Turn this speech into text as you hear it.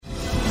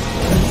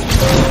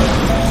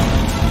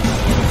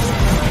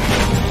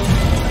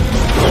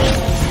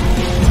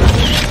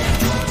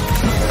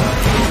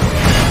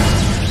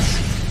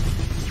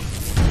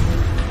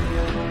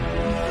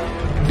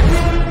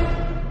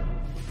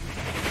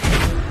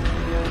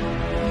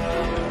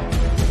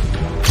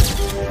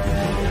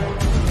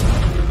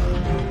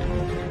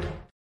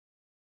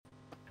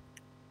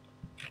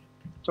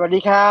วัสดี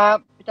ครับ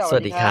พี่จ่าสส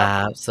วัสดีครวัสดีค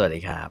รับับ สวัสดี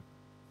ครับ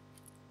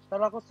ต้อน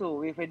รับเข้าสู่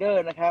Viewfinder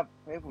นะครับ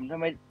เฮ้ยผมทำ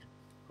ไม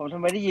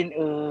ได้ยิน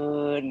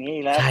อย่างนี้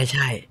อีกแล้ว ใ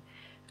ช่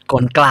ๆ ค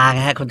นกลาง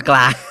ฮะ คนกล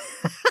าง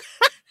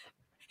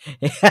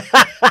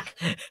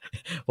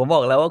ผมบ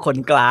อกแล้วว่าคน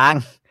กลาง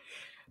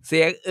เสี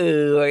ยง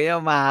เนี่ย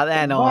มาแ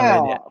น่นอนเล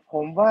ยเนี่ย ผ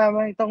มว่าไ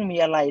ม่ต้องมี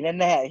อะไร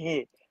แน่ๆพี่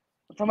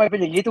ทำไมเป็น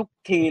อย่างนี้ทุก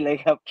ทีเลย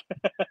ครับ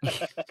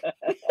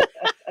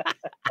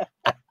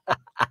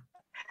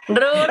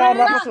รู้ต้อนรับ เ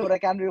รื่อง เข้าสู่รา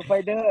ยการ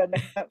Viewfinder น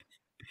ะครับ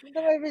ท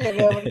ำไมเป็นอย่างเ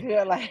งี้ยมันคือ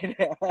อะไรเ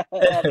นี่ย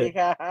สวัสดีค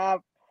รับ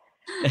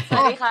ส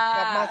วัสดีค่ะ ก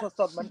ลับมา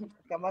สดๆเหมือน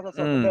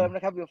เดิมน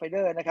ะครับ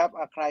Viewfinder นะครับ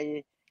ใคร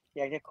อ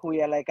ยากจะคุย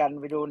อะไรกัน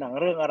ไปดูหนัง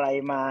เรื่องอะไร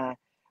มา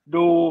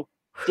ดู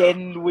เจน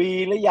วี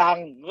หรือยัง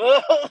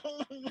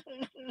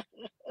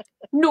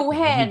หนู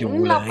เห็น ไม่ดูเล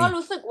ย แล้วก็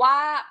รู้สึกว่า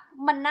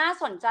มันน่า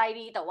สนใจ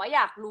ดีแต่ว่าอย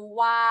ากรู้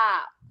ว่า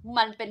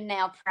มันเป็นแน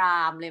วพรา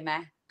หมณ์เลยไหม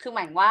คือหม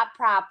ายว่าพ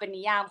ราหมณ์เป็น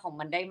นิยามของ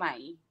มันได้ไหม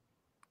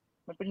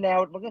มันเป็นแนว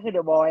มันก็คือ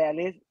The Boy อ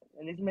ลิส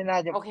ไม่น่า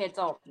จะ โอเค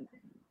จบ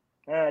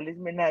อลิส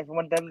ไม่น่า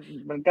มั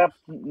นก็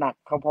หนัก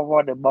พอ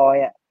ๆ The Boy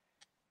อ่ะ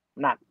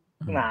หนัก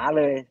หนา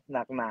เลยห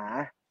นักหนา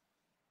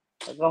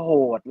แล้วก็โห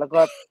ดแล้ว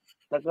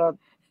ก็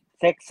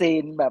เซ็กซี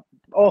นแบบ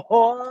โอ้โห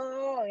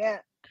เงี้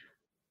ย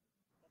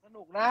ส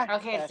นุกนะ โอ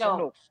เค แต่ จ ส บ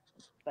นุ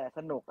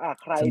ก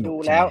ใคร สนุก ดู ใ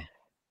ช่ แล้ว ไหม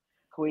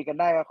คุยกัน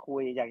ได้ก็คุ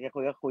ย อยากจะคุ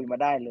ยก็คุยมา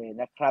ได้เลย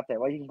นะครับ แต่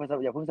ว่าอ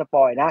ย่าเพิ่งสป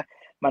อยนะ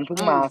มันเพิ่ง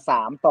มา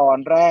3 ตอน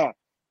แรก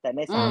แต่ใ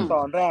น3 ต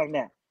อนแรกเ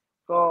นี่ย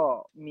ก็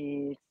มี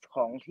ข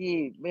องที่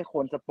ไม่ค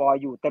วรสปอย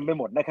อยู่เต็มไป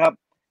หมดนะครับ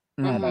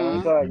ดังนั้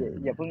นก็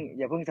อย่าเ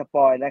พิ่งสป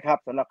อยนะครับ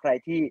สำหรับใคร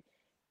ที่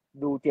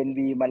ดูเจน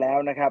วีมาแล้ว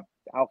นะครับ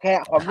เอาแค่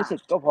ความรู้สึ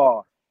กก็พอ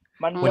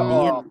มันจะอ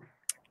อก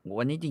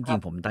วันนี้จ ค ริ รั ง บ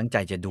ๆ ผมตั้งใจ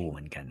จะดูเห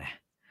มือนกันนะ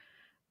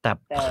แต่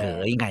แต่ เผล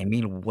อยังไงไม่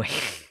รู้เว้ย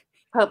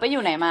เผลอไปอ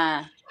ยู่ไหนมา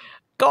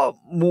ก็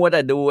มัวแ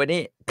ต่ดูอัน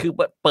นี้คือ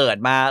เปิด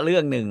มาเรื่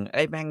องหนึ่งไ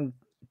อ้แม่ง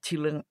ชื่อ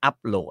เรื่องอัป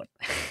โหลด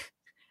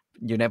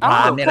อยู่ในพร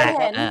ามเนี่ยแหละ เคย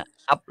เห็น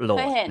อัปโหล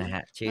เค ด ยเห็น นะฮ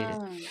ะ ชื่อ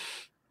ม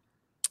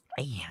ไ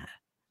อ้เหี้ย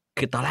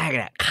คือตอนแรก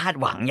เนี่ยคาด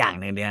หวังอย่าง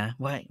หนึ่งเลยนะ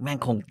ว่าแม่ง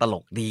คงตล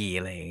กดี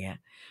อะไรอย่างเงี้ย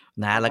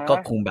นะ แล้วก็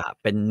คงแบบ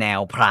เป็นแนว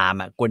พราหมณ์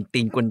อะกวน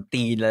ตี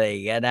นอะไรอย่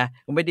างเงี้ยนะ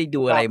ไม่ได้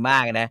ดูอะไรมา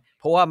กนะ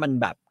เพราะว่ามัน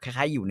แบบค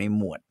ล้ายๆอยู่ใน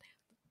หมวด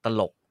ต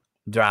ลก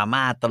ดราม่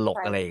าตลก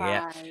อะไรอย่างเงี้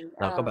ย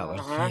เราก็แบบว่า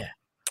เฮีย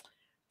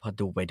พอ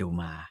ดูไปดู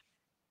มา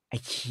ไอ้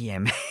เชี่ย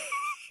แ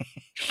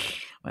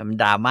ม่ง มัน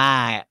ดราม่า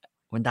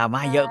มันดราม่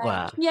าเยอะกว่า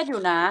เครียดอ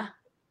ยู่นะ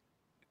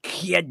เค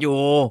รียดอ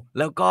ยู่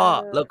แล้ว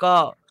ก็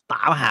ต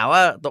ามหาว่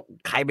า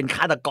ใครเป็นฆ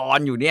าตกร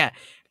อยู่เนี่ย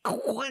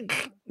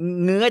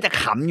เงื้อจะ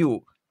ขำอยู่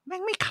แม่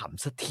งไม่ข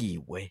ำสักที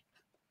เว้ย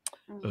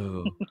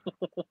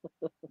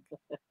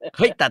เ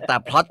ฮ้ยแต่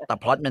พล็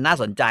อตมันน่า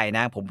สนใจน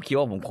ะ ผมคิด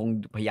ว่าผมคง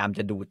พยายามจ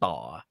ะดูต่อ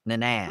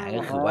แน่ๆ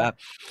ก็คือว่า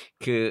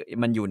คือ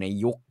มันอยู่ใน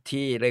ยุค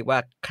ที่เรียกว่า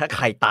ถ้าใค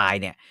รตาย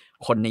เนี่ย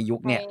คนในยุ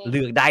คเนี่ยเ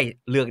ลือกไ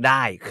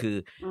ด้คือ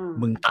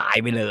มึงตาย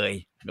ไปเลย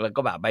แล้ว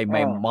ก็แบบใบ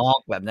มอก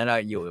แบบนั้น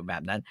อยู่แบ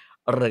บนั้น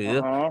หรือ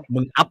มึ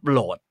งอัปโหล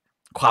ด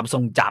ความทร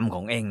งจำข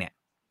องเองเนี่ย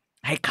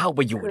ให้เข้าไป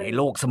อยู่ในโ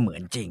ลกเสมือ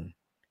นจริง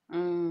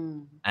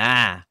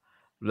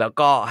แล้ว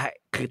ก็ให้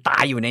คือตา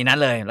ยอยู่ในนั้น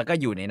เลย แล้วก็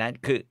อยู่ในนั้น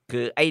คื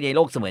อไอ้ในโล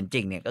กเสมือนจ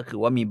ริงเนี่ยก็คือ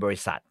ว่ามีบริ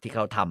ษัทที่เข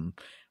าท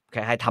ำค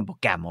ล้ายๆทำโปร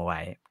แกรมเอาไว้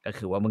ก็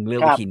คือว่ามึงเลือ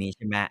กวิธีนี้ใ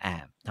ช่ไหม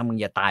ถ้ามึง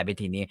อย่าตายไป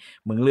ทีนี้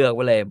มึงเลือกไ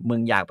ว้เลย มึง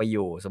อยากไปอ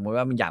ยู่ สมมุติ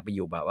ว่ามึงอยากไปอ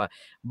ยู่แบบว่า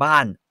บ้า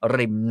น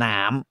ริมน้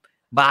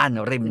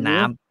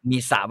ำมี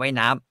สระว่าย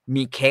น้ำ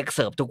มีเค้กเ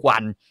สิร์ฟทุกวั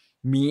น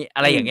มีอ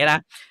ะไรอย่างเงี้ยน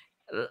ะ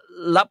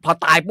แล้วพอ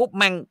ตายปุ๊บ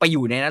แม่งไปอ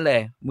ยู่ในนั้นเล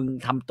ย มึง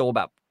ทำตัวแ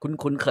บบ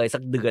คุ้นเคยสั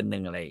กเดือนนึ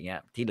งอะไรอย่างเงี้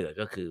ยที่เหลือ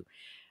ก็คือ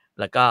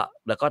แล้ว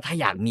ก็ถ้า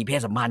อยากมีเพ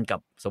ศสัมพันธ์กับ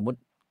สมมุติ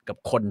กับ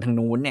คนทาง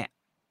นู้นเนี่ย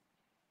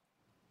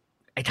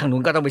ไอ้ทางนู้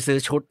นก็ต้องไปซื้อ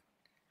ชุด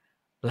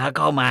แล้ว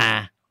ก็มา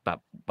แบ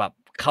บ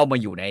เข้ามา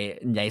อยู่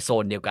ในโซ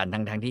นเดียวกัน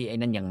ทั้งที่ไอ้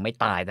นั่นยังไม่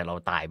ตายแต่เรา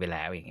ตายไปแ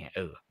ล้วอย่างเงี้ย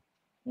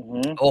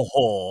โอ้โห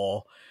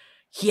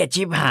เครียด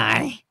ชิบหา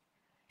ย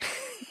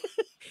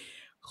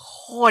โค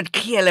ตรเค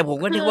รียดเลยผม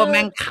ก็นึกว่าแ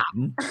ม่งข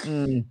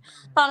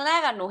ำตอนแร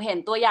กหนูเห็น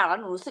ตัวอย่างแล้ว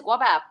หนูรู้สึกว่า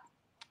แบบ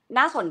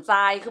น่าสนใจ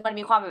คือมัน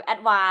มีความแบบแอ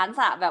ดวาน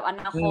ซ์อะแบบอ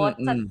นาคต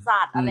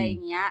จัดอะไรอย่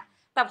างเงี้ย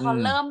แต่พอ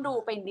เริ่มดู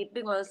ไปนิด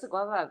นึงเรารู้สึก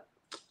ว่าแบบ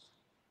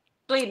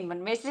กลิ่นมัน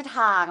ไม่ใช่ท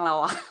างเรา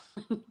อะ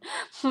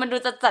มันดู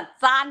จะจัด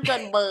จ้านเกิ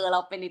นเบอร์เรา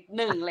ไปนิด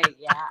นึงอะไรอย่า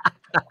งเงี้ย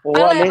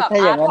ก็เลยแบบ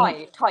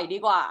ถอยดี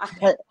กว่า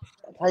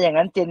ถ้าอย่าง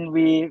นั้นเจน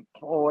วี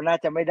น่า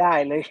จะไม่ได้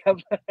เลยครับ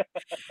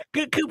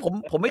คือ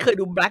ผมไม่เคย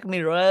ดู Black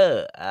Mirror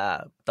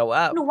แต่ว่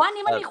าหนูว่า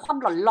นี่มันมีความ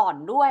หลอน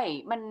ๆด้วย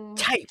มัน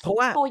ใช่เพราะ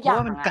ว่า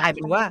มันกลายเ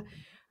ป็นว่า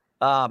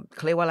เข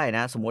าเรียกว่าอะไรน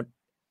ะสมมติ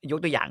ยก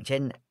ตัวอย่างเช่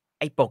น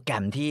ไอ้โปรแกร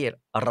มที่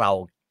เรา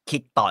คิ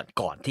ด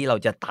ก่อนที่เรา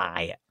จะตา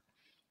ย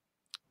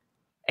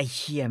ไอ้เ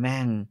ชี่ยแม่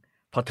ง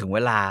พอถึงเว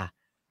ลา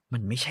มั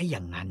นไม่ใช่อย่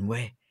างนั้นเ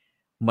ว้ย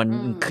มัน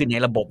คือใน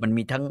ระบบมัน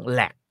มีทั้งแห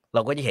ลกเร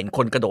าก็จะเห็นค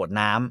นกระโดด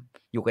น้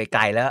ำอยู่ไก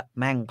ลๆแล้ว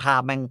แม่งภา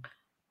พแม่ง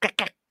แก๊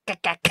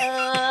ก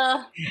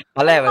อ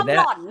ะไรแบบนี้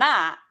หลอนน่ะ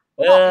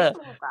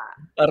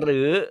ห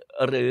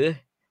รือ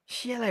เ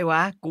ชี่ยอะไรว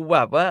ะกูแบ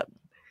บว่า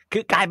คื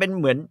อกลายเป็น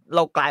เหมือนเร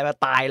ากลายมา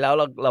ตายแล้ว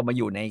เรามาอ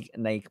ยู่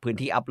ในพื้น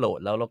ที่อัปโหลด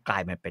แล้วเรากลา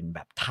ยมาเป็นแบ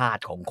บทาส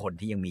ของคน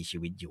ที่ยังมีชี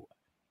วิตอยู่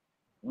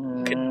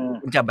คือ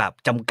คุณจะแบบ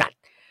จำกั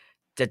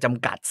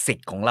ดสิท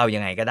ธิ์ของเรายั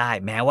งไงก็ได้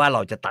แม้ว่าเร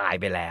าจะตาย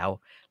ไปแล้ว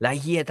และ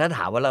เฮียถ้าถ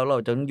ามว่าเรา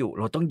ต้องอ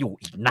ยู่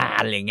อีกนา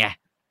นเลยไง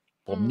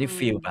ผมนี่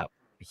ฟีลแบบ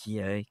เฮี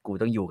ยกู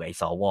ต้องอยู่กับไอ้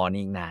สว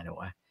นี่อีกนานเหรอ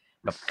วะ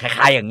แบบค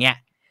ล้ายๆอย่างเงี้ย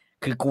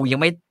คือกูยัง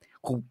ไ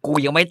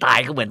ม่ตาย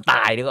ก็เหมือนต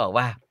ายนึกออก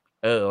ว่า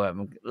แบบ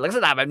ลักษ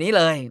ณะแบบนี้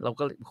เลยเรา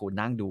ก็โห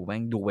นั่งดูแม่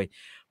งดูไป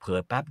เผล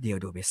อแป๊บเดียว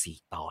ดูไป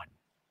4 ตอน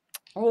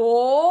โอ้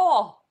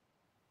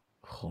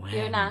เย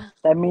อะนะ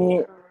แต่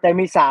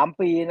มี3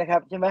 ปีนะครั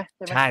บใช่ไหม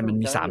ใช่มัน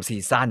มี3 ซี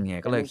ซั่นไง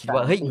ก็เลยคิดว่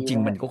าเฮ้ยจริง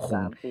ๆมันก็ค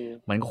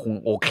ง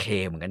โอเค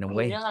เหมือนกันนะเ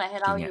ว้ยมีเรื่องอะไรให้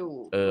เราอยู่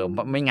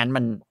ไม่งั้น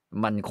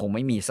มันคงไ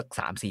ม่มีสัก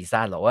3 ซี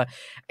ซั่นหรอกว่า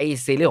ไอ้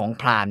ซีรีส์ของ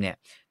พรามเนี่ย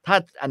ถ้า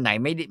อันไหน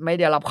ไม่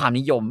ได้รับความ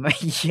นิยมไม่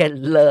เชี่ย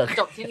เลิก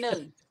จบที่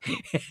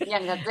1อย่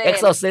างชัดเจน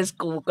Exorcist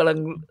กูกำลัง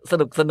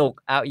สนุก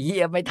เอาเหี้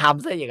ยไม่ท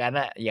ำซะอย่างนั้น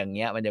อะอย่างเ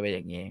งี้ยมันจะเป็นอ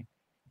ย่างงี้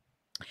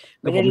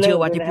ก็ผมเชื่อ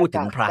ว่าที่พูดถึ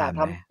งพราม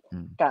นะ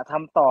กะท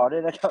ำต่อด้ว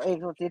ยนะครับ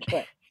Exorcist เ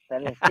นี่ยแต่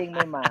เรตติ้งไ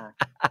ม่มา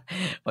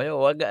ผมจะบ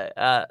อกว่า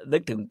นึ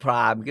กถึงพร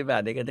ามขึ้นมา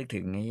นี่ก็นึกถึ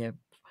งไอ้เหี้ย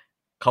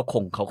เขา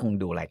คง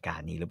ดูรายการ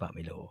นี้หรือเปล่าไ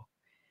ม่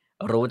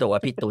รู้แต่ว่า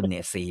พี่ตุลเ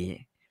นี่ยซี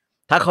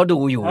ถ้าเขาดู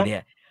อยู่เนี่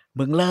ย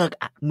มึงเ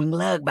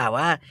ลิกแบบ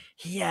ว่า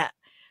เฮีย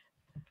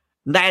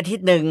ในอาทิต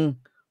ย์หนึ่ง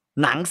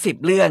หนัง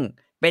10 เรื่อง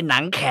เป็นหนั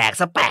งแขก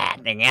ซะ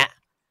8อย่างเงี้ย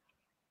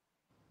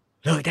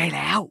เลิกได้แ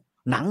ล้ว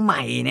หนังให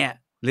ม่เนี่ย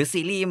หรือ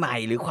ซีรีส์ใหม่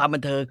หรือความบั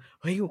นเทิง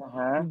เฮ้ย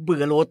เบื่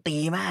อโรตี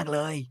มากเล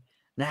ย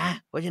นะ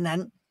เพราะฉะนั้น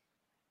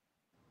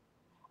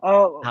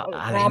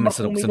พรามมัน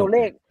คงมีตัวเล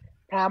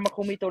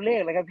ข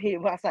เลยครับพี่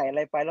ว่าใส่อะไ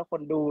รไปแล้วค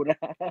นดูนะ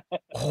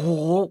โอ้โห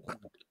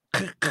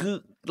คือ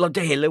เราจ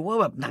ะเห็นเลยว่า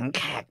แบบหนังแ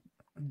ขก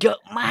เยอะ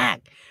มาก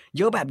เ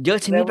ยอะแบบเยอะ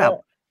ชนิดแบบ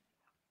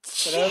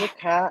แล้วลูก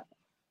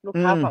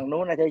ค้าฝั่ง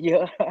นู้นอาจจะเยอ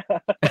ะ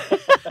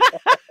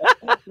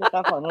ลูกค้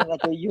าฝั่งนู้นอา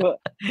จจะเยอะ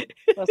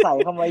ก็ใส่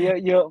เข้ามา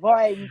เยอะๆเพราะ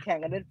ไอ้แข่ง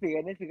กัน Netflix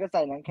ก็ใ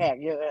ส่หนังแขก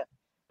เยอะ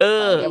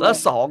แล้ว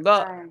2ก็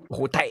โอ้โห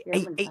ไทยไ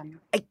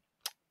อ้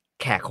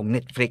แขกของ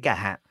Netflix อ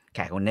ะฮะแข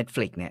กของ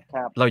Netflix เนี่ย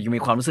เรายังมี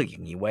ความรู้สึกอย่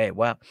างนี้เว้ย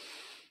ว่า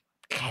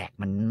แขก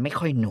มันไม่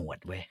ค่อยหนวด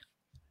เว้ย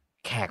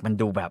แขกมัน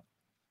ดูแบบ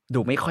ดู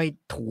ไม่ค่อย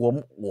ท้วม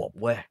อวบ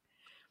เว้ย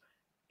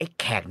ไอ้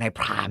แขกในพ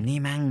รามนี่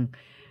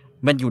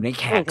มันอยู่ใน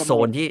แขกโซ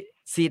น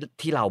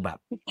ที่เราแบบ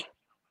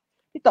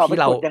พี่ต่อไป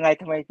กดยังไง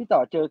ทำไมพี่ต่อ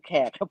เจอแข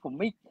กครับผม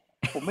ไ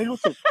ม่รู้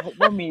สึก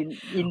ว่ามี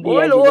อินเดีย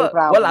อยู่ในพ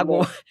รามว่าเ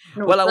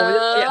รา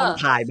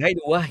ถ่ายไปให้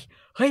ดูว่า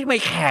เฮ้ยไม่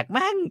แขกแ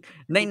ม่ง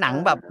ในหนัง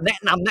แบบแนะ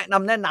น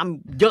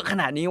ำเยอะข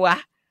นาดนี้วะ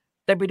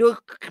แต่ไป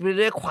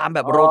ด้วยความแบ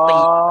บโรตี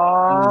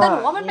แต่หนู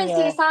ว่ามันเป็น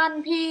ซีซั่น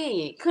พี่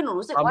คือหนู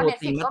รู้สึกว่า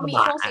Netflix ก็มี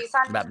ช่วงซี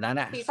ซั่นแบบนั้น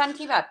อะซีซั่น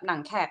ที่แบบหนัง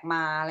แขกม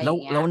าอะไรอย่า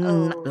งเงี้ยแ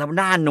ล้วห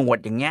น้าหนวด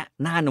อย่างเงี้ย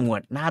หน้าหนว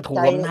ดหน้าท้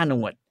วมหน้าหน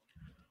วด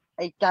ไ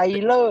อ้ใจ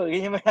เลอร์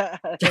ใช่ไหม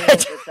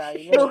ใจ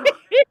เลอร์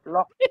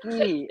ล็อก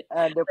กี้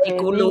เดอะเพน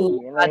นี่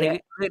อะไร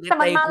แต่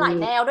มันมาหลาย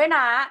แนวด้วยน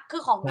ะคื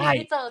อของพี่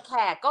ที่เจอแข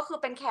กก็คือ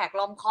เป็นแขก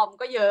ลอมคอม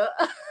ก็เยอะ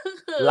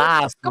ล่า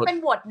สุดก็เป็น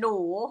บวชหนู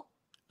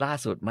ล่า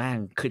สุดมาก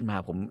ขึ้นมา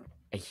ผม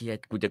ไอ้เหี้ย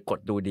กูจะกด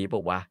ดูดีบ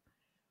อกว่า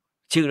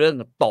ชื่อเรื่อง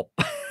ตบ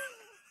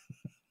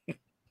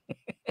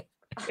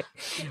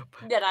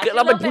เดี๋ยวนะแ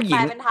ล้วมันผู้หญิ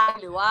งเป็นไทย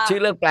หรือว่าชื่อ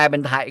เรื่องแปลเป็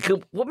นไทยคือ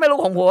ผมไม่รู้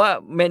ของผมว่า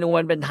เมนู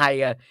มันเป็นไทย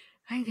อะ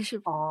ให้ชื่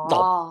อต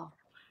บ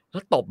แล้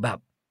วตบแบบ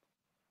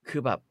คื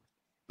อแบบ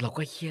เรา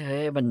ก็เ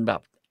ฮ้ยมันแบ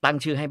บตั้ง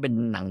ชื่อให้เป็น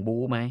หนัง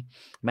บู๊ไหม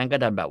แม่งก็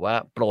ดันแบบว่า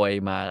โปรย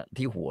มา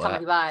ที่หัวคำอ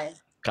ธิ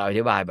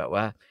บายแบบ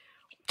ว่า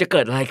จะเ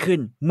กิดอะไรขึ้น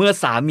เมื่อ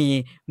สามี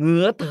เ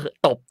งื้อเธอ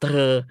ตบเธ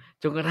อ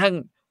จนกระทั่ง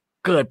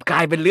เกิดกล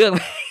ายเป็นเรื่อง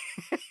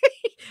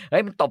เฮ้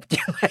ยมันตบจริ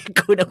งไหม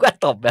กูนึกว่า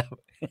ตบแบบ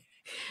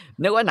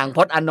นึกว่าหนังพ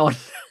จน์อานน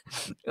ท์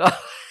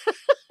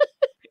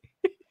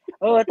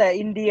แต่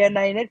อินเดียใ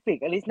น Netflix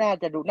อลิสน่า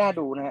จะน่า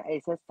ดูนะไอ้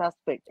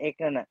Suspect X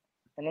นั่นน่ะ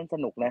อันนั้นส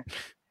นุกนะ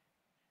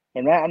เ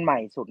ห็นไหมอันใหม่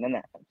สุดนั่น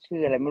น่ะชื่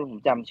ออะไรไม่รู้ผ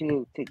มจำชื่อ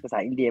ภาษา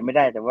อินเดียไม่ไ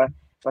ด้แต่ว่า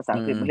ภาษา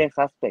อังกฤษมันเรียก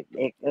Suspect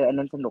X อัน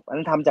นั้นสนุกอัน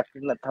นั้นทำจาก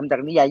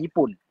นิยายญี่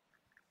ปุ่น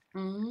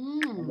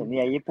จากนิ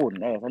ยายญี่ปุ่น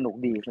สนุก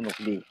ดี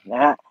น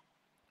ะฮะ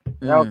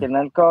นอกจาก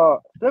นั้นก็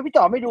แล้วพี่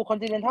ต่อไม่ดู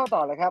Continental ต่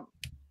อเลยครับ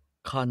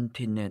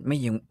Continent ไม่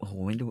ยังโอ้โห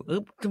ไม่ดู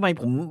ทำไม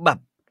ผมแบบ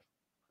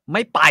ไ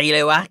ม่ไปเล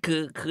ยวะ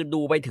คือ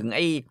ดูไปถึงไ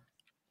อ้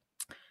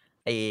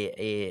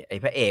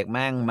พระเอกแ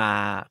ม่งมา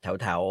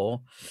แถว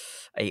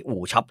ไอ้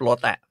อู่ช็อปรถ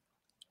อะ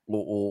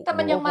แต่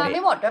มันยังมาไ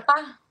ม่หมดด้วยป่ะ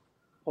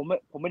ผ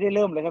มไม่ได้เ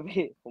ริ่มเลยครับ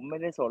พี่ผมไม่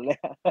ได้สนเลย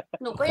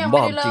หนูก็ยังไม่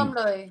ได้เริ่ม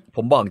เลยผ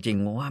มบอกจริง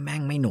ว่าแม่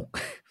งไม่หนุก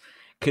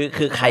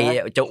คือใคร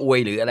จะอวย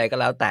หรืออะไรก็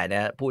แล้วแต่น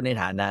ะพูดใน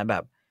ฐานะแบ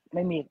บไ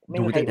ม่มี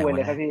ใครอวยเ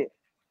ลยครับพี่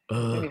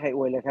ไม่มีใครอ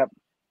วยเลยครับ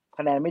ค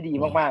ะแนนไม่ดี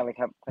มากๆเลย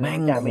ครับแม่ง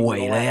ห่วย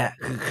เลยอ่ะ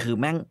คือ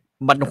แม่ง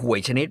มันห่วย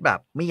ชนิดแบบ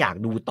ไม่อยาก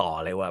ดูต่อ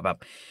เลยว่ะแบบ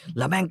แ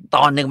ล้วแม่งต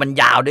อนนึงมัน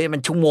ยาวด้วยมั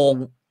นชั่วโม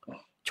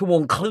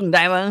งครึ่งไ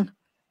ด้มั้ง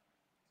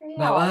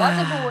แบบว่า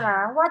จะดูนะ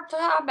ว่า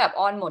ถ้าแบบ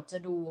ออนหมดจะ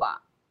ดูอ่ะ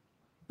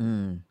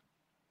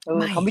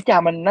คำวิจาร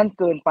ณ์มันนั่น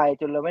เกินไป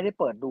จนเราไม่ได้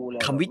เปิดดูเล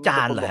ยคำวิจา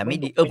รณ์เหรอไม่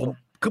ดี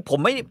ผม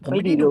ไม่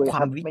ได้ดูคว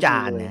ามวิจา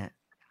รณ์นะ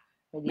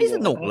ไม่ส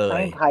นุกเลย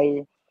ทั้งไทย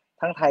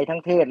ทั้งไทยทั้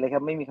งเทศเลยครั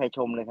บไม่มีใครช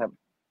มเลยครับ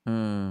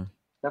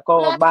แล้วก็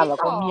แล้ว บ้าน พี่ เรา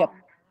ต่ ก็ อ เงีย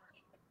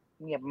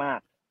บมาก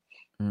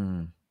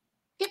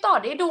พี่ต่อ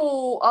ได้ดู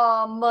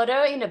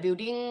Murder in the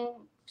Building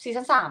ซี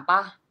ซั่น 3 ป่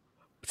ะ?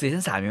 ซี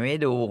ซั่น 3 ยังไม่ไ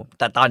ด้ดู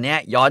แต่ตอนเนี้ย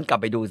ย้อนกลับ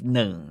ไปดู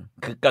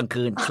 1 คือกลาง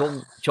คืน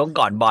ช่วง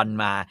ก่อนบอล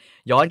มา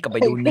ย้อนกลับไป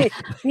เฮ้ ดู ย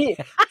พี่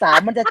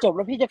 3 มันจะจบแ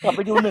ล้วพี่จะกลับไ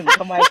ปดู 1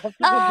 ทำไมครับ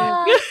พี่ก็ดู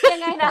ยั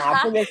งไงนะ 3 ค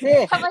ะ ไปเลยสิ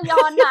ทำไมย้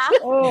อนนะ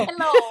ฮัล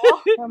โหล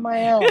ทำไม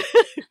อะ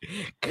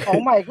ของ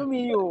ใหม่ก็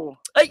มีอยู่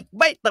เอ๊ย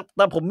ไม่ แ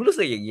ต่ผมรู้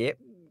สึกอย่างงี้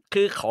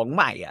คือของใ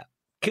หม่อะ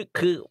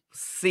คือ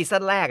ซีซั่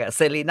นแรกอะ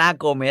Selena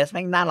Gomez แ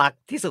ม่งน่ารัก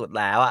ที่สุด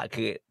แล้วอะ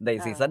คือใน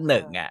ซีซั่น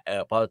 1 อะ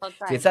พอ เข้า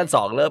ใจ ซีซั่น เลย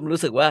 2 เริ่มรู้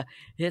สึกว่า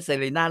เฮ้ย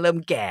Selena เริ่ม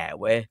แก่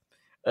เว้ย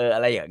อะ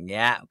ไรอย่างเ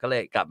งี้ย ก็เล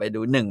ยกลับไปดู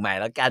 1 ใหม่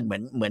แล้วกัน เห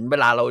มือนเว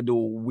ลาเราดู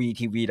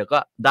VTV แล้วก็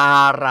ดา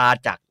รา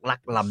จากรั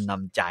กลำน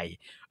ำใจ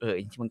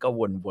มันก็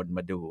วนๆม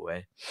าดูเว้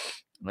ย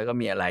แล้วก็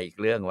มีอะไรอีก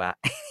เรื่องวะ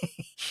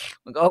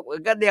มัน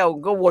ก็เดี๋ยว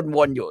ก็ว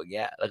นๆอยู่อย่างเ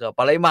งี้ย แล้วก็ป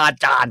รมา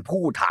จารย์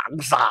ผู้ถาง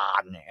ศา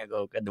ลเนี่ย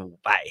ก็ดู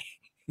ไป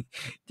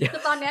คื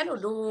อตอนเนี้ยหนู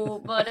ดู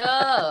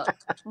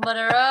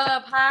Murderer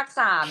ภาค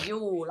 3 อ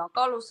ยู่ แล้ว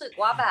ก็รู้สึก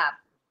ว่าแบบ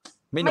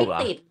ไม่หนุกเหรอ?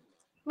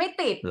 ไม่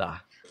ติด เหรอ?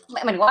 หม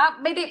ายถึงว่า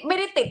ไม่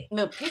ได้ติดห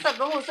นึบที่จะ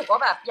ต้องรู้สึกว่า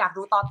แบบอยาก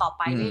ดูตอนต่อไ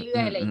ปเรื่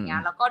อยๆ อะไรอย่างเงี้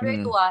ย แล้วก็ด้วย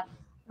ตัว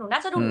หนูน่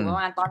าจะดูถึงประ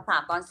มาณตอน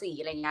 3 ตอน 4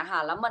 อะไรอย่างเงี้ยค่ะ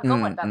แล้วมันก็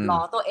เหมือนแบบล้อ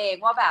ตัวเอง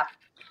ว่าแบบ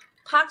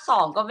ภาค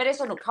 2 ก็ไม่ได้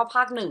สนุกเท่าภ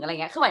าค 1 อะไรเ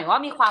งี้ย คือหมายถึงว่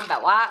ามีความแบ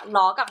บว่า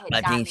ล้อกับเหตุ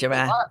การ จริง ณ์ ใช่ไหม?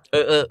 ว่า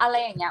อะไร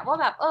ๆ อย่างเงี้ย ว่า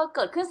แบบเ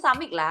กิดขึ้นซ้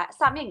ำอีกแล้ว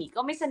ซ้ำอย่างงี้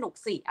ก็ไม่สนุก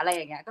สิ อะไรอ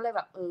ย่างเงี้ย ก็เลยแ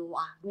บบ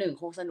ว่ะ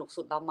 1 คงสนุก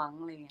สุดแล้วมั้ง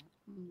อะไรเงี้ย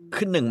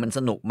คือ 1 มันส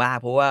นุกมาก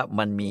เพราะว่า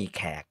มันมีแ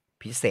ขก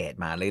พิเศษ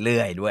มาเ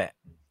รื่อยๆ ด้วย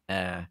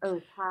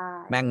ใช่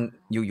แม่ง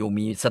อยู่ๆ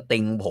มีสติ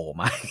งโผล่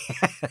มา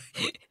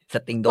ส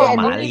ติงโด ก็ นห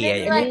มั มาน มี เลีย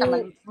อย่าง เรื่อย งี้ ๆ แต่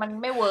มัน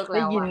ไม่เวิร์ก ได้ แ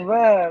ล้ว ยิน อะ ว่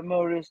า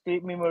Meryl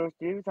Streep มี Meryl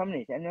Streep ซ้ำ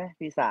นี่ใช่ไหม?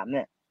 ปี 3 เ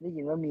นี่ย ได้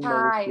ยินว่ามี ใช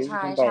Meryl Streep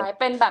ขึ้นไป ๆ ๆ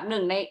เป็นแบบห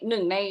นึ่ง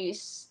ใน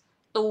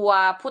ตัว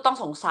ผู้ต้อง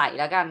สงสัย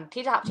แล้วกัน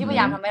ที่พยา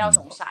ยามทำให้เรา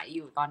สงสัยอ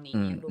ยู่ตอนนี้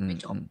ยังดูไม่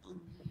จบ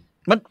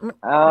มัน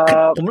คือ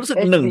ผมรู้สึก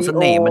 1 เส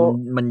น่ห์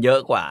มันเยอะ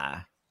กว่า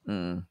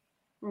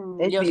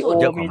เยอะ HBO สุด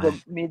เยอะกว่า มี ไหม?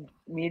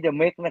 The The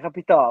Meg นะครับ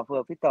พี่ต่อ เผื่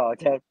อพี่ต่อ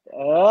จะ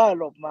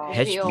หลบมา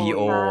HBO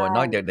ใช่ น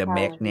อกจาก The ใช่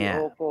Meg เนี่ย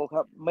HBO Go ค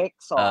รับ Meg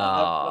 2 ค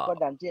รับ แล้วก็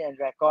Dungeons and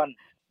Dragons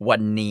วั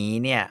นนี้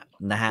เนี่ย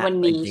นะครับ วัน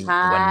นี้ จริง ใ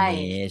ช่ ๆ วัน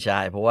นี้ใช่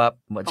เพราะว่า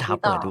เมื่อ ของ เช้า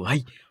พี่ เปิ ต่ ด อ ดู เฮ้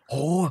ย โ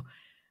อ้โฮ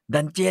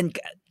Dungeon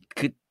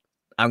คือ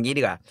เอางี้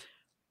ดีกว่า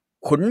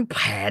ขุนแผ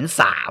น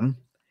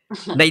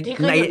 3 ใน ที่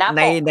ขึ้นอยู่หน้า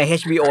ปก ใน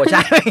HBO ใ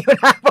ช่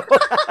หน้าปก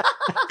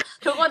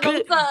ทุกคนต้อง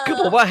เจอ คือ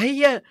ผมว่า เฮ้ย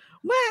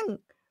แม่ง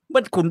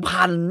มันขุน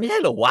พันธุ์ไม่ใช่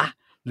เหรอวะ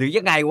หรือ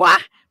ยังไงวะ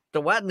แต่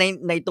ว่า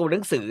ในตัวห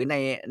นังสือ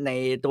ใน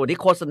ตัวที่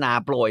โฆษณา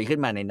โปรยขึ้น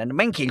มาในนั้นแ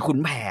ม่งเขียนขุน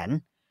แผน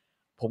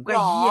ผมก็ เหร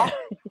อ? เหี้ย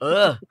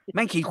แ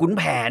ม่งเขียนขุน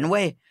แผนเ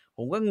ว้ย ผ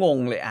มก็งง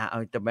เลย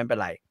แต่ไม่เป็น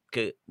ไร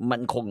คือมั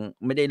นคง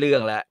ไม่ได้เรื่อ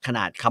งแล้ว ขน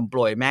าดคำโปร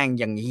ยแม่ง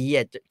ยังเหี้ย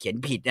เขียน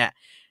ผิดเนี่ย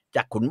จ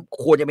าก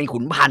ควรจะเป็นขุ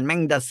นพันธุ์แม่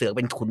งดันเสือกเ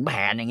ป็นขุนแผ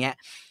น อย่างเงี้ย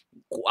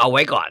กูเอาไ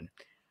ว้ก่อน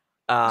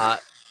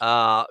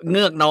เ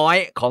งือกน้อย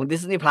ของ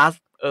Disney Plus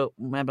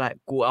ไม่เป็นไร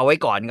กูเอาไว้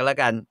ก่อนก็แล้ว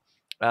กัน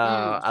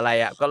อะไร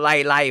อะ ก็ไ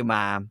ล่ม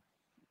า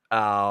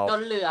จ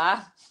นเหลื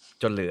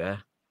อ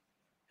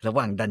ระห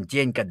ว่าง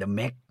Dungeon กับ The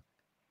Meg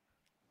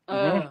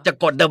จะ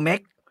กด The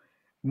Meg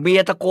เมี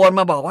ยตะโกน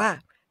มาบอกว่า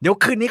เดี๋ยว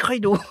คืนนี้ค่อย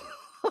ดู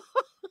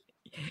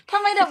ทำ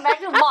ไม The Meg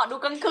ถึงเหมาะดู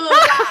กลางคืน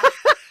ล่ะ?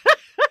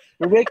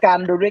 ดูด้วยกั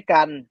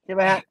น ใช่ไห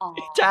มครับ?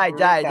 ใช่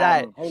ดูด้วยกั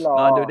น ๆ ให้รอ ๆ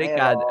นอนดูด้วย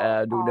กัน ให้รอ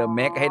ดู The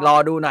Meg ให้รอ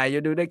ดูหน่อย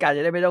ดูด้วยกันจ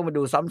ะได้ไม่ต้องมา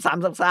ดูซ้ำ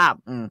ๆซาก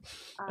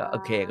ๆ ก็โอ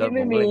เค ก็ นี่ ผ ไ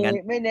ม่ ม มี ก็งั้น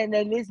ไม่ใน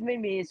ลิสต์ไม่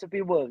มี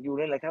Spielberg อยู่เ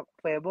ลยเหรอครับ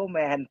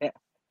Fableman เนี่ย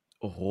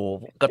โอ้โฮ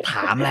ก็ถ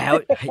ามแล้ว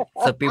เฮ้ย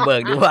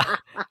Spielberg ดีกว่า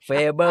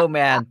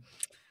Fableman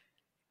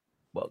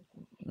บอก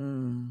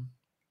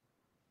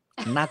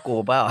น่ากลัว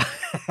เปล่า?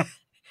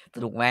 ส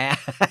นุกไหม?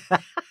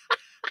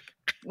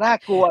 น่า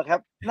กลัวครับ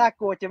น่า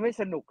กลัวจะไม่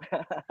สนุก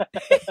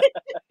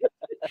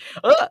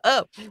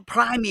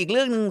Prime อีกเ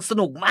รื่องหนึ่งส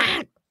นุกมา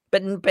ก เ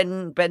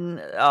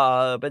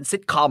ป็นซิ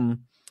ตคอม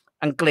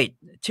อังกฤษ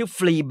ชื่อ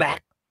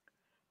Fleabag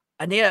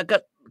อันเนี้ยก็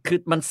คือ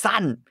มัน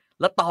สั้น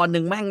แล้วตอนห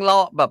นึ่งแม่ง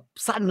แบบ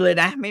สั้นเลย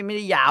นะ ไม่ไ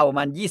ด้ยาวประ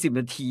มาณ20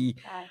 นาที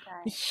ใช่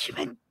ไอ้เหี้ย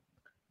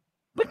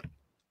มัน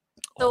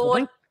ตู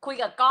น คุย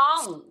กับกล้อ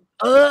ง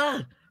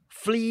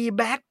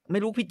Fleabag ไม่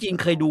รู้พี่จีน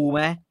เคยดูไห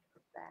ม?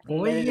 โอ้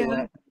ไม่ได้ เหี้ ดู ย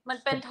ครับ มัน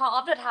เป็น Talk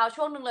of the Town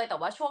ช่วงหนึ่งเลย แต่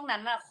ว่าช่วงนั้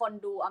นน่ะคน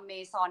ดู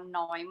Amazon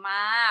น้อยม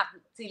าก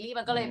ซีรีส์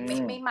มันก็เลย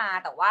ไม่มา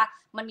แต่ว่า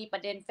มันมีปร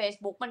ะเด็นเฟซ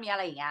บุ๊ก มันมีอะไ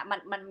รอย่างเงี้ย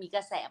มันมีก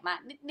ระแสมา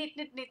นิ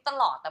ดๆๆๆ ต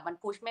ลอด แต่มัน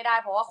พุชไม่ได้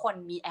เพราะว่าคน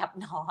มีแอป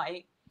น้อย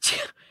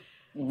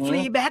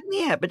Fleabag เ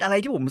นี่ยเป็นอะไร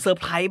ที่ผมเซอร์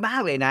ไพรส์มา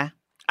กเลยนะ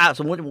ส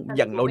มมุติอ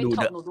ย่างเราดู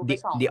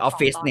The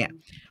Office เนี่ย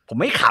ผม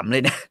ไม่ขำเล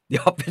ยนะ The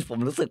Office ผม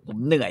รู้สึกผม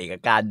เหนื่อยกั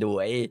บการดู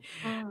ไ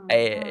อ้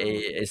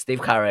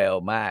Steve Carell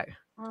มาก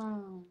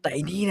แต่ไ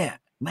อ้นี่เนี่ย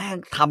แม่ง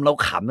ทำเรา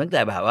ขำตั้งแ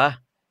ต่แบบว่า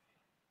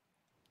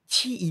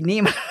ชี่ อีนี่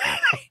มัน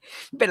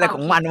เป็นอะไรข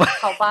องมันวะ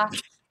เขาเปล่า?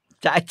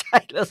 ใช่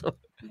ๆ แล้ว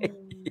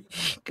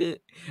คือ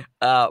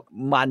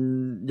มัน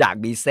อยาก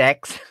มีเซ็ก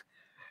ส์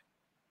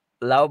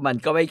แล้วมัน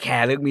ก็ไม่แค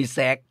ร์เรื่องมีเ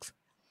ซ็กส์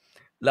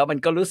แล้วมัน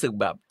ก็รู้สึก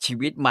แบบชี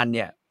วิตมันเ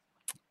นี่ย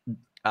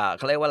เ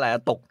ขาเรียกว่าอะไร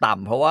ตกต่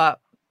ำเพราะว่า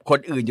คน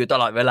อื่นอยู่ต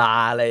ลอดเวลา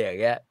อะไรอย่าง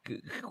เงี้ยคือ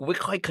กูไม่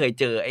ค่อยเคย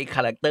เจอไอ้ค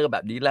าแรคเตอร์แบ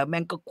บนี้แล้วแ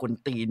ม่งก็กวน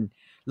ตีน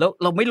แล้ว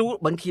เราไม่รู้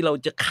บางทีเรา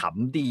จะข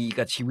ำดี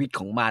กับชีวิต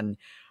ของมัน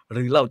ห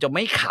รือเราจะไ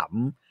ม่ข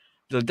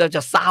ำหรือเราจ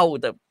ะเศร้า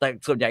แต่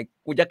ส่วนใหญ่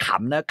กูจะข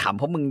ำนะขำเ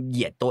พราะมึงเห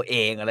ยียดตัวเอ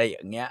งอะไรอ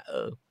ย่างเงี้ย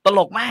ตล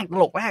กมาก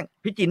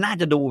พี่จีนน่า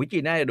จะดู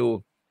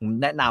ผม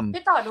แนะนำ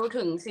พี่ต่อดู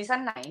ถึงซีซั่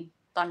นไหน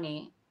ตอนนี้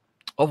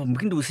ผมเ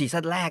พิ่งดูซี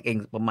ซั่นแรกเอง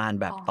ประมาณ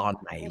แบบตอน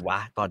ไหนวะ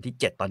ตอนที่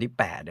7ตอนที่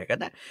8เนี่ยก็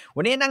นะ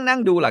วันนี้นั่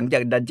งดูหลังจา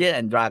ก Dungeon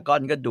and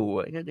Dragon ก็ดู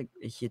ไ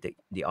อ้เหี้ย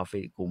The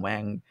Office กูแม่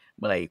งเ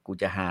มื่อไหร่กู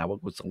จะหาว่า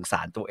กูสงส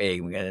ารตัวเอง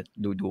เหมือนกัน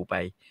ดูไป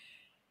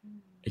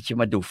ไอ้ชิ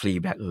มาดูฟรี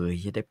แบ็ค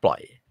ได้ป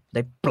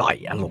ล่อย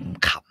อารมณ์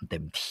ขำเต็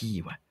มที่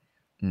ว่ะ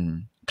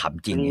ข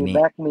ำจริงอันนี้แ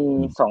บ็คมี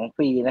2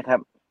 ปีนะครับ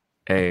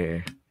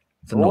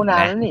สนุกนา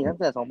นแล้วนี่ตั้ง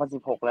แต่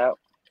2016แล้ว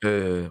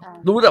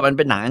รู้แต่มันเ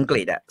ป็นหนังอังก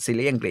ฤษอะซี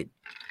รีส์อังกฤษ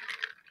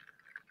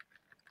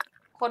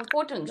คนพู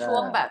ดถึงช่ว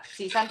งแบบ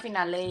ซีซั่นฟิน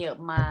าเล่เยอะ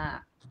มาก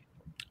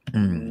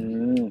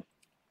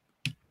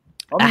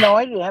น้อ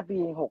ยเลยครับปี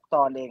6 ต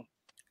อนเอง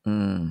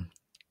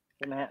ใ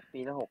ช่ไหมฮะปี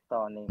ละ6 ต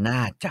อนเองน่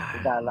าจะ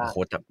โห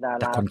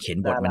แต่คนเขียน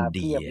บทมัน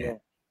ดี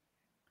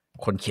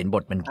คนเขียนบ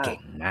ทมันเก่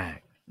งมาก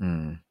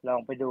ลอ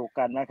งไปดู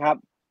กันนะครับ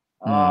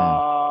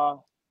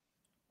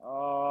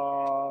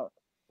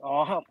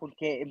คุณ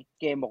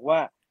เกมบอกว่า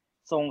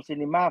ทรงซิ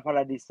นิม่าพาร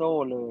าดิโซ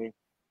เลย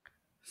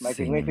หมาย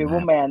ถึงในฟิวเวอ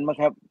ร์แมนมั้ง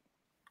ครับ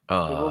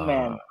ฟิวเวอร์แม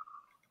น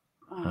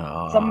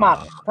สมัค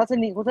รคุณทั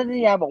ศ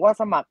นียาบอกว่า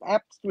สมัครแอ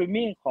ปสตรีม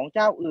มิ่งของเ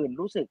จ้าอื่น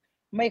รู้สึก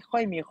ไม่ค่อ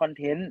ยมีคอน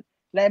เทนต์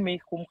และมี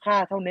คุ้มค่า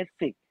เท่า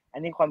Netflix อั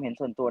นนี้ความเห็น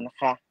ส่วนตัวนะ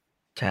คะ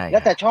ใช่แล้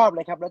วแต่ชอบเล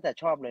ยครับแล้วแต่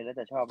ชอบเลย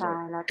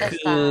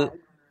คือ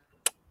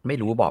ไม่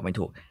รู้บอกไม่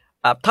ถูก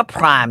ถ้าพ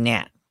รามเนี่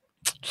ย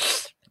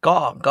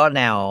ก็แ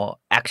นว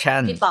แอคชั่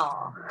นพี่ต่อ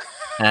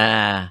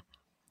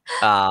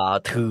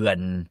เถื่อน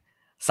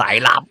สาย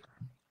ลับ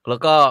แล้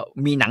วก็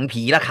มีหนัง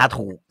ผีราคา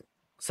ถูก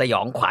สย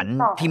องขวัญ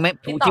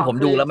ที่ผม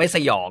ดูแล้วไม่ส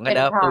ยองกัน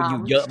นะอ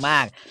ยู่เยอะมา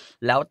ก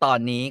แล้วตอน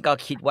นี้ก็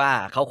คิดว่า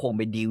เขาคงไ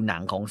ปดีลหนั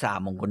งของสาม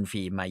มงคล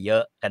ฟิล์มมาเยอ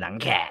ะกับหนัง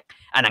แขก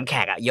หนังแข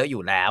กเยอะอ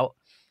ยู่แล้ว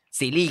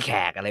ซีรีส์แข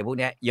กอะไรพวก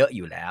นี้เยอะอ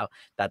ยู่แล้ว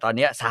แต่ตอน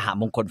นี้สห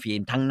มงคลฟิล์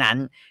มทั้งนั้น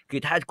คื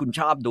อถ้าคุณ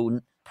ชอบดู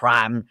พร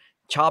าม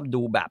ชอบ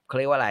ดูแบบเขา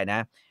เรียกว่าอะไรน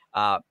ะ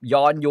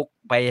ย้อนยุค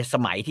ไปส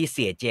มัยที่เ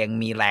สี่ยเจียง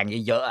มีแรง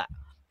เยอะ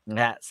ๆน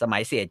ะฮะสมั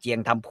ยเสี่ยเจียง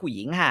ทำผู้ห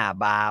ญิง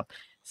5 บาป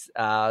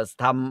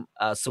ท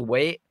ำสว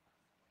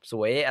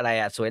ยอะไร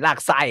สวยลาก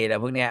ไส้อะไร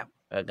พวกเนี้ย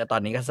ก็ตอ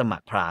นนี้ก็สมั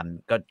ครพราม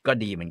ก็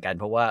ดีเหมือนกัน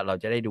เพราะว่าเรา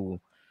จะได้ดู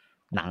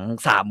หนัง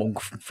สามมง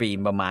ฟิล์ม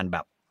ประมาณแบ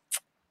บ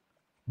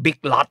บิ๊ก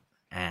ล็อต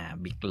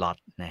บิ๊กล็อต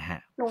นะฮะ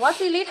หนูว่า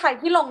ซีรีส์ไทย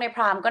ที่ลงในพ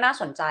รามก็น่า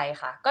สนใจ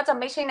ค่ะก็จะ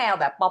ไม่ใช่แนว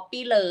แบบป๊อป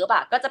ปี้เลิฟ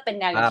ก็จะเป็น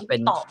แนวอย่างที่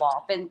พี่ต่อบอก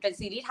เป็น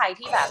ซีรีส์ไทย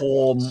ที่แบบ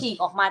ฉีก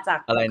ออกมาจาก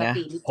ปก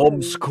ติโฮม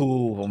สคู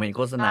ลผมเห็นโ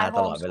ฆษณาต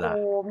ลอดเวลา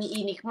มีอี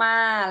นิกมา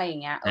อะไรอย่า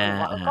งเงี้ย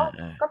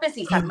ก็เป็น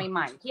สีสันให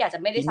ม่ๆที่อาจจะ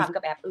ไม่ได้ซ้ำ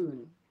กับแอปอื่น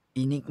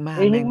อีนิกมา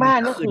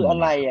นั่นคืออะ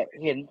ไร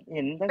เห็น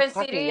เป็น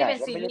ซีรี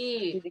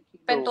ส์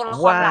เป็นตัวละ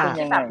ครหลัก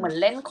ที่แบบเหมือน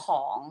เล่นข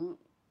อง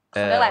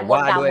เรื่องอะไรมน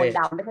ต์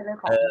ดำไม่ใช่เรื่อง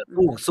ขอ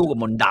งสู้กับ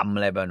มนต์ดำอ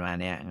ะไรประมาณ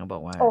นี้เขาบอ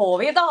กว่าโอ้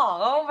พี่ต่อ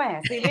ก็แหม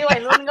ซีรีส์วั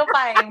ยรุ่นก็ไป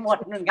หมด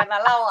เหมือนกันน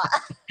ะเรา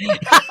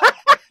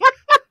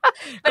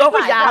ก็พ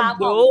ยายาม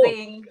ดู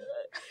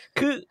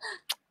คือ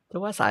จะ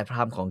ว่าสายพร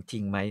ามของจริ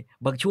งไหม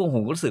บางช่วงผ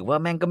มรู้สึกว่า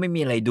แม่งก็ไม่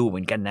มีอะไรดูเห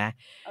มือนกันนะ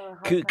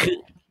คือ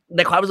ใ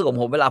นความรู้สึกของ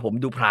ผมเวลาผม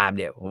ดูพราม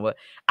เนี่ยผมว่า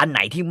อันไห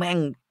นที่แม่ง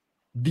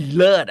ดี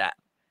เลิศ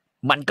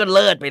มันก็เ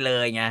ลิศไปเล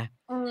ยไง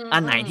อั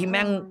นไหนที่แ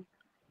ม่ง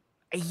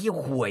ไอ้เหี้ย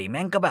ห่วยแ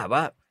ม่งก็แบบ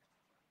ว่า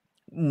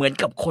เหมือน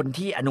กับคน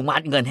ที่อนุมั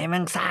ติเงินให้แ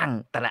ม่งสร้าง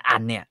แต่ละอั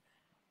นเนี่ย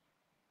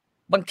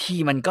บางที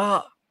มัน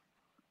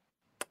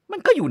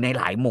ก็อยู่ใน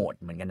หลายโหมด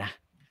เหมือนกันนะ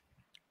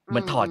มั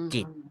นถอด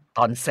จิตต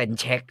อนเซ็น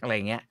เช็คอะไร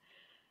เงี้ย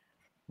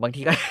บาง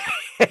ที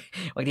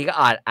ก็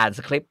อ่านส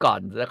คริปต์ก่อน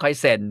แล้วค่อย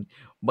เซ็น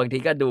บางที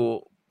ก็ดู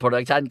โปร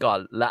ดักชันก่อน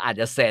แล้วอาจ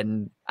จะเซ็น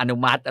อนุ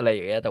มัติอะไรอ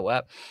ย่างเงี้ยแต่ว่า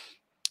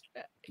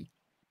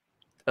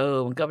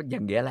มันก็อย่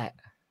างเงี้ยแหละ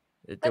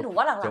แต่หนู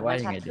ว่าหลังๆมัน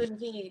ชัดขึ้น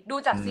ที่ดู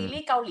จากซีรี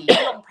ส์เกาหลี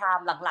ที่ลงพราม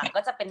หลังๆ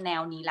ก็จะเป็นแน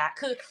วนี้ละ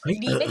คือ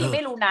ดีไม่ดีไ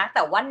ม่รู้นะแ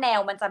ต่ว่าแนว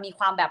มันจะมีค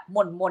วามแบบห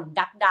ม่น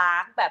ดั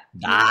กแบบ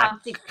มีความ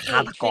จิตฆา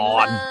ตก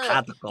ร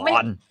ไ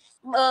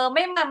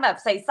ม่มาแบบ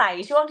ใส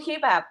ๆช่วงที่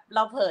แบบเร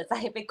าเผลอใจ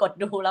ไปกด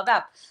ดูแล้วแบ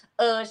บ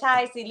ใช่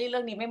ซีรีส์เรื่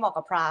องนี้ไม่เหมาะ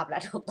กับพรามแล้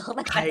วถูกต้อง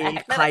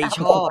ใคร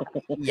ชอบ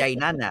ใหญ่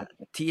นั่น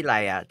ที่อะไร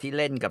ที่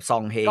เล่นกับซอ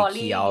งเฮเ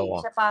คียว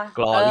ใช่ปะก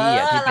ลอรี่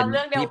ที่เ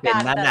ป็น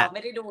นั่นแต่เราไ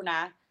ม่ได้ดูนะ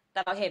แ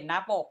ต่เราเห็นหน้า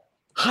ปก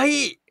เฮ้ย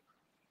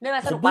เรื่องอ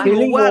ะไรสนุกมาก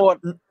Killing Vote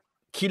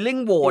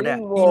Killing Vote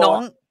อี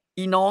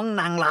น้อง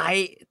นางร้าย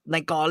ใน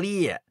กอ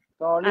รี่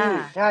กอรี่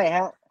ใช่ฮ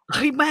ะเ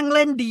ฮ้ยแม่งเ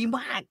ล่นดีม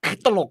ากคือ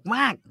ตลกม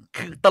าก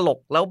คือตลก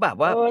แล้วแบบ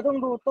ว่าต้อง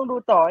ดู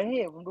ต่อนี่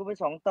ผมดูไป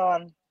2 ตอน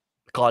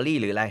กอรี่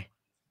หรืออะไร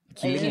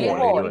Killing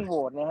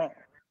Vote นะฮะ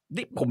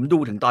นี่ผมดู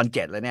ถึงตอน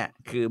7แล้วเนี่ย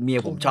คือเมีย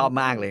ผมชอบ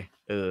มากเลย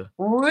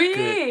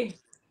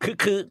คื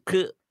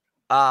อ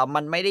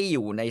มันไม่ได้อ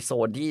ยู่ในโซ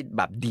นที่แ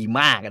บบดี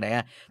มากนะฮ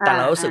ะแต่เ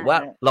รารู้สึกว่า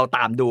เราต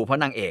ามดูเพรา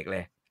ะนางเอกเล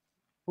ย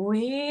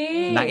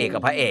นางเอกกั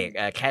บพระเอก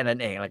แค่นั้น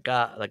เองแล้วก็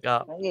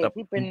นางเอก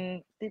ที่เ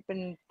ป็น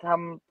ท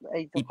ำไอ้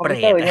อี คอม เปร พิ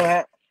วเตอ ต ร์ใช่ไหมฮ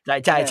ะ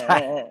ใช่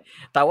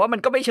แต่ว่ามัน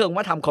ก็ไม่เชิง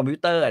ว่าทำคอมพิว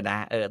เตอร์นะ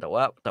แต่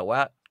ว่า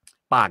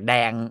ปากแด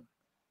ง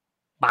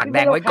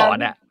ไว้ก่อน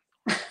อ่ะ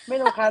ไม่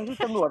รำคาญที่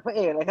ตำรวจพระเ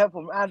อกเลยครับผ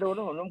มดูแ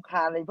ล้วผมรำค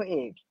าญเลยพระเอ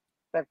ก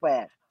แปล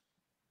ก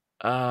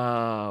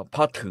พ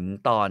อถึง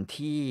ตอน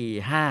ที่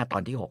5ตอ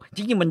นที่6จ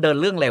ริงๆมันเดิน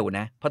เรื่องเร็ว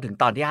นะพอถึง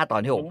ตอนที่5ตอ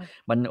นที่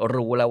6มัน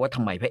รู้แล้วว่าท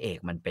ำไมพระเอก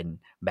มันเป็น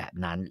แบบ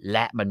นั้นแล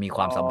ะมันมีค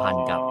วามสัมพัน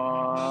ธ์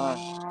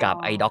กับ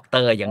ไอ้ด็อกเต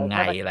อร์ยังไง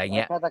อะไรเ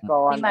งี้ยฆาตก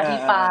รมีมาที่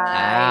ไป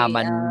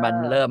มัน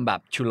เริ่มแบ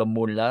บชุล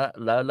มุนแ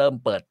ล้วเริ่ม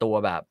เปิดตัว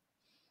แบบ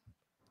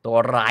ตัว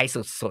ร้าย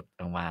สุดๆ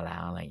ออกมาแล้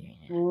วอะไรอย่างเงี้ย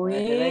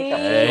จะได้กลับ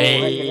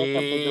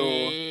ไปดู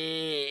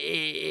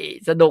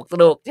ส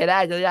นุกใช้ได้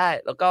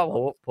แล้วก็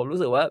ผม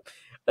รู้สึกว่า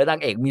นา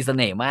งเอกมีเส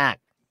น่ห์มาก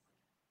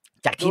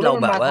จากที่เรา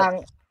แบบว่า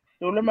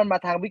ดูแล้วมันมา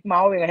ทางบิ๊กเม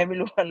าส์ยังไงไม่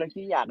รู้เรา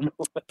ที่อยากดู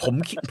ผ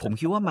ม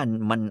คิดว่า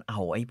มันเอ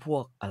าไอ้พว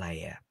กอะไร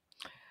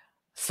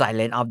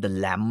Silence of the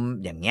Lamb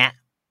อย่างเงี้ย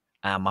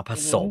มาผ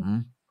สม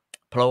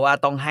เพราะว่า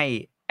ต้องให้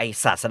ไอ้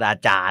ศาสตรา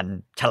จารย์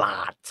ฉลา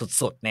ด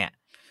สุดๆเนี่ย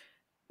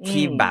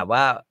ที่แบบ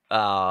ว่า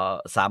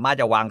สามารถ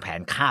จะวางแผ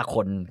นฆ่าค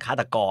นฆา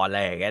ตกรอะไ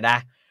รอย่างเงี้ยนะ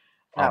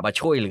ออกมา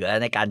ช่วยเหลือ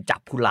ในการจั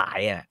บผู้ร้าย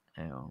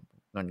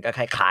มันก็ค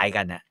ล้ายๆ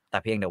กันนะแต่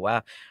เพียงแต่ว่า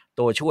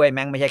ตัวช่วยแ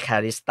ม่งไม่ใช่แค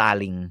ริสตา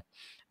ลิง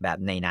แบบ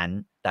ในนั้น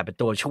แต่เป็น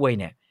ตัวช่วย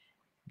เนี่ย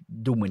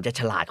ดูเหมือนจะ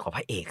ฉลาดกว่าพ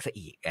ระเอกซะ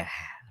อีก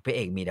พระเอ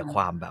กมีแต่ค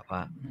วามแบบว่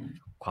า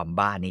ความ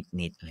บ้า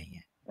นิดๆอะไรเ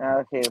งี้ยโ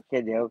อเค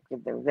เดี๋ยว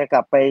จะก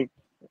ลับไป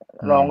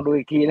ลองดู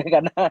อีกทีแล้วกั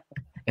นนะ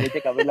เดี๋ยวจะ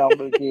กลับไปลอง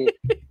ดูอีกที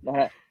นะ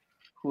ฮะ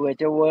เผื่อ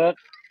จะเวิร์ก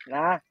น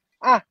ะ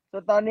ส่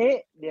วนตอนนี้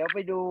เดี๋ยวไป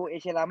ดูเอ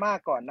เชราม่า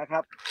ก่อนนะครั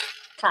บ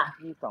ค่ะ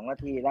22 นา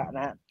ทีแล้วน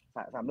ะฮะ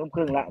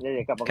 3:30 แล้วเ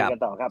ดี๋ยวกลับมาคุยกั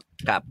นต่อค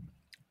รับ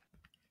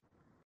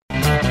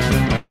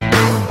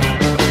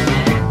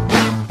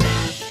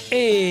เอ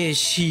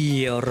เชี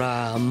ยร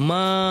า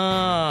ม่า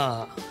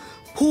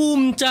ภู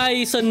มิใจ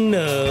เสน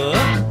อ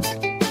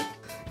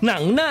หนั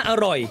งน่าอ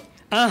ร่อย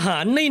อาหา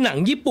รในหนัง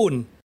ญี่ปุ่น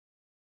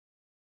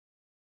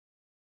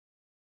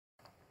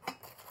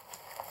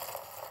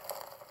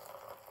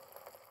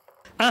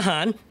อาหา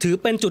รถือ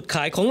เป็นจุดข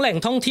ายของแหล่ง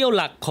ท่องเที่ยว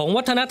หลักของ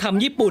วัฒนธรรม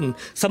ญี่ปุ่น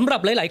สำหรับ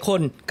หลายๆค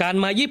นการ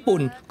มาญี่ปุ่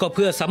นก็เ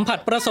พื่อสัมผัส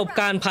ประสบ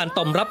การณ์ผ่าน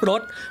ต่อมรับร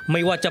สไ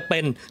ม่ว่าจะเป็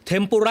นเท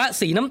มปุระ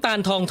สีน้ำตาล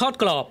ทองทอด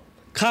กรอบ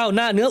ข้าวห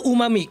น้าเนื้ออู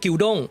มามิกิว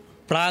ด้ง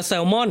ปลาแซ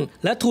ลมอน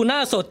และทูน่า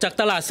สดจาก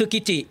ตลาดซึ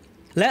กิจิ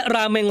และร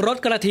าเมงรส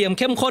กระเทียมเ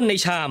ข้มข้นใน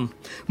ชาม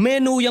เม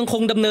นูยังค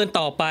งดำเนิน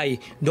ต่อไป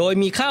โดย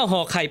มีข้าวห่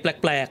อไข่แ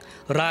ปลก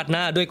ๆราดห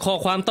น้าด้วยข้อ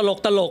ความต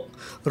ลก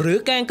หรือ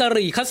แกงกะห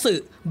รี่คัตสึ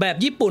แบบ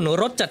ญี่ปุ่น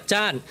รสจัด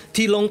จ้าน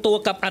ที่ลงตัว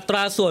กับอัตร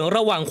าส่วนร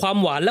ะหว่างความ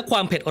หวานและคว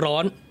ามเผ็ดร้อ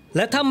นแล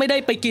ะถ้าไม่ได้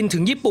ไปกินถึ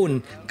งญี่ปุ่น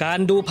การ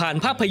ดูผ่าน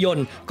ภาพยนต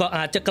ร์ก็อ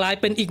าจจะกลาย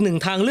เป็นอีกหนึ่ง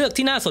ทางเลือก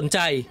ที่น่าสนใจ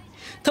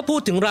ถ้าพู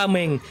ดถึงราเม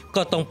ง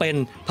ก็ต้องเป็น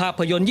ภาพ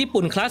ยนตร์ญี่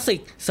ปุ่นคลาสสิ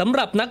กสำห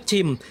รับนัก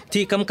ชิม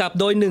ที่กำกับ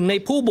โดยหนึ่งใน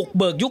ผู้บุก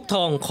เบิกยุคท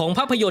องของภ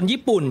าพยนตร์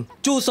ญี่ปุ่น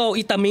จูโซ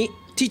อิตามิ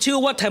ที่ชื่อ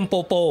ว่าเทมโป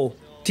โป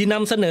ที่น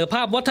ำเสนอภ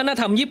าพวัฒน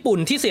ธรรมญี่ปุ่น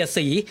ที่เสียด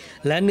สี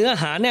และเนื้อ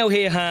หาแนวเฮ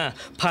ฮา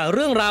ผ่านเ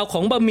รื่องราวข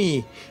องบะหมี่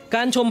ก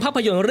ารชมภาพ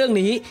ยนตร์เรื่อง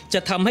นี้จ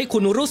ะทำให้คุ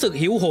ณรู้สึก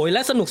หิวโหยแล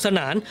ะสนุกสน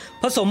าน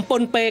ผสมป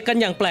นเปกัน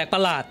อย่างแปลกปร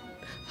ะหลาด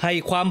ให้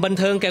ความบัน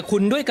เทิงแก่คุ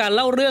ณด้วยการเ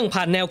ล่าเรื่อง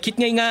ผ่านแนวคิด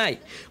ง่าย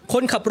ๆค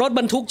นขับรถบ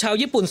รรทุกชาว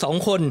ญี่ปุ่น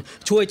2 คน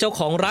ช่วยเจ้าข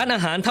องร้านอา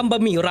หารทำบะ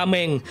หมี่ราเม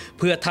งเ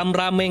พื่อทำ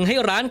ราเมงให้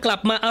ร้านกลั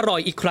บมาอร่อ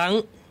ยอีกครั้ง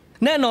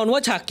แน่นอนว่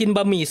าฉากกินบ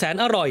ะหมี่แสน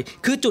อร่อย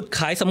คือจุดข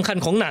ายสำคัญ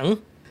ของหนัง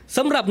ส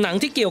ำหรับหนัง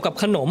ที่เกี่ยวกับ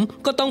ขนม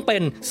ก็ต้องเป็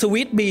นส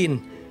วีทบีน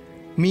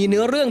มีเ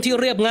นื้อเรื่องที่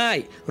เรียบง่าย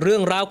เรื่อ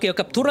งราวเกี่ยว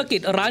กับธุรกิ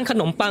จร้านข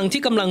นมปัง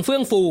ที่กำลังเฟื่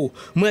องฟู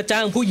เมื่อจ้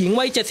างผู้หญิง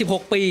วัย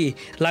76 ปี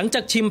หลังจา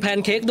กชิมแพน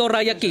เค้กโดร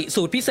ายากิ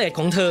สูตรพิเศษ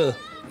ของเธอ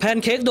แพน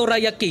เค้กโดรา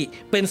ยากิ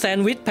เป็นแซน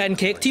ด์วิชแพน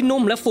เค้กที่นุ่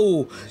มและฟู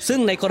ซึ่ง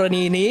ในกร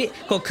ณีนี้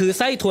ก็คือไ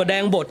ส้ถั่วแด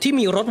งบดที่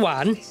มีรสหวา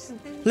น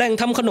แหล่ง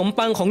ทำขนม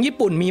ปังของญี่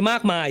ปุ่นมีมา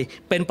กมาย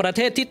เป็นประเท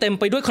ศที่เต็ม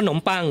ไปด้วยขนม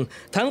ปัง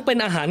ทั้งเป็น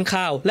อาหารค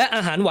าวและอ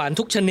าหารหวาน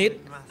ทุกชนิด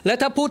และ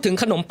ถ้าพูดถึง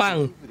ขนมปัง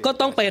ก็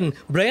ต้องเป็น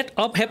Bread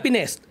of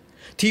Happiness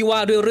ที่ว่า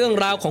ด้วยเรื่อง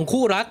ราวของ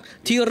คู่รัก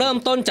ที่เริ่ม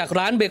ต้นจาก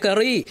ร้านเบเกอ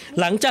รี่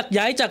หลังจาก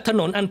ย้ายจากถ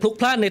นนอันพลุก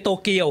พล่านในโต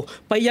เกียว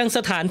ไปยังส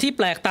ถานที่แ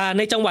ปลกตาใ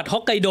นจังหวัดฮ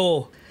อกไกโด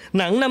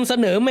หนังนำเส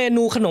นอเม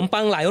นูขนมปั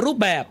งหลายรูป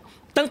แบบ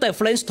ตั้งแต่เฟ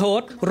รนช์โทส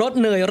ต์รส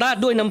เนยราด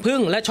ด้วยน้ำผึ้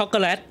งและช็อกโก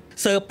แลต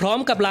เสิร์ฟพร้อม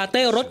กับลาเ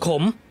ต้รสข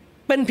ม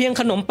เป็นเพียง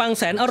ขนมปัง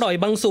แสนอร่อย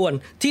บางส่วน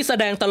ที่แส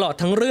ดงตลอด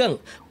ทั้งเรื่อง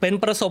เป็น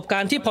ประสบกา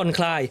รณ์ที่ผ่อนค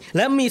ลายแ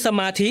ละมีส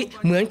มาธิ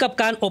เหมือนกับ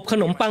การอบข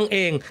นมปังเอ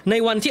งใน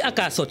วันที่อา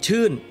กาศสด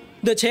ชื่น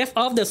The Chef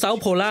of the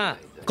South Polar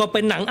ก็เ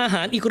ป็นหนังอาห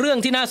ารอีกเรื่อง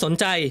ที่น่าสน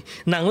ใจ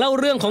หนังเล่า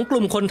เรื่องของก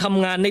ลุ่มคนท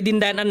ำงานในดิน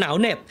แดนอันหนาว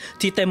เหน็บ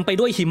ที่เต็มไป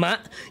ด้วยหิมะ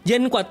เย็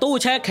นกว่าตู้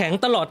แช่แข็ง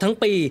ตลอดทั้ง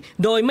ปี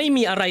โดยไม่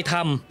มีอะไรท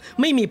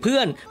ำไม่มีเพื่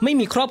อนไม่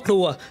มีครอบครั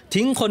ว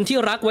ทิ้งคนที่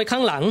รักไว้ข้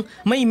างหลัง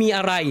ไม่มีอ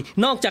ะไร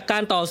นอกจากกา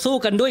รต่อสู้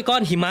กันด้วยก้อ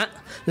นหิมะ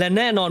และแ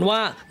น่นอนว่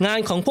างาน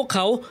ของพวกเข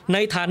าใน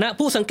ฐานะ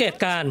ผู้สังเกต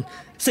การณ์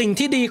สิ่ง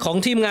ที่ดีของ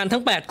ทีมงานทั้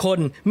ง8คน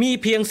มี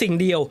เพียงสิ่ง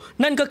เดียว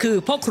นั่นก็คือ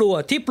พ่อครัว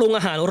ที่ปรุงอ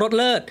าหารรส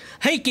เลิศ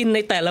ให้กินใน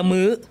แต่ละ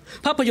มื้อ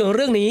ภาพยนตร์เ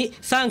รื่องนี้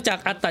สร้างจาก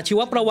อัตชีว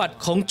ประวัติ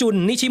ของจุน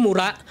นิชิมุ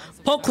ระ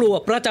พ่อครัว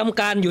ประจำ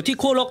การอยู่ที่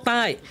ขั้วโลกใ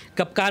ต้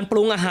กับการป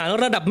รุงอาหาร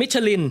ระดับมิช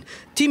ลิน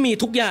ที่มี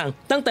ทุกอย่าง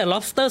ตั้งแต่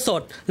lobster ส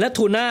ดและ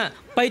ทูน่า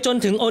ไปจน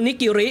ถึงโอนิ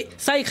กิริ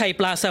ไส้ไข่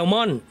ปลาแซลม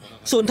อน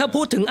ส่วนถ้า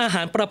พูดถึงอาห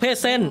ารประเภท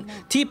เส้น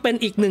ที่เป็น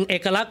อีกหนึ่งเอ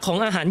กลักษณ์ของ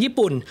อาหารญี่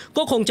ปุ่น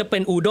ก็คงจะเป็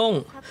นอูด้ง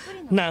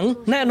หนัง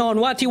แน่นอน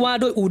ว่าที่ว่า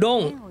ด้วยอูด้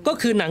งก็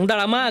คือหนังด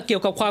ราม่าเกี่ย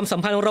วกับความสัม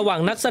พันธ์ระหว่าง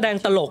นักแสดง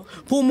ตลก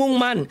ผู้มุ่ง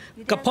มั่น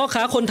กับพ่อค้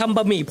าคนทำบ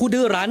ะหมี่ผู้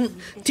ดื้อรั้น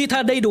ที่ถ้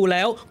าได้ดูแ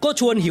ล้วก็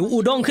ชวนหิวอู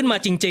ด้งขึ้นมา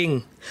จริง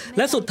ๆแ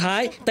ละสุดท้า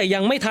ยแต่ยั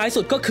งไม่ท้าย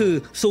สุดก็คือ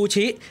ซู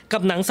ชิกั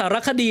บหนังสาร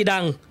คดีดั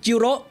ง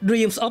Jiro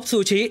Dreams of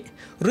Sushi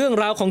เรื่อง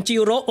ราวของจิ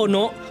โร่โอโน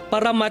ะป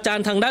รมาจาร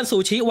ย์ทางด้านซู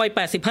ชิวัย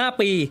85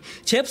ปี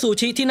เชฟซู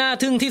ชิที่น่า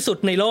ทึ่งที่สุด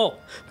ในโลก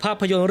ภา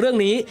พยนตร์เรื่อง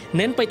นี้เ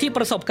น้นไปที่ป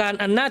ระสบการณ์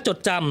อันน่าจด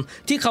จ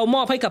ำที่เขาม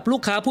อบให้กับลู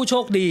กค้าผู้โช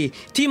คดี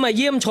ที่มาเ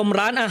ยี่ยมชม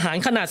ร้านอาหาร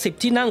ขนาด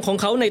10ที่นั่งของ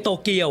เขาในโต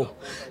เกียว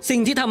สิ่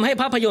งที่ทำให้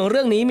ภาพยนตร์เ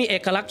รื่องนี้มีเอ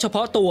กลักษณ์เฉพ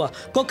าะตัว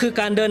ก็คือ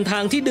การเดินทา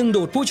งที่ดึง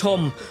ดูดผู้ชม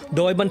โ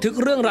ดยบันทึก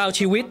เรื่องราว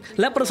ชีวิต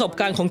และประสบ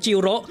การณ์ของจิ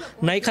โร่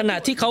ในขณะ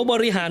ที่เขาบ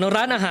ริหาร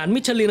ร้านอาหารมิ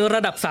ชลินร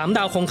ะดับ3ด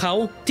าวของเขา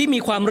ที่มี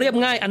ความเรียบ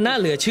ง่ายอันน่า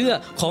เหลือเชื่อ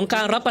ของก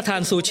ารรับประทา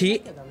นซูชิ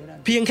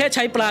เพียงแค่ใ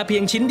ช้ปลาเพี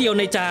ยงชิ้นเดียว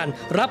ในจาน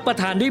รับประ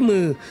ทานด้วยมื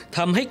อท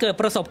ำให้เกิด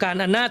ประสบการ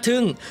ณ์อันน่าทึ่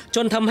งจ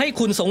นทำให้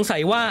คุณสงสั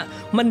ยว่า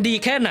มันดี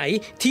แค่ไหน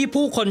ที่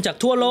ผู้คนจาก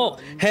ทั่วโลก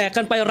แห่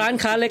กันไปร้าน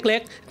ค้าเล็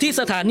กๆที่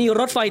สถานี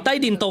รถไฟใต้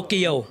ดินโตเ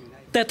กียว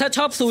แต่ถ้าช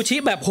อบซูชิ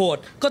แบบโหด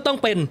ก็ต้อง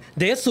เป็น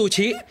เดซซู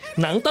ชิ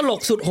หนังตล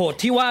กสุดโหด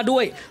ที่ว่าด้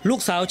วยลู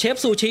กสาวเชฟ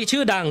ซูชิ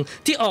ชื่อดัง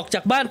ที่ออกจา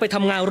กบ้านไปท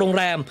ำงานโรง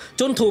แรม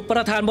จนถูกปร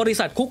ะธานบริ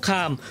ษัทคุกค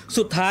าม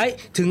สุดท้าย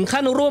ถึง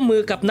ขั้นร่วมมื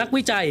อกับนัก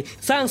วิจัย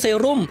สร้างเซ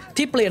รุ่ม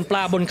ที่เปลี่ยนปล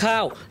าบนข้า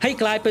วให้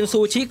กลายเป็น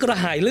ซูชิกระ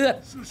หายเลือด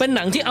เป็นห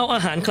นังที่เอาอา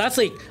หารคลาส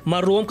สิกมา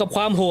รวมกับค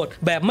วามโหด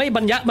แบบไม่บ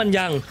รรยะบรร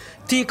ยัง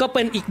ที่ก็เ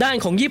ป็นอีกด้าน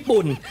ของญี่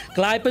ปุ่น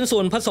กลายเป็นส่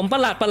วนผสมปร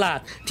ะหลาด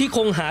ๆที่ค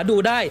งหาดู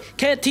ได้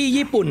แค่ที่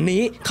ญี่ปุ่น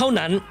นี้เท่า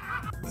นั้น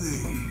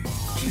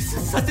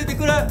させて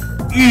くれ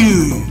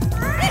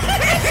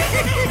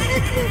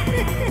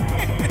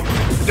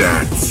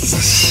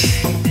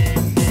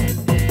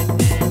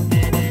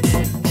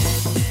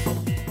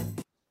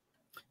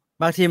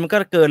บางทีมันก็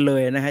เกินเล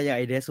ยนะฮะอย่างไ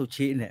อเดซู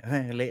ชิเนี่ย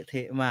เละเท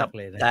ะมากเ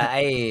ลยนะแต่ไอ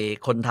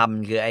คนท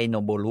ำคือไอโน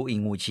โบรุอิ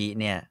งูชิ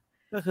เนี่ย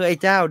ก็คือไอ้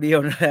เจ้าเดียว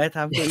นะท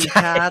ำเกอิช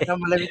าท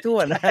ำอะไรไปทั่ว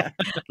นะ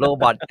โร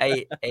บอทไอ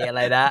อะไ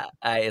รนะ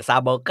ไอซา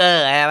โบเกอ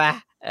ร์ใช่ไหม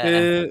คื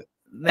อ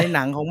ในห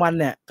นังของมัน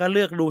เนี่ยก็เ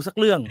ลือกดูสัก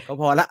เรื่องก็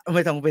พอละไ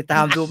ม่ต้องไปต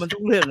ามดูมันทุ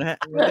กเรื่องนะฮะ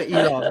มันก็อี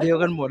หลอบเดียว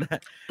กันหมดนะ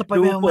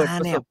ดูเปิด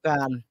ประสบกา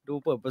รณ์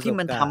ที่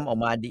มันทำออก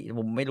มาดีผ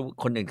มไม่รู้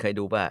คนอื่นเคย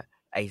ดูป่ะ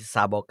ไอซ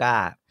าโบก้า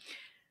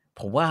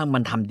ผมว่ามั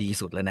นทำดี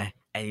สุดแล้วนะ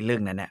ไอเรื่อ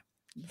งนั้นเนี่ย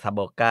ซาโบ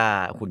ก้า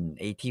หุ่น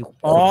ไอที่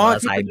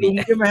ที่เป็นลุง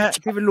ใช่ไหมฮะ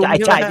ที่เป็นลุง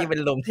ใช่ที่เป็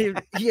นลุง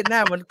ที่หน้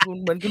าเหมือน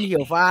คุณเหี่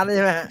ยวฟ้าเลยใ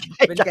ช่ไหมฮะ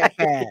เป็นแ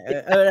ก่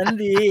อันนั้น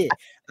ดี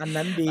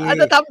อัน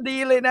จะทำดี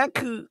เลยนะ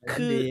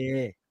คือ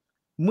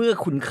เมื่อ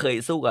คุณเคย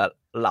สู้กับ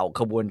เหล่า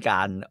ขบวนกา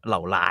รเหล่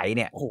าร้ายเ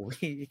นี่ยโอ้โห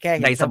แก้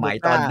ในสมัย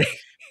ตอน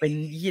เป็น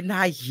ยี่หน้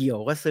าเหี่ยว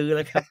ก็ซื้อแ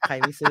ล้วครับใคร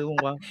ไม่ซื้อบ้าง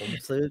วะผม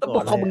ซื้อก่อนต้องบ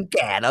อกเขามึงแ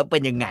ก่แล้วเป็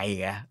นยังไง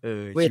อ่ะ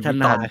เวท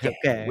นา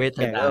แก่เวท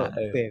นา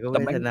ก็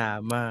เวทนา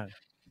มาก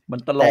มัน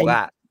ตลก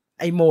อ่ะ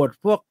ไอโหมด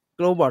พวก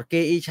โรบอทเก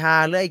อิชา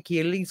หรือไอคิ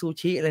ลลิ่งซู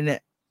ชิอะไรเนี่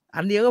ยอั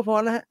นเดียวก็พอ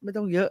แล้วฮะไม่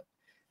ต้องเยอะ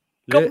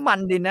ก็มัน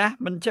ดีนะ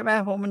มันใช่ไหม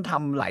เพราะมันท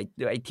ำหลาย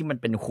ไอ้ที่มัน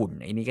เป็นหุ่น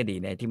ไอ้นี่ก็ดี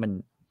นะที่มัน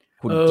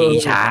หุ่นเกอิ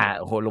ชา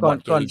โหโรบอท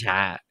เกอิชา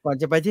ก่อน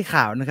จะไปที่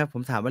ข่าวนะครับผ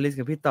มถามอลิส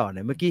กับพี่ต่อหน่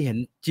อยเมื่อกี้เห็น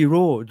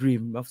Jiro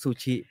Dream of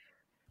Sushi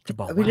จะ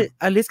บอกว่า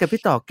อลิสกับ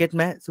พี่ต่อเก็ตไ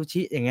หมซู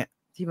ชิอย่างเงี้ย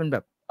ที่มันแบ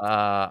บ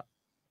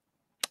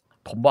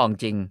ผมบอกจ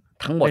ริง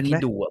ทั้งหมดที่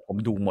ดูผม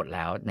ดูหมดแ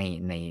ล้วใ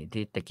น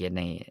ที่ตะเกียบ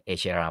ในเอ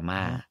เชียราม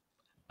า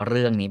เ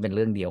รื่องนี้เป็นเ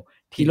รื่องเดียว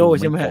ที่โล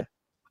ใช่ไหม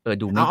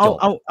ดูไม่จบ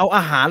เอาอ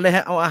าหารเลยฮ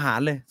ะเอาอาหาร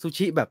เลยซู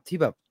ชิแบบที่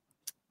แบบ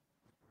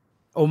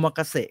โอมาก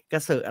าเสะกระ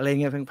เสะอะไรเ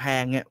งี้ยแพ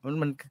งๆเงี้ย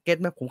มันเก็ต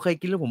ไหมผมเคย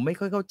กินแล้วผมไม่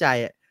ค่อยเข้าใจ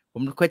อ่ะผ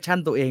ม question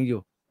ตัวเองอยู่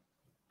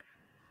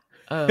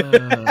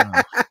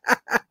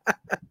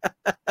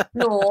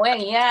หนูอย่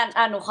างเงี้ย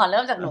หนูขอเ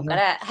ริ่มจากหนูก็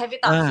ได้ให้พี่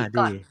ต่อคิด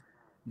ก่อน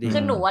คื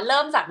อหนูว่าเ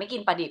ริ่มจากไม่กิ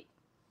นปลาดิบ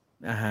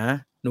ฮะ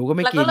หนูก็ไ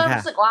ม่กินค่ะแล้วก็เริ่ม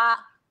รู้สึกว่า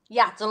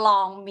อยากจะล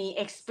องมี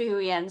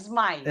experience ใ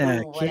หม่ดู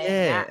อะไรอย่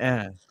างเงี้ย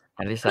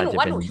คือหนู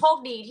ว่าหนูโชค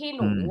ดีที่ห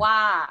นูว่า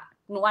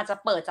หนูอาจจะ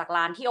เปิดจาก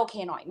ร้านที่โอเค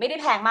หน่อยไม่ได้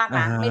แพงมาก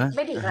นะไ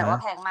ม่ถึงขนาดว่า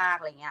แพงมาก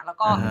อะไรเงี้ยแล้ว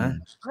ก็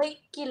เฮ้ย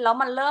กินแล้ว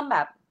มันเริ่มแบ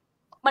บ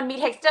มันมี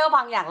texture บ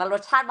างอย่างและร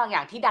สชาติบางอย่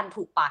างที่ดัน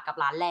ถูกปากกับ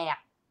ร้านแรก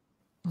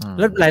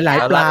แล้วหลาย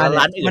ๆปลา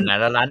ร้านอื่น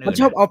มัน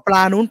ชอบเอาปล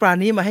านู้นปลา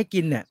นี้มาให้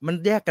กินเนี่ยมัน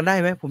แยกกันได้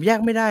ไหมผมแยก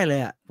ไม่ได้เลย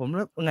อ่ะผม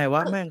ไงว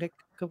ะแม่ง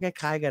ก็ค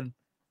ล้ายๆกัน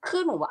คื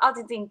อหนูว่าเอาจ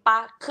ริงๆป่ะ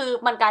คือ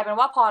มันกลายเป็น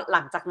ว่าพอห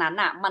ลังจากนั้น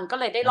อ่ะมันก็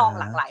เลยได้ลอง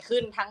หลากหลายขึ้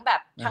นทั้งแบ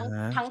บ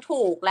ทั้ง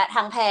ถูกและ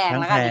ทั้งแพง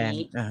แล้วกันอย่าง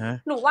นี้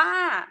หนูว่า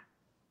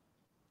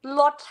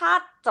รสชา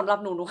ติสำหรับ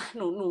ห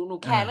นู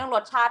แคร์เรื่องร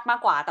สชาติมาก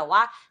กว่าแต่ว่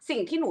าสิ่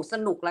งที่หนูส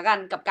นุกแล้วกัน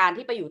กับการ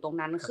ที่ไปอยู่ตรง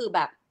นั้นคือแบ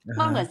บ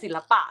มันเหมือนศิล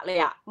ปะเลย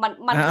อ่ะ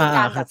มันคือก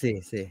าร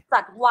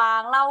จัดวา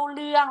งเล่าเ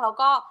รื่องแล้ว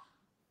ก็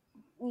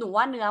หนู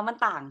ว่าเนื้อมัน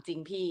ต่างจริง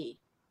พี่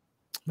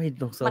ไม่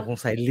สง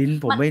สัยลิ้น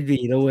ผมไม่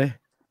ดีแล้วเว้ย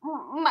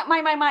ไ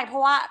ม่เพรา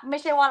ะว่าไม่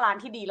ใช่ว่าร้าน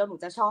ที่ดีแล้วหนู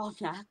จะชอบ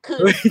นะคื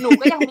อหนู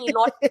ก็ยังมีร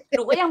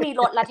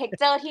สและ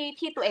texture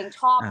ที่ตัวเอง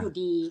ชอบอยู่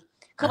ดี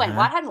คือหมายถึง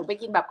ว่าถ้าหนูไป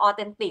กินแบบออเ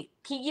ทนติก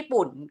ที่ญี่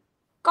ปุ่น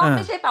ก็ไ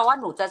ม่ใช่แปลว่า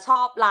หนูจะช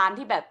อบร้าน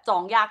ที่แบบจอ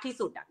งยากที่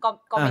สุดอ่ะ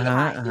ก็ไม่ใ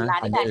ช่หรือร้า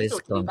นที่แพงที่สุ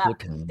ดหรือแบบ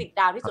10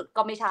 ดาวที่สุด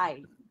ก็ไม่ใช่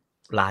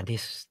ร้าน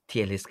ที่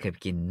อลิสเคย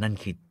กินนั่น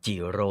คือจิ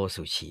โร่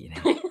ซูชินะ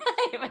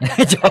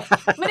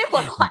ไม่ได้ข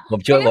วนขวายผ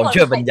มช่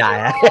วยบรรยาย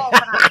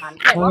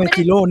ไม่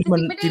จิโร่นี่มั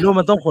นจิโร่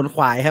มันต้องขนข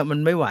วายครับมัน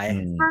ไม่ไหว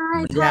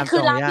ใช่คื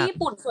อร้านที่ญี่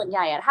ปุ่นส่วนให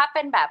ญ่อะถ้าเ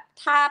ป็นแบบ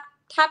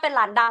ถ้าเป็น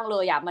ร้านดังเล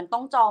ยอะมันต้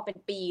องจองเป็น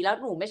ปีแล้ว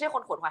หนูไม่ใช่ค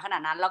นขวนขวายขนา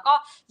ดนั้นแล้วก็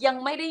ยัง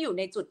ไม่ได้อยู่ใ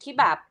นจุดที่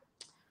แบบ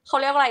เขา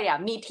เรียกว่าอะไรอะ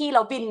มีที่แ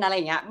ล้วบินอะไรอ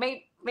ย่างเงี้ย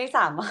ไม่ส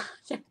ามารถ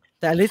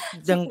แต่อลิส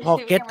ยังพอ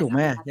เก็ตถูกไหม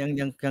ยัง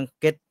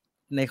เก็ต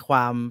ในคว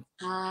าม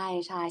ใ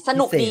ช่ส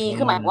นุกดี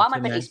คือหมายว่ามั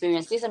นเป็น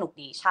experience ที่สนุก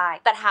ดีใช่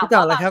แต่ถามว่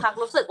าบางครั้ง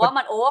รู้สึกว่า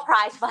มัน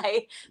overprice ไป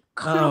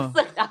ก็รู้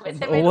สึกอะไม่ใ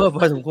ช่ไม่รู้ over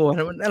พอสมควร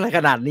มันอะไรข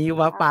นาดนี้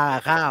วะปลา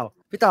ข้าว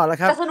พี่ต่อแล้ว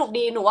ครับแต่สนุก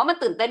ดีหนูว่ามัน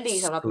ตื่นเต้นดี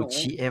สำหรับหนูซู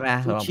ชิใช่ไหม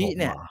ซูชิ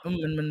เนี่ย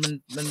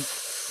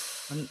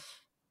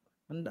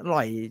มันอร่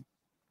อย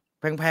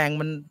แพง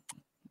ๆ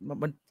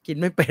มันกิน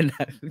ไม่เป็น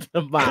ล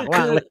ำบากม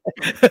ากเลย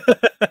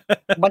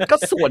มันก็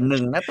ส่วนหนึ่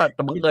งนะแต่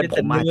บังเอิญ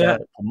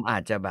ผมอา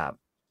จจะแบบ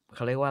เข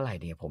าเรียกว่าอะไร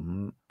ดีผม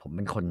เ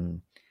ป็นคน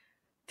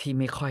ที่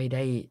ไม่ค่อยไ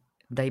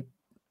ด้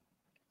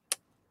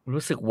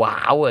รู้สึกว้า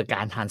วกับก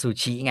ารทานซู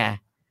ชิไง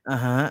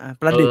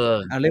ประดิษฐ์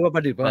เรียกว่าป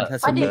ระดิษฐ์ป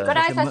ระดิษฐ์ก็ไ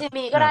ด้ซาซิ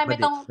มิก็ได้ไม่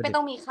ต้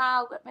องมีข้าว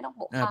ไม่ต้องโ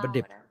ปะข้าวประ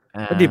ดิษ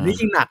ฐ์นี่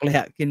ยิ่งหนักเลย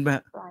อ่ะกินแบ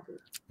บ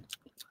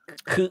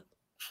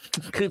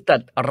คือแต่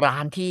ร้า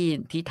น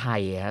ที่ไท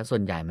ยฮะส่ว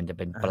นใหญ่มันจะ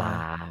เป็นปลา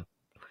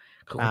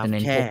เขาจะเน้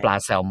นพวกปลา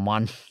แซลมอ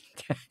น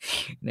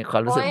ในควา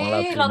มรู้สึกของเรา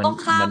คือเราต้อง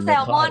ข้ามแซ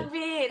ลมอน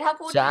พี่ถ้า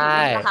พูดถึง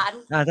ร้าน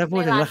ถ้าพู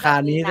ดถึงราคา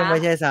นี้ก็ไม่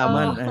ใช่แซลม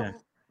อน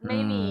ไม่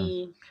มี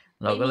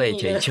เราก็เลย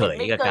เฉย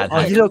ๆกับการ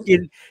ที่เรา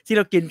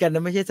กินกันน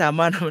ะไม่ใช่แซลม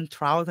อนมันท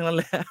รัลทั้งนั้น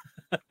เลย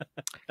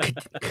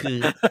คือ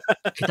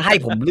ถ้าให้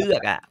ผมเลือ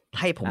ก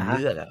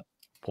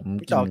ผม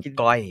กิน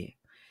ก้อย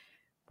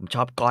ผมช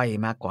อบก้อย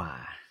มากกว่า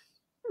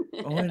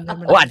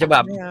อาจจะแบ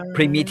บ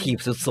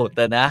primitive สุดๆแ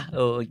ต่นะ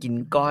กิน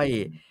ก้อย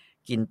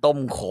กินต้ม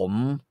ขม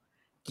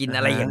กินอ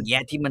ะไรอย่างเงี้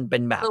ยที่มันเป็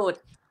นแบบ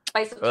ไป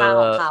สุดทาง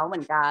ของเขาเหมื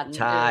อนกัน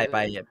ใช่ไป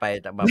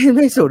แต่แบบไ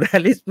ม่สุดอ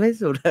ลิสไม่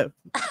สุด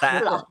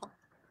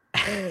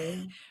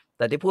แ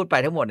ต่ที่พูดไป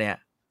ทั้งหมดเนี่ย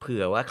เผื่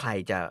อว่าใคร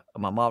จะ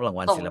มามอบราง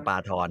วัลศิลปา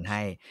ภรณ์ใ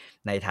ห้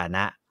ในฐาน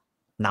ะ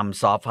น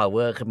ำซอฟต์พาวเว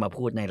อร์ขึ้นมา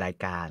พูดในราย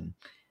การ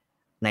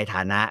ในฐ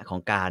านะขอ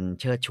งการ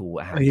เชิดชู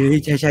อาหาร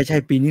ใช่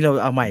ปีนี้เรา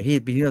เอาใหม่พี่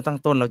ปีนี้เราตั้ง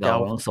ต้นเราจะเอา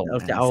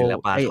ศิล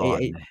ปาภร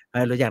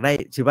ณ์เราอยากได้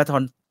ศิลปาภ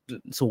รณ์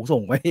สูงส่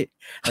งไว้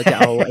เราจะ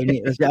เอาไอ้นี่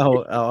เราจะเอา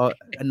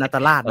นาต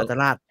าลาด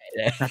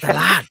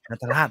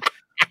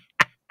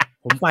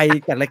ผมไป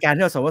จัดรายการ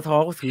ที่สวท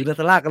ก็ถือนา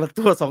ตาลาดกันละ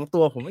ตัว2 ตั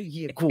วผมไม่เ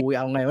หี้ยขู่เ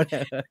อาไงวะเนี่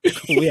ย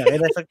ขู่อยากไ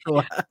ด้สักตัว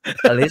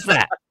อลิสแห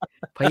ละ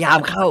พยายาม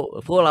เข้า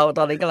พวกเราต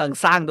อนนี้กำลัง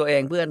สร้างตัวเอ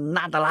งเพื่อน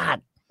าตาลาด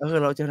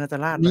เราเจอนาตา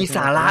ลาดมีส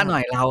าระหน่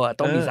อยเรา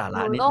ต้องมีสาร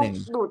ะนิดนึง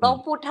หนูต้อง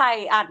พูดไทย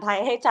อ่านไทย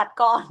ให้จัด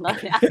ก่อนแล้ว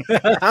เนี่ย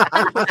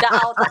จะเ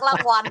อาสักรา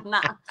งวัล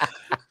น่ะ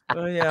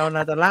เอาน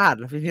าตาลาด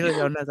พี่ที่เราจ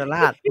ะเอานาตาล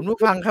าดคุณผู้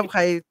ฟังครับใ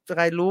ค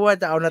รรู้ว่า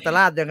จะเอานาตาล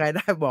าดยังไงไ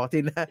ด้บอกที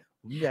นะ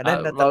ผมอยากได้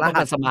นาตาลาดเราต้อง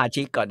เป็นสมา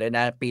ชิกก่อนด้วยน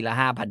ะปีละ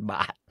 5,000 บ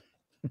าท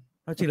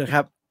จริงเหรอค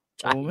รับ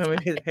ผมไม่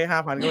ให้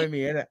 5,000 ก็ไม่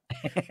มีเนี่ย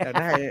อยาก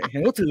ได้เห็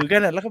นเขาถือกั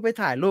นแล้วเขาไป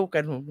ถ่ายรูปกั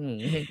นผม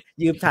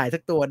ยืมถ่ายสั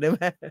กตัวได้ไหม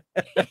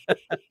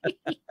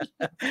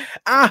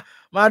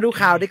มาดู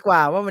ข่าวดีกว่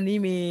าว่าวันนี้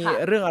มี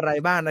เรื่องอะไร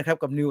บ้างนะครับ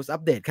กับ News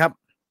Update ครับ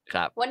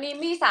วันนี้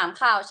มี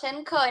3ข่าวเช่น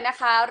เคยนะ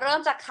คะเริ่ม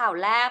จากข่าว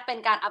แรกเป็น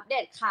การอัปเด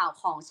ตข่าว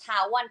ของเช้า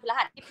วันพฤ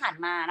หัสที่ผ่าน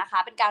มานะคะ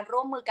เป็นการร่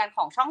วมมือกันข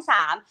องช่อง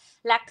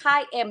3และค่า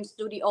ย M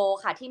Studio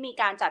ค่ะที่มี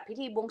การจัดพิ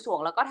ธีบวงสรวง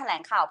แล้วก็แถล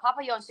งข่าวภาพ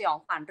ยนตร์สยอง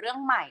ขวัญเรื่อง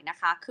ใหม่นะ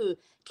คะคือ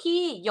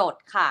ที่หยด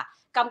ค่ะ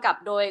กำกับ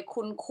โดย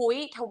คุณคุย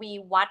ทวี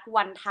วัฒน์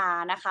วันทา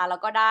นะคะแล้ว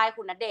ก็ได้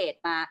คุณณเดช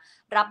น์มา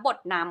รับบท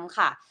นำ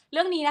ค่ะเ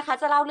รื่องนี้นะคะ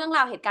จะเล่าเรื่องร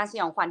าวเหตุการณ์ส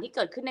ยองขวัญที่เ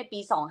กิดขึ้นในปี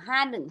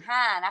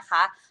2515นะค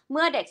ะเ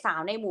มื่อเด็กสาว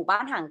ในหมู่บ้า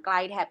นห่างไกล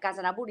แถบกาญจ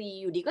นบุรี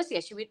อยู่ดีก็เสี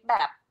ยชีวิตแบ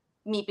บ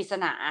มีปริศ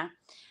นา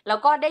แล้ว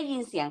ก็ได้ยิ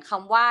นเสียงค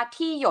ำว่า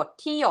ที่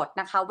หยด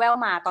นะคะแว่ว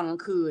มาตอนกลา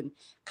งคืน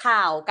ข่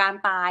าวการ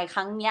ตายค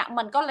รั้งนี้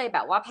มันก็เลยแบ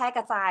บว่าแพร่ก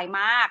ระจาย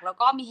มากแล้ว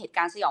ก็มีเหตุก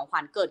ารณ์สยองข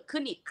วัญเกิดขึ้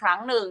นอีกครั้ง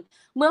หนึ่ง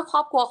เมื่อคร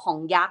อบครัวของ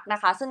ยักษ์นะ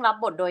คะซึ่งรับ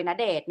บทโดยณ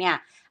เดชน์เนี่ย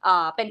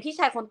เป็นพี่ช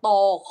ายคนโต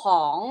ข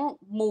อง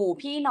หมู่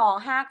พี่น้อง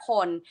5 ค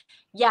น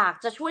อยาก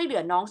จะช่วยเหลื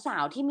อน้องสา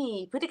วที่มี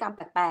พฤติกรรมแ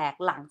ปลก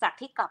ๆหลังจาก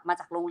ที่กลับมา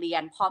จากโรงเรีย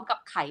นพร้อมกับ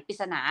ไขปริ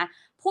ศนา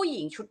ผู้ห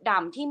ญิงชุดด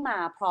ำที่มา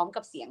พร้อม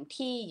กับเสียง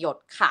ที่หยด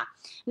ค่ะ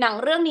หนัง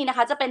เรื่องนี้นะค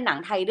ะจะเป็นหนัง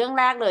ไทยเรื่อง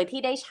แรกเลย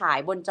ที่ได้ฉาย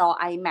บนจอ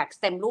IMAX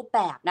เต็มรูปแบ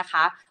บนะค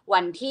ะวั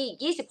น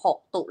ที่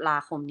26 ตุลา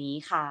คมนี้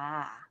ค่ะ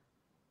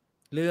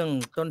เรื่อง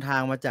ต้นทา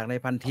งมาจากใน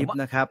พันทิป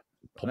นะครับ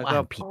ผมอ่า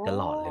นผิดต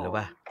ลอดเลยหรือ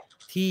ว่า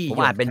ที่ผม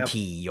อ่านเป็น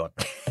ถี่หยด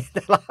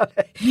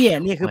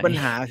นี่คือปัญ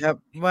หาครับ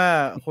ว่า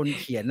คน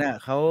เขียนน่ะ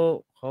เขา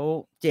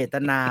เจต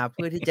นาเ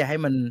พื่อที่จะให้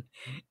มัน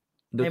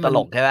ดูตล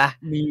กใช่ไหม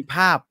มีภ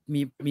าพ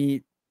มี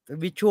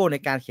วิชวลใน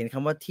การเขียนค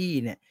ำว่าที่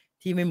เนี่ย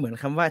ที่ไม่เหมือน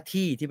คำว่า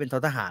ที่เป็นท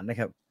ทหารนะ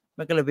ครับ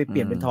มันก็เลยไปเป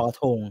ลี่ยนเป็นทอ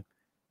ธง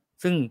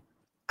ซึ่ง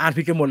อ่าน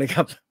ผิดกันหมดเลยค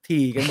รับที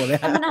กันหมดเลย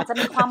มันอาจจะ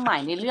มีความหมา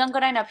ยในเรื่องก็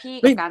ได้นะพี่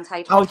กับการใช้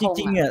ทอธงเอาจ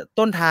ริงๆ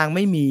ต้นทางไ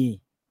ม่มี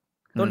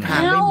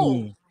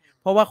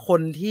เพราะว่าค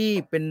นที่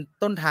เป็น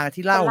ต้นทาง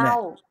ที่เล่าเนี่ย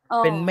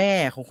เป็น เออ แม่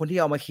ของคนที่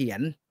เอามาเขีย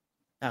น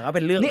ก็เ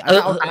ป็นเรื่อง นี่ เ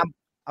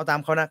อาตาม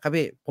เขานะครับ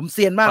พี่ผมเ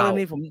ซียนมากเรื่อง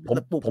นี้ผม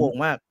ปลุกโป่ง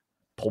มาก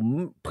ผม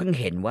เพิ่ง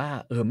เห็นว่า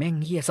แม่ง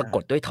เหี้ยสะก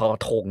ดด้วยทอ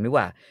ธงนี่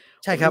ว่า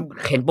ใช่ครับ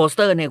เห็นโปสเ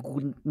ตอร์เนี่ยคุ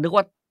ณนึก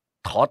ว่า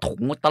ถอถุ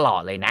งตลอ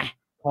ดเลยนะ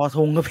ทอธ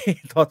งครับพี่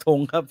ทอธง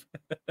ครับ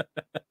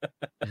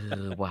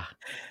ว่ะ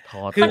ท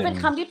อธ มัน ง เป็น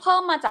คำที่เพิ่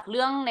มมาจากเ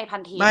รื่องในพั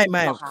นทิป ไม่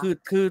เหรอคะ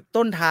คือ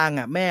ต้นทาง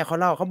แม่เขา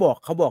เล่าเขาบอ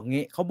ก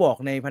งี้เขาบอก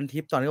ในพันทิ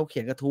ปตอนที่เขาเขี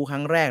ยนกระทู้ค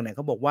รั้งแรกเนี่ยเข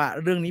าบอกว่า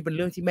เรื่องนี้เป็นเ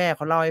รื่องที่แม่เ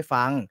ขาเล่าให้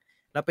ฟัง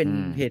แล้วเป็น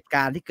เหตุก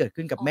ารณ์ที่เกิด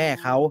ขึ้นกับแม่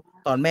เขา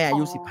ตอนแม่อา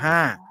ยุ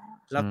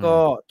15แล้วก็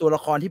ตัวละ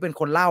ครที่เป็น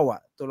คนเล่า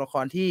ตัวละค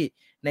รที่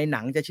ในหนั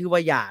งจะชื่อว่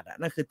าหยาด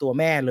นั่นคือตัว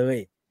แม่เลย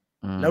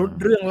แล้ว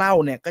เรื่องเล่า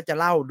เนี่ยก็จะ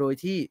เล่าโดย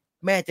ที่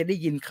แม่จะได้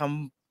ยิน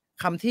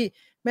คำที่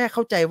แม่เ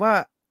ข้าใจว่า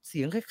เ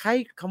สียงคล้าย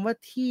ๆคำว่า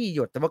ที่หย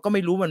ดแต่ว่าก็ไ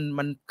ม่รู้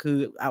มันคือ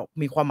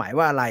มีความหมาย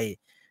ว่าอะไร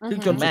ซึ่ง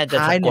จนสุ แม่ ด จะ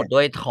ท้า สะ ย ก เนี่ ด ย ด้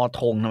วยทอ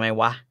ธงทำไม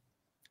วะ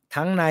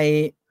ทั้งใน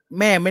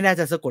แม่ไม่น่า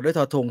จะสะกดด้วยท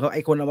อธงเขาไอ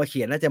คนเอามาเ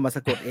ขียนน่าจะมาส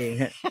ะกดเอง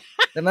ฮะ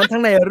ดังนั้นทั้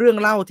งในเรื่อง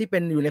เล่าที่เป็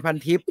นอยู่ในพัน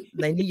ทิป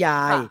ในนิย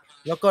าย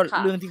แล้วก็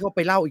เรื่องที่เขาไป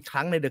เล่าอีกค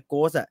รั้งใน The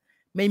Ghost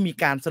ไม่มี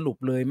การสรุป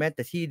เลยแม้แ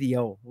ต่ที่เดีย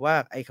วว่า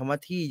ไอคำว่า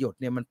ที่หยด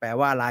เนี่ยมันแปล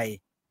ว่าอะไร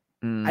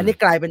อันนี้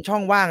กลายเป็นช่อ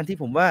งว่างที่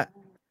ผมว่า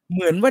เ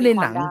หมือนว่าใน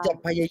หนังจะ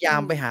พยายา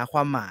มไปหาคว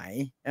ามหมาย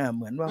เ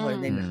หมือนว่า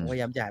ในหนังพย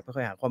ายามจะไป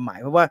หาความหมาย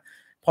เพราะว่า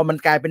พอมัน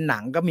กลายเป็นหนั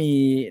งก็มี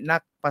นั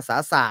กภาษา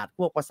ศาสตร์พ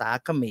วกภาษา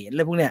เขมรอะไ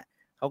รพวกเนี้ย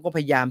เขาก็พ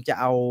ยายามจะ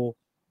เอ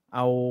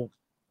า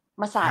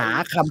มาใส่ หา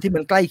คำที่มั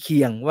นใกล้เคี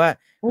ยงว่า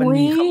มัน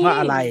มีคำว่า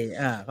อะไร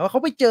เขา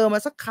ไปเจอมา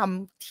สักค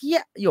ำเที่ย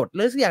หยดเ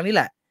ลยสักอย่างนี่แ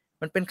หละ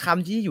มันเป็นค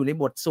ำที่อยู่ใน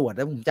บทสวดแ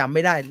ต่ผมจำไ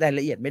ม่ได้รายล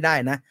ะเอียดไม่ได้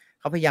นะ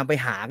เขาพยายามไป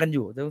หากันอ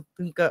ยู่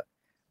ซึ่งก็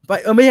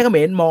ไม่ใช่เขม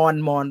รม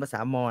อญภาษ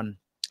ามอญ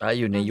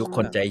อยู่ในยุคค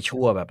นใจ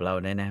ชั่วแบบเรา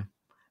เนี่ยนะ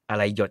อะไ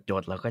รหยด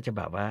เราก็จะ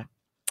แบบว่า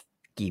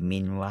กี่มิ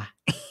ลวะ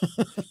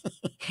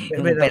เ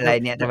ป็นอะไร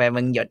เนี่ยทำไม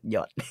มึงหยด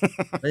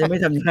เราจะไม่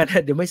ทำอย่างนั้น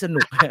เดี๋ยวไม่ส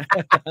นุก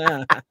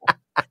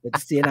เดี๋ยวจ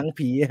ะเสียหนัง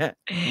ผี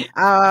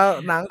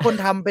หนังคน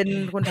ทำเป็น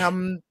คนท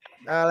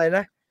ำอะไรน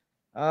ะ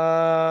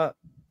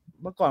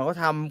เมื่อก่อนเขา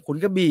ทำขุน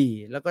กระบี่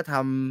แล้วก็ท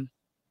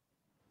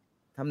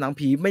ำหนัง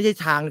ผีไม่ใช่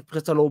ทาง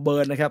สโลเบิ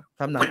ร์นนะครับ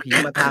ทำหนังผี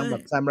มาทางแบ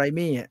บแซมไร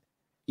มี่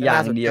อย่า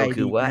งเดียว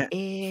คือว่า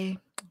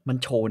มัน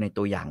โชว์ใน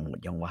ตัวอย่างหมด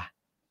ยังวะ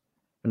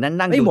นั้น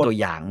นั่งดูตัว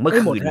อย่างเมื่อคื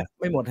น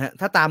ไม่หมดฮะ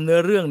ถ้าตามเนื้อ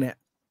เรื่องเนี่ย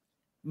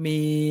มี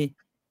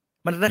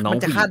มัน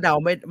จะคาดเดา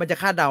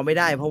ไม่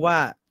ได้เพราะว่า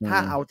ถ้า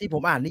เอาที่ผ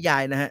มอ่านนิยา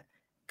ยนะฮะ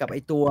กับไอ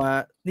ตัว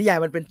นิยาย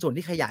มันเป็นส่วน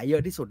ที่ขยายเยอ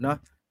ะที่สุดเนาะ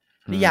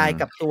นิยาย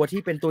กับตัว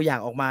ที่เป็นตัวอย่าง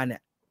ออกมาเนี่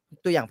ย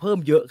ตัวอย่างเพิ่ม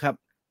เยอะครับ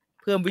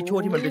เพิ่มวิชว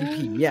ลที่มันเป็น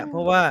ผีเพร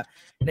าะว่า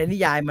ในนิ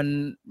ยายมั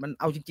น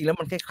เอาจริงๆแล้ว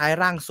มันคล้าย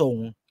ๆร่างทรง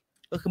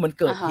ก็คือมัน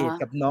เกิดเหตุ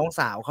กับน้อง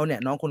สาวเขาเนี่ย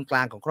น้องคนกล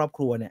างของครอบ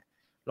ครัวเนี่ย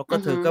แล้วก็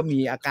เธอก็มี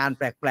อาการ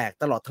แปลก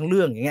ๆตลอดทั้งเ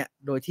รื่องอย่างเงี้ย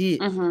โดยที่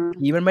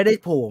ผีมันไม่ได้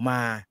โผล่ม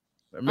า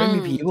มันไม่มี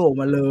ผีโผล่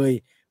มาเลย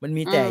มัน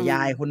มีแต่ย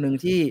ายคนหนึ่ง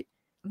ที่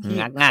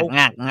งัก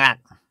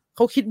เข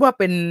าคิดว่า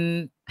เ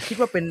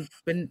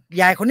ป็น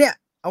ยายคนเนี้ย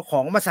เอาขอ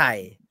งมาใส่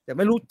แต่ไ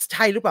ม่รู้ใ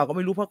ช่หรือเปล่าก็ไ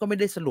ม่รู้เพราะก็ไม่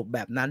ได้สรุปแบ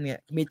บนั้นเนี่ย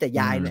มีแต่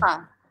ยายเนี่ย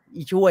ย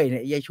ายช่วยเ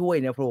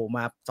นี่ยโผล่ม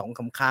า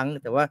2-3 ครั้ง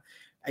แต่ว่า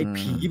ไอ้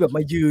ผีแบบม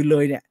ายืนเล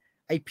ยเนี่ย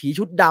ไอ้ผี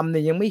ชุดดำเนี่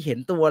ยยังไม่เห็น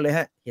ตัวเลยฮ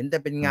ะเห็นแต่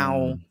เป็นเงา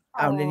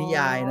เอาในนิย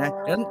ายนะ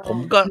งั้นผม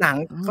ก็หนัง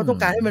เขาต้อง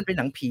การให้มันเป็นห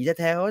นังผี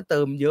แท้ๆเขาเติ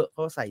มเยอะเข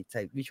าใ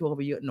ส่วิชวลเข้า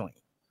ไปเยอะหน่อย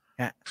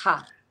ฮะค่ะ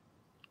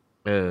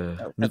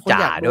มีจ่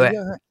าด้วย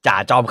จ่า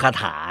จอมคา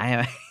ถาใช่ไ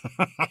หม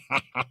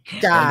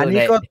จ่า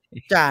นี่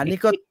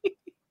ก็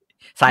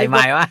ใส่ให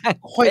ม่ว่า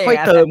ค่อย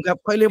ๆเติมครับ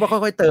ค่อยเรียกว่า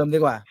ค่อยๆเติมดี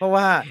กว่าเพราะ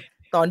ว่า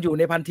ตอนอยู่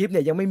ในพันทิปเ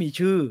นี่ยยังไม่มี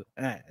ชื่อ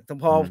แต่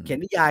พอเขียน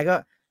นิยายก็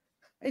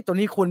ไอ้ตัว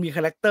นี้ควรมีค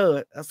าแรคเตอร์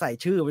ใส่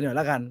ชื่อไปหน่อยแ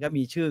ล้วกันก็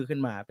มีชื่อขึ้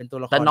นมาเป็นตัว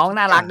ละครแต่น้อง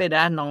น่ารักด้วยน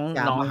ะ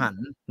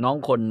น้อง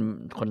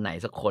คนไหน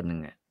สักคนนึ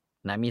ง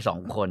นะมี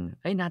2คน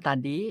เฮ้ยหน้าตา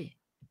ดี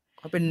เ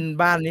ขาเป็น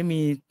บ้านนี้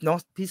มีน้อง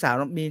พี่สาว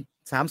มี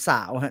3 ส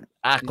าวฮะ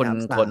ค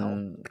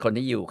น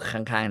ที่อยู่ข้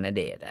างๆณเ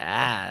ดชน์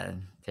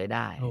ใช้ไ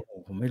ด้โอ้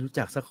ผมไม่รู้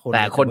จักสักคนแ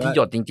ต่คนที่หย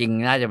ดจริง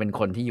ๆน่าจะเป็น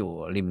คนที่อยู่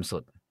ริมสุ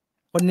ด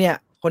คนเนี้ย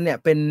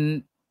เป็น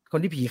คน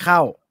ที่ผีเข้า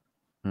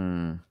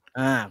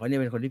คนนี้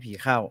เป็นคนที่ผี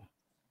เข้า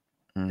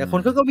แต่ค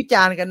นก็วิจ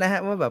ารณ์กันนะฮ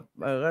ะว่าแบบ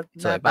ก็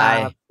หน้าตา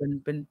เ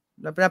ป็น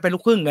น่าเป็นลู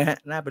กครึ่งนะฮะ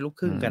น่าเป็นลูก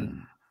ครึ่งกัน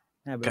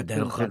ก็เดี๋ยว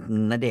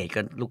ณเดชน์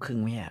ก็ลูกครึ่ง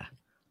ไม่ใช่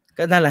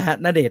ก็นั่นแหละฮะ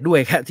ณเดชน์ด้วย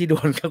ครับที่โด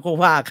นเขาก็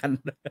ว่ากัน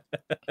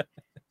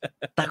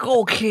แต่ก็โ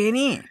อเค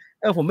นี่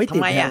ผมไม่ติ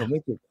ดผมไ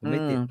ม่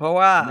ติดเพราะ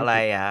ว่าอะไร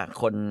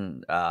คน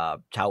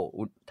ชาว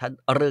ถ้า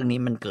เรื่องนี้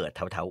มันเกิดแ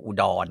ถวๆอุ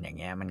ดรอย่าง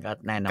เงี้ยมันก็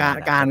แน่นอน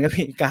การก็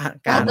พี่กา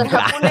ร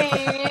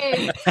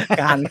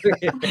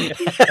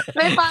ไ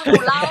ม่ฟังหนู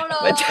เล่าเล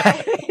ย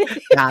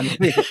การ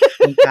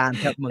เมืองการ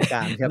ครับ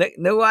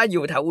นึกว่าอ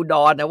ยู่แถวอุด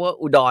รนะว่า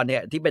อุดรเนี่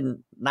ยที่เป็น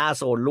หน้าโ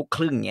ซนลูกค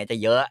รึ่งเงี้ยจะ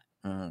เยอะ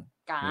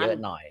เยอะ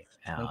หน่อย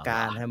เมืองก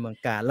าร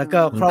แล้วก็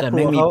ครอบครัวไ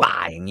ม่มีป่า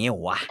อย่างงี้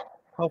วะ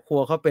ครอบครัว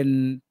เขาเป็น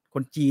ค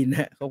นจีน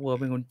ฮะครอบครัว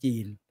เป็นคนจี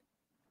น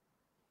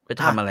ไป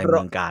ทำอะไรเมื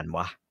องการ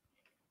วะ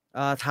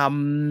ทำ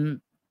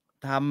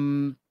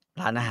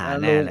ร้านอาหาร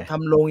แน่เลยท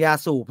ำโรงยา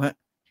สูบฮะ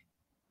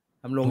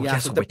ทำโรงยา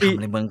สูบไปทำอ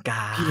ะไรเมืองก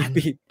าร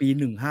ปี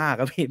15ค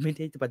รับพี่ไม่ใ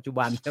ช่ปัจจุ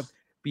บันครับ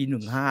ปี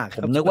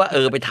15ผมนึกว่า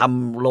ไปท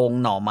ำโรง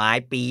หน่อไม้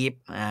ปี๊บ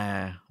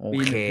โอ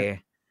เค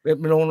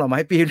เป็นโรงหน่อไม้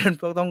ปี๊บนั่น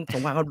ต้องส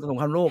งคร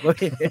ามโลกก็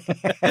พี่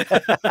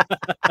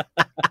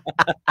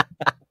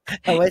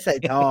เอาไว้ใส่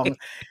ทอง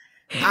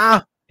อ้าว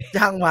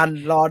จ้างวัน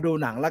รอดู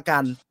หนังละกั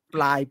นป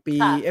ลายปี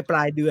ปล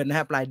ายเดือนนะ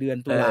ฮะปลายเดือน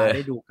ตุลาไ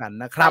ด้ดูกัน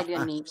นะครับปลายเดือ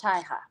นนี้ใช่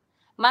ค่ะ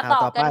มาต่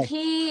อกัน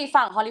ที่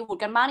ฝั่งฮอลลีวูด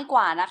กันบ้างดีก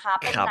ว่านะคะ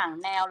เป็นหนัง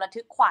แนวระ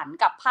ทึกขวัญ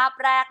กับภาพ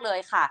แรกเลย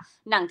ค่ะ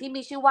หนังที่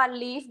มีชื่อว่า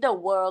Leave the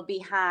World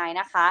Behind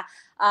นะคะ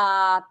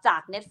จา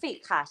ก Netflix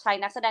ค่ะใช้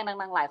นักแสดง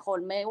ดังๆหลายคน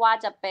ไม่ว่า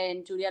จะเป็น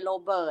จูเลียโร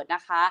เบิร์ตน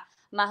ะคะ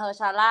มาเฮอร์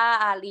ชาล่า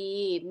อาลี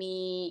มี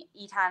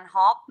อีธานฮ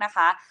อคนะค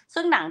ะ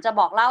ซึ่งหนังจะ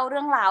บอกเล่าเ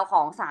รื่องราวข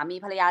องสามี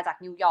ภรรยาจาก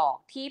นิวยอร์ก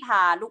ที่พ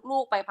าลู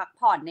กๆไปพัก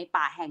ผ่อนใน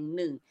ป่าแห่ง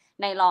หนึ่ง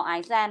ในลองไอ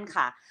แลนด์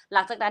ค่ะห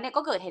ลังจากนั้นเนี่ย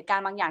ก็เกิดเหตุการ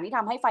ณ์บางอย่างที่ท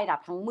ำให้ไฟดับ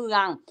ทั้งเมือ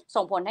ง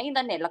ส่งผลให้อินเท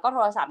อร์เน็ตแล้วก็โท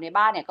รศัพท์ใน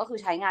บ้านเนี่ยก็คือ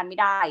ใช้งานไม่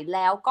ได้แ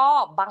ล้วก็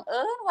บังเ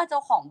อิญว่าเจ้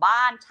าของบ้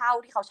านเช่า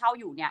ที่เขาเช่า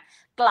อยู่เนี่ย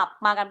กลับ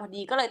มากันพอ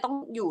ดีก็เลยต้อง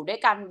อยู่ด้วย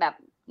กันแบบ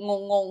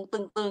งงๆ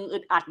ตึงๆอึ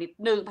ดอัดนิด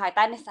นึงภายใ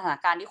ต้ในสถาน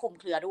การณ์ที่คลุม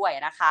เครือด้วย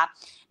นะคะ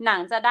หนัง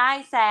จะได้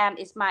แซม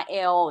อิสมาเอ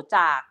ลจ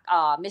าก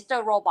มิสเตอ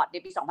ร์โรบอทใน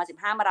ปี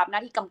2015มารับหน้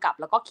าที่กำกับ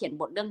แล้วก็เขียน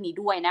บทเรื่องนี้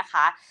ด้วยนะค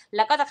ะแ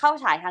ล้วก็จะเข้า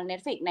ฉายทาง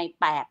Netflix ใน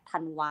8ธั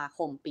นวาค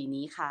มปี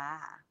นี้ค่ะ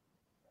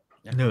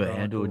เหนื่อย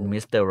นะดูมิ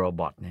สเตอร์โร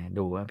บอทเนี่ย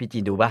ดูว่าพี่จี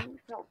นดูปะ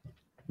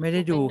ไม่ไ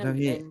ด้ดูครับ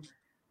พี่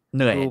เ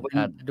หนื่อย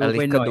อลิ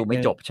สก็ดูไม่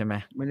จบใช่ไหม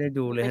ไม่ได้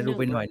ดูเลยดู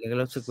ไปหน่อยนึงแ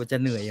ล้วรู้สึกว่าจะ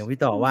เหนื่อยอย่างพี่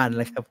ต่อว่านเ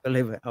ลยครับก็เล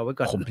ยเอาไว้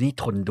ก่อนผมนี่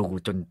ทนดู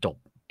จนจบ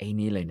ไอ้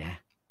นี่เลยนะ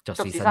จบ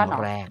ซีซั่น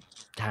แรก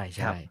ใ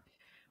ช่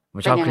ผ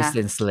มชอบคริสเ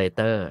ตียนสเลเ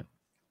ตอร์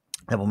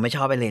แต่ผมไม่ช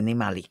อบไปเลนนี่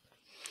มาลิก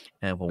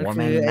ผมว่าแ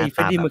ม่งไอ้เฟ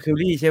รดดี้เมอร์คิว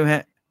รีใช่ไหมฮ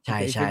ะใช่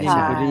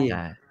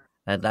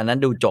แต่ตอนนั้น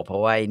ดูจบเพรา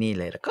ะว่าไอ้นี่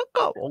เลย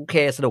ก็โอเค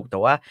สนุกแต่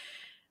ว่า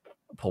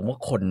ผมว่า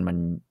คนมัน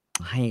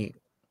ใ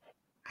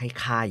ห้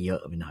ค่าเยอ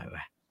ะไปหน่อย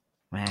ว่ะ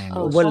แม่งโอ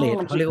เวอร์เลท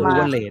เขาเรียกโอเ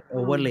วอร์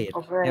เลท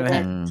ใช่ไหม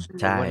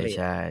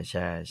ใ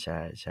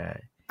ช่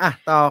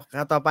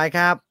ต่อไปค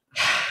รับ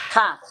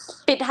ค่ะ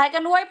ปิดท้ายกั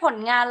นด้วยผล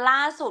งานล่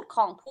าสุดข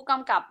องผู้ก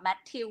ำกับแมท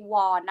ธิว ว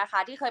อร์นนะคะ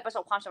ที่เคยประส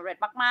บความสำเร็จ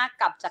มาก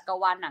ๆกับจักร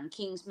วาลหนัง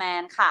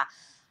Kingsman ค่ะ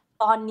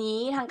ตอน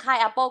นี้ทางค่าย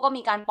Apple ก็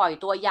มีการปล่อย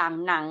ตัวอย่าง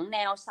หนังแน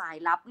วสาย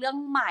ลับเรื่อง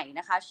ใหม่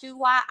นะคะชื่อ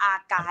ว่าอา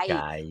ไก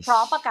พร้อ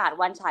มประกาศ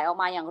วันฉายออก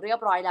มาอย่างเรียบ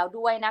ร้อยแล้ว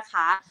ด้วยนะค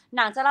ะห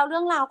นังจะเล่าเรื่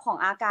องราวของ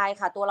อาไก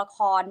ค่ะตัวละค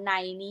รใน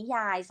นิย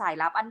ายสาย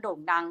ลับอันโด่ง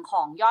ดังข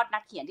องยอดนั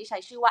กเขียนที่ใช้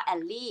ชื่อว่าแอ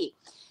ลลี่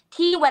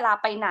ที่เวลา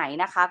ไปไหน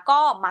นะคะก็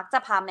มักจะ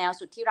พาแมว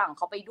สุดที่รักของ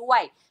เขาไปด้ว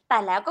ยแต่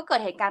แล้วก็เกิ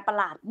ดเหตุการณ์ประ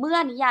หลาดเมื่อ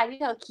นิยายที่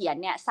เธอเขียน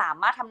เนี่ยสา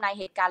มารถทำนาย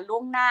เหตุการณ์ล่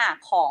วงหน้า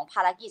ของภ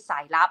ารกิจสา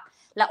ยลับ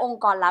และอง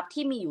ค์กรลับ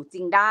ที่มีอยู่จ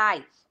ริงได้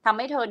ทำใ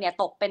ห้เธอเนี่ย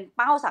ตกเป็นเ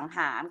ป้าสังห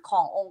ารข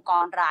ององค์ก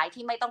รร้าย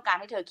ที่ไม่ต้องการ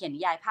ให้เธอเขียนนิ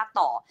ยายภาค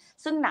ต่อ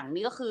ซึ่งหนัง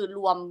นี้ก็คือร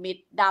วมมิต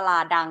รดารา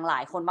ดังหลา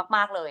ยคนม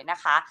ากๆเลยนะ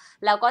คะ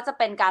แล้วก็จะ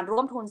เป็นการร่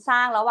วมทุนสร้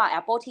างระหว่าง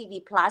Apple TV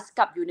Plus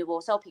กับ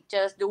Universal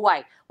Pictures ด้วย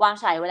วาง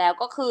ฉายไว้แล้ว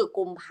ก็คือ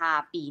กุมภา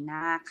พันธ์ปีหน้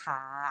าค่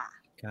ะ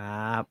ค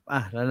รับ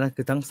แล้วนั่น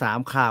คือทั้ง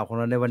3ข่าวของเ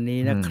ราในวันนี้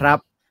นะครับ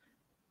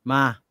ม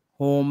าโ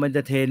ฮมเอนเต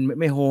อร์เทน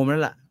ไม่โฮมนั่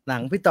นแหละหนั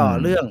งพี่ต่อ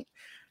เรื่อง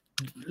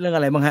อ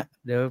ะไรบ้างฮะ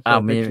เดี๋ยว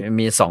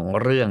มี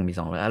2เรื่อง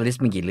อลิส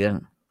มีกี่เรื่อง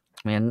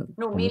ไม่งั้น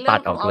ผมตัด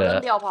ออกเลย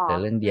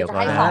เรื่องเดียวก็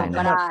ได้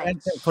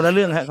คนละเ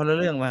รื่องฮะคนละ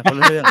เรื่องมาคน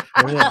ละเรื่อง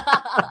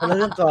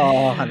ก่อ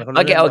นโ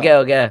อเ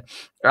ค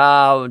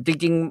จ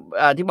ริง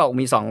ๆที่บอก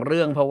มี2เ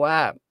รื่องเพราะว่า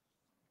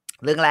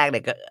เรื่องแรกเ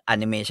นี่ยก็แอ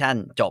นิเมชัน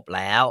จบแ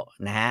ล้ว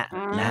นะฮะ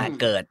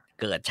เ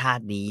กิดชา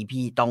ตินี้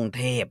พี่ต้องเ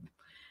ทพ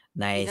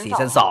ในซี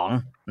ซั่น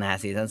2นะ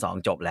ซีซั่น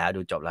2จบแล้ว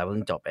ดูจบแล้วเพิ่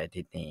งจบไปอา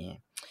ทิตย์นี้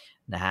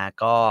นะฮะ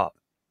ก็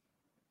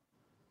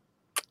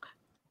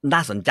น่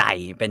าสนใจ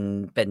เ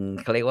ป็น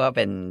เขาเรียกว่าเ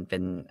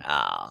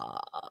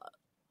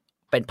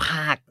ป็นภ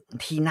าค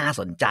ที่น่า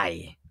สนใจ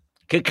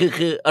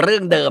คือเรื่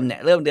องเดิม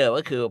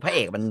ก็คือพระเอ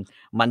ก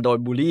มันโดน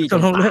บูลลี่จ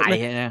นตาย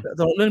นะ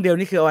เรื่องเดียว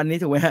นี่คือวันนี้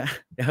ถูกไหมฮะ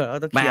เดี๋ยวเรา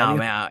ต้องไม่เ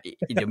อา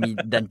เดี๋ยวมี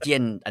ดันเจีย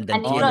นอัน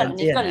นี้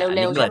เกิดเ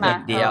ร็วๆใช่ไหม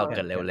เดียวเ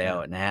กิดเร็ว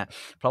ๆนะฮะ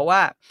เพราะว่า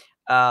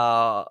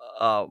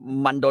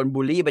มันโดน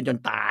บูลลี่ไปจน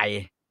ตาย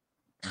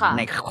ใ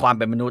นความเ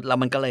ป็นมนุษย์แล้ว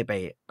มันก็เลยไป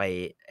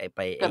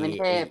เกิดเป็น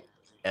เทพ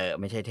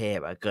ไม่ใช่เทพ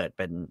เกิดเ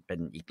ป็น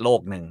อีกโล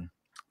กหนึ่ง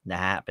นะ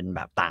ฮะเป็นแบ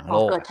บต่างโล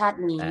กเกิดชาติ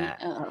นี้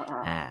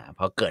พ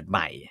อเกิดให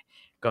ม่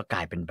ก็กล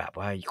ายเป็นแบบ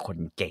ว่าคน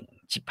เก่ง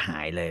ชิบหา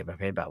ยเลยประ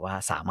เภทแบบว่า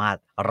สามารถ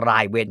ร่า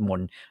ยเวทม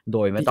นต์โด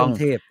ยไม่ต้อง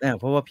เทพ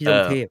เพราะว่าพี่ต้อ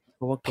งเทพเ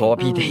พราะว่า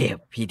พี่เทพ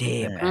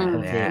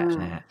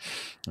นะฮะ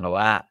เพราะ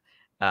ว่า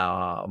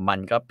มัน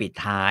ก็ปิด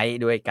ท้าย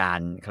ด้วยการ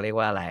เขาเรียก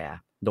ว่าอะไร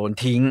โดน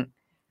ทิ้ง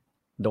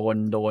โ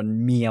ดน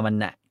เมียมัน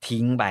น่ะ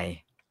ทิ้งไป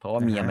เพราะว่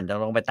าเมียมันจะ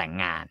ต้องไปแต่ง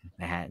งาน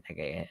นะฮะ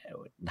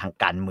ทาง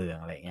การเมือง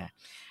อะไรเงี้ย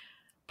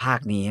ภาค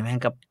นี้แม่ง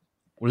ก็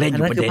เล่นอ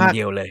ยู่ประเด็นเ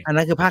ดียวเลยอัน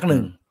นั้นคือภาค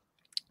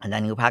1อันนั้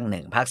นคือภาค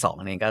1ภาค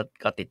2นี่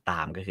ก็ติดตา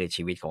มก็คือ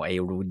ชีวิตของไอ้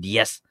รูเดี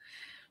ยส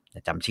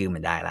จำชื่อมั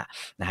นได้ละ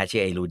นะฮะชื่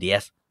อไอ้รูเดีย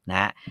สนะ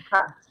ฮะ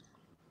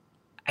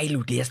ไอ้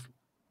รูเดียส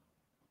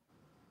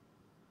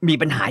มี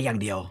ปัญหาอย่าง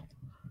เดียว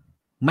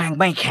แม่ง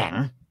ไม่แข็ง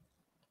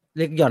เ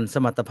รียกหย่อนส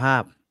มรรถภา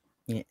พ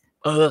นี่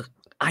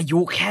อายุ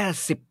แค่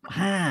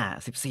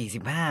15 14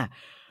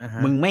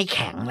 15มึงไม่แ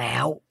ข็งแล้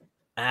ว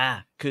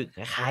คือ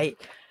คล้าย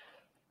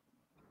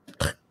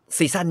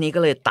ซีซั่นนี้ก็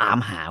เลยตาม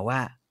หาว่า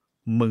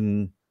มึง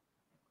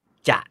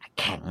จะ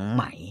แข็งไ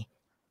หม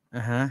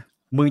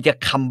มึงจะ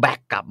คัมแบ็ก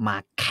กลับมา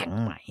แข็ง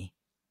ไหม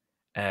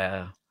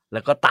แล้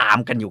วก็ตาม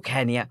กันอยู่แค่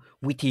นี้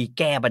วิธีแ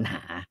ก้ปัญห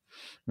า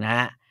นะฮ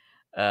ะ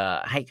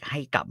ให้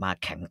กลับมา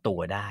แข็งตัว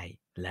ได้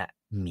และ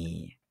มี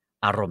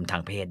อารมณ์ทา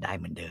งเพศได้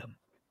เหมือนเดิม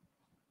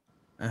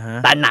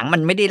แต่หนังมั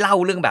นไม่ได้เล่า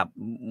เรื่องแบบ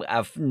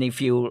ใน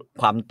ฟิล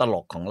ความตล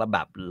กของเราแบ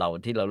บเรา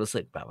ที่เรารู้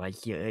สึกแบบว่า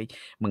เฮ้ย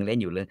มึงเล่น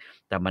อยู่เรื่อง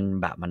แต่มัน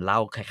แบบมันเล่า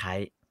คล้าย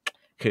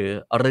ๆคือ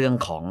เรื่อง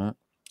ของ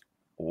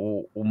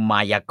มา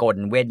ยากล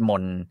เวทม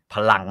นต์พ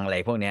ลังอะไร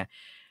พวกเนี้ย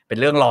เป็น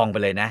เรื่องรองไป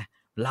เลยนะ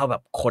เล่าแบ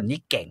บคนที่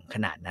เก่งข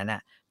นาดนั้นน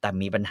ะแต่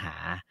มีปัญหา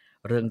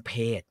เรื่องเพ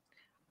ศ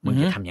มึง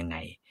จะทำยังไง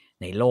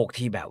ในโลก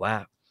ที่แบบว่า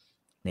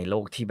ในโล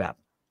กที่แบบ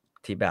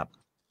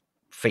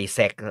ฟรีเ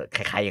ซ็กค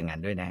ล้ายๆอย่างนั้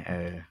นด้วยนะ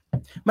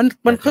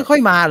มันค่อย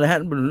ๆมาเลยฮะ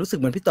ผมรู้สึก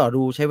เหมือนพี่ต่อ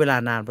ดูใช้เวลา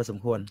นานพอสม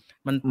ควร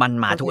มัน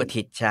มาทุกอา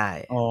ทิตย์ใช่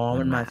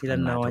มันมาทีละ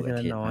น้อย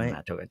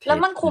แล้ว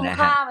มันคุ้ม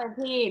ค่าไหม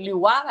พี่หรือ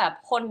ว่าแบบ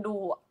คนดู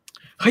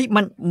เฮ้ย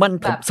มัน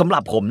สำหรั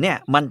บผมเนี่ย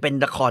มันเป็น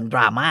ละครด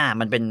ราม่า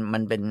มันเ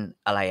ป็น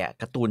อะไรอะ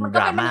การ์ตูนด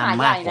ราม่า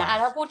มากกว่า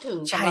ถ้าพูดถึง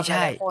สำหรับ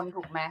หลายคน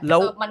ถูกไหมแล้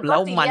ว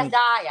มัน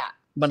ได้อ่ะ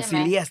มันซี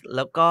เรียสแ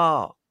ล้วก็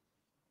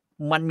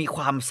มันมีค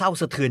วามเศร้า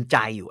สะเทือนใจ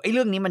อยู่ไอ้เ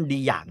รื่องนี้มันดี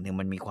อย่างหนึ่ง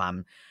มันมีความ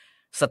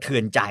สะเทือ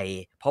นใจ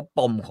เพราะป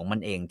มของมัน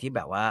เองที่แ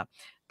บบว่า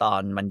ตอ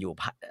นมันอยู่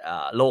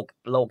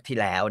โลกที่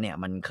แล้วเนี่ย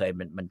มันเคย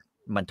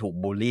มันถูก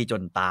บูลลี่จ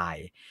นตาย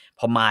พ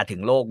อมาถึ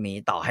งโลกนี้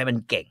ต่อให้มัน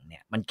เก่งเนี่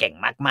ยมันเก่ง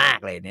มาก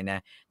ๆเลยเนี่ยน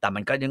ะแต่มั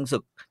นก็ยังรู้สึ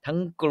กทั้ง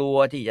กลัว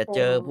ที่จะเจ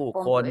อผู้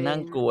คนทั้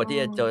งกลัวที่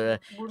จะเจอ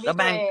แล้วแ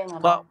ม่ง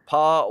พ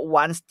อ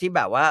วันที่แ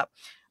บบว่า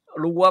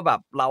รู้ว่าแบ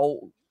บเรา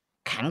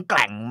แข็งแก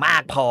ร่งมา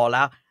กพอแ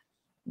ล้ว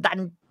ดัน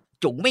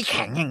จุ๋งไม่แ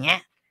ข็งอย่างเงี้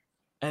ย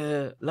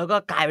แล้วก็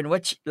กลายเป็นว่า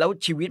แล้ว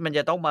ชีวิตมันจ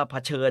ะต้องมาเผ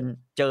ชิญ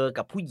เจอ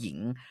กับผู้หญิง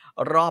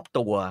รอบ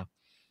ตัว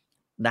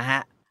นะฮ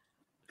ะ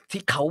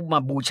ที่เขามา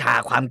บูชา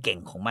ความเก่ง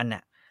ของมันน่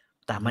ะ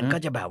แต่มันก็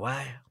จะแบบว่า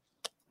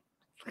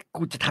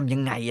กูจะทำยั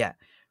งไงอ่ะ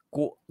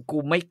กู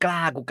ไม่กล้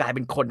ากูกลายเ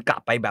ป็นคนกลั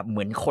บไปแบบเห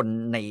มือนคน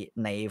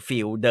ในฟี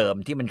ลเดิม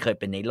ที่มันเคย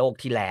เป็นในโลก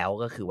ที่แล้ว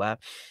ก็คือว่า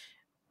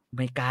ไ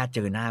ม่กล้าเจ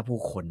อหน้าผู้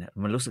คนอ่ะ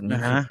มันรู้สึกนี่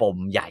คือปม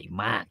ใหญ่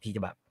มากที่จ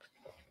ะแบบ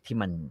ที่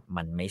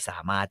มันไม่สา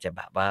มารถจะแ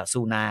บบว่า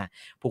สู้หน้า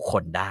ผู้ค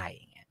นได้อ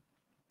ย่างเงี้ย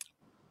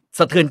ส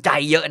ะเทือนใจ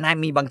เยอะนะ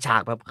มีบางฉา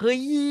กแบบเฮ้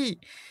ย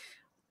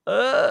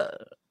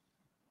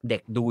เด็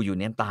กดูอยู่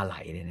เนี่ยตาไหล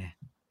เลยนะ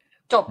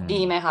จบ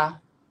ดีไหมคะ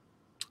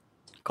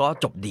ก็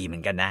จบดีเหมื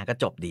อนกันนะก็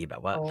จบดีแบ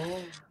บว่า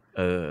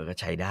ก็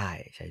ใช้ได้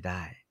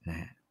นะ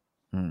ฮะ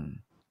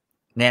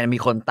เนี่ยมี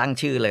คนตั้ง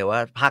ชื่อเลยว่า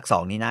ภาค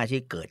 2นี้น่าชื่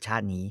อเกิดชา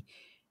ตินี้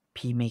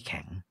พี่ไม่แ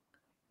ข็ง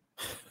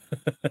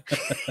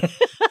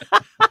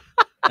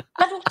แ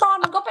ล้วทุกตอน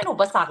มันก็เป็นอุ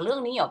ปสรรคเรื่อง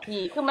นี้เหรอพี่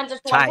คือมันจะ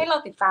ชวนให้เรา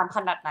ติดตามข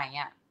นาดไหน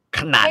อ่ะข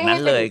นาดนั้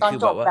นเลยคือ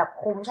แบบว่าแบบ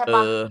คุ้มใช่ป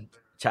ะ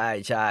ใ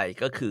ช่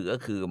ก็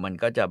คือมัน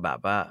ก็จะแบบ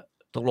ว่า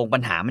ตกลงปั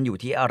ญหามันอยู่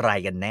ที่อะไร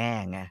กันแน่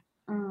ไง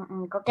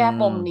ก็แก้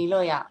ปมนี้เล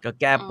ยอ่ะก็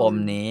แก้ปม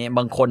นี้บ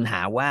างคนห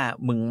าว่า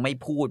มึงไม่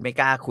พูดไม่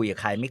กล้าคุยกับ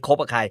ใครไม่คบ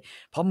กับใคร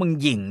เพราะมึง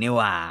หยิ่งนี่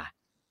ว่า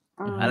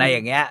อะไรอ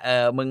ย่างเงี้ย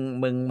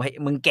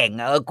มึงเก่ง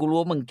กูรู้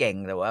ว่ามึงเก่ง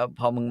แต่ว่า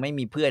พอมึงไม่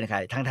มีเพื่อนใคร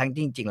ทั้งจ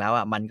ริงๆแล้ว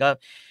อ่ะมัน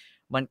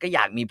ก็อย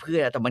ากมีเพื่อ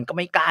นแต่มันก็ไ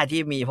ม่กล้าที่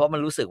มีเพราะมั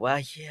นรู้สึกว่า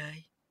เฮ้ย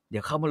เดี๋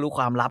ยวเขามารู้ค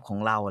วามลับของ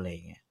เราอะไรอ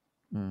ย่างเงี้ย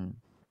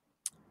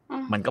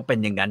มันก็เป็น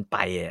อย่างนั้นไป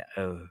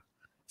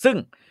ซึ่ง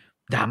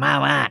ดราม่า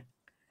มาก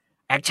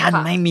แอคชั่น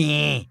ไม่มี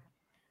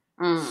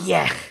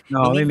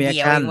ไม่มีแอ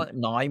คชั่น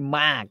น้อยม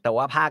ากแต่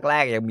ว่าภาคแร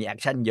กยังมีแอค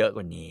ชั่นเยอะก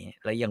ว่านี้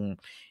แล้ว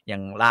ยั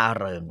งล่า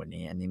เริงกว่า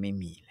นี้อันนี้ไม่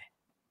มีเลย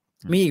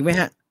มีอีกไหม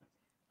ฮะ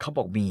เขาบ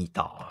อกมี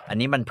ต่ออัน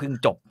นี้มันเพิ่ง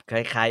จบค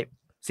ล้าย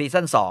ๆซี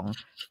ซั่น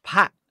2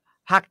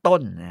ภาคต้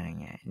นอะไร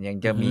เงี้ยยัง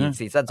จะมี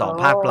ซีซั่น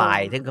2ภาคปลาย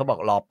ซึ่งเขาบอก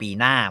รอปี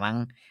หน้ามั้ง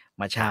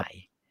มาฉาย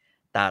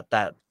แ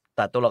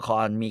ต่ตัวละค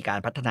รมีการ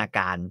พัฒนาก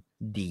าร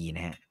ดีน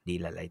ะฮะดี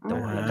หลายๆตั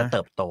วแล้วก็เ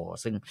ติบโต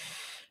ซึ่ง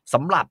ส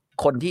ำหรับ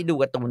คนที่ดู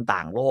การ์ตูนต่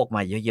างโลกม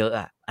าเยอะๆ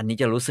อ่ะอันนี้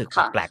จะรู้สึก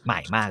แปลกใหม่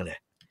มากเลย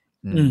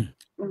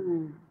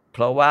เพ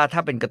ราะว่าถ้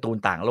าเป็นการ์ตูน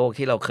ต่างโลก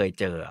ที่เราเคย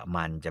เจอ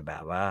มันจะแบ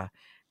บว่า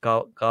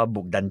ก็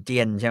บุกดันเจี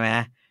ยนใช่ไหม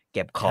เ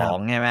ก็บของ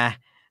ใช่ไหม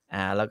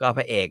แล้วก็พ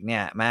ระเอกเนี่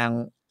ยแม่ง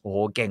โอ้โห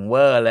เก่งเว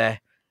อร์เลย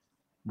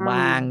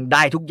มั่งไ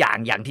ด้ทุกอย่า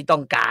งที่ต้อ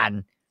งการ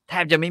แท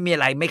บจะไม่มีอะ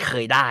ไรไม่เค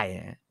ยได้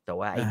แต่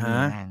ว่าไอ้นี่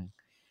แม่ง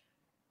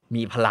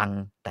มีพลัง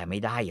แต่ไม่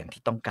ได้อย่าง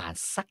ที่ต้องการ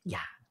สักอ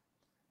ย่าง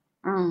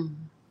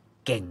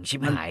เก่งชิ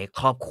บหาย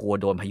ครอบครัว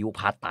โดนพายุ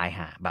พัดตายห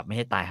าแบบไม่ใ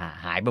ห้ตาย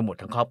หายไปหมด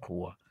ทั้งครอบครั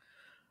ว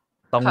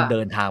ต้องเดิ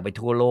นทางไป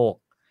ทั่วโลก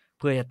เ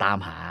พื่อจะตาม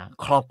หา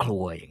ครอบครั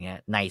วอย่างเงี้ย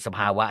ในสภ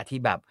าวะที่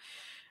แบบ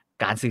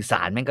การสื่อส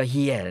ารแม่งก็เ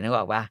ฮี้ยเลยนึกอ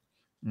อกปะ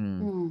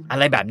อะ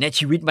ไรแบบเนี้ย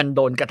ชีวิตมันโ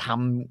ดนกระท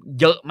ำ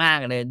เยอะมาก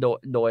เลย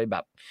โดยแบ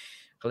บ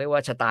เขาเรียกว่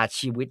าชะตา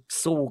ชีวิต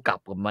สู้กับ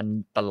มัน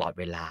ตลอด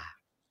เวลา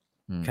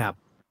ครับ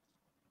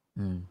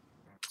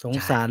สง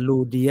สารลู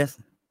เดียส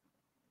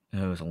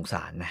สงส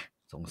ารนะ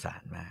สงสา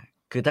รมาก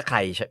คือถ้า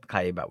ใคร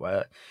แบบว่า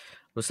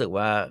รู้สึก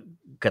ว่า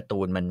การ์ตู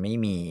นมันไม่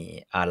มี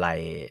อะไร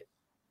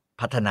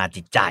พัฒนา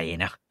จิตใจ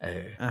นะ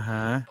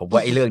ผมว่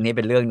าไอ้เรื่องนี้เ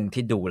ป็นเรื่องนึง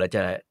ที่ดูแล้วจ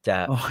ะ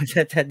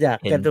อยาก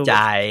เห็นใจ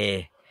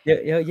เยอ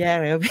ะแยะ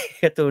เลยครับพี่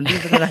การ์ตูนที่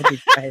พัฒนาจิ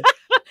ตใจ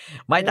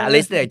ไม่แต่อ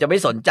ลิสเนี่ยจะไม่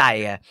สนใจ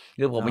ไง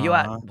คือผมคิด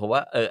ว่าผมว่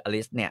าอ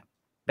ลิสเนี่ย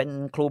เป็น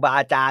ครูบา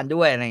อาจารย์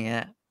ด้วยอะไรเงี้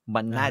ย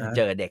มันน่าจะเ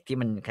จอเด็กที่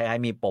มันคล้าย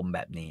ๆมีปมแบ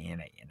บนี้อะ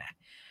ไรอย่างเงี้ยนะ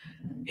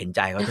เห็นใจ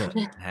เขาเถอะ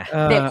นะ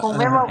เด็กคง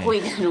ไม่มาคุย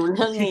กับหนูเ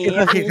รื่องนี้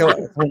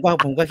ผ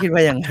มก็คิดว่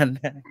าอย่างนั้น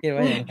คิด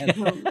ว่าอย่างนั้น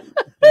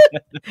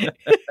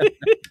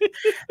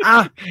อ้า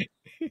ว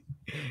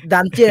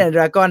Dungeons and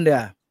Dragons เด้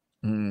อ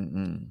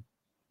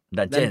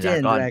Dungeons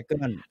and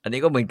Dragons อันนี้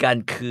ก็เหมือนกัน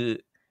คือ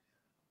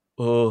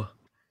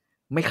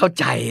ไม่เข้า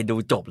ใจดู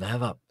จบแล้ว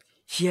แบบ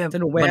เชี่ย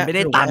มันไม่ไ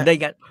ด้ตามได้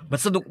กันมัน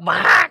สนุกม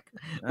าก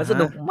มันส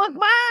นุก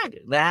มาก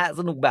ๆนะฮะ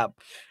สนุกแบบ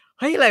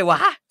เฮ้ยอะไรวะ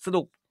ส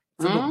นุก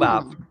แบ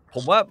บผ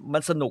มว่ามั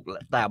นสนุก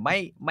แต่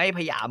ไม่พ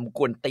ยายามก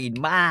วนตีน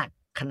มาก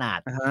ขนาด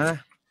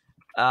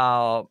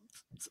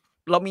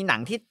เรามีหนั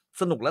งที่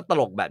สนุกและต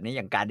ลกแบบนี้อ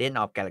ย่าง Guardian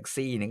of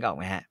Galaxy นึกออกไ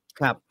หมฮะ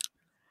ครับ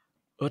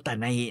แต่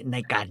ใน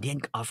Guardian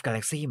of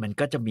Galaxy มัน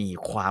ก็จะมี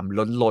ความ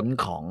ล้น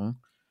ข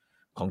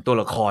องตัว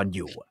ละครอ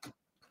ยู่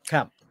ค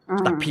รับ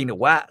แต่เพียงแต่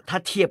ว่าถ้า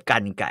เทียบกั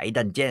นกับไอ้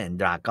Dungeons and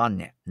Dragons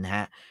เนี่ยนะฮ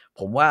ะ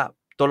ผมว่า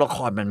ตัวละค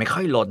รมันไม่ค่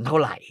อยล้นเท่า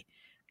ไหร่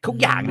ทุก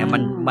อย่างเนี่ย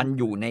มัน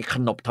อยู่ในข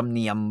นบธรรมเ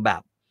นียมแบ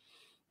บ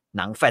ห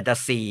นังแฟนตา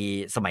ซี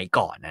สมัย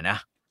ก่อนนะ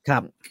ครั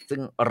บซึ่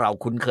งเรา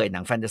คุ้นเคยหนั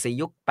งแฟนตาซี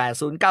ยุค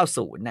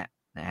 80-90 เนี่ย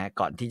นะฮะ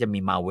ก่อนที่จะมี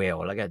Marvel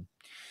แล้วกัน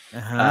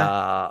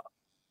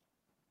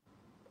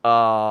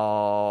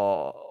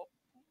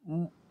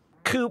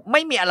คือไ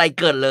ม่มีอะไร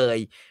เกินเลย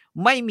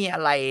ไม่มีอ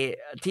ะไร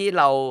ที่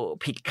เรา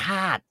ผิดค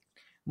าด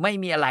ไม่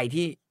มีอะไร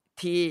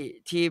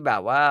ที่แบ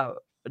บว่า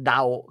เด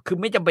าคือ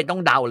ไม่จำเป็นต้อ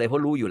งเดาเลยเพรา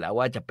ะรู้อยู่แล้ว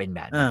ว่าจะเป็นแ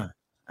บบนี้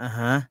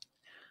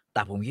แ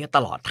ต่ผมคิดว่าต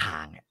ลอดทา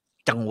ง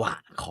จังหวะ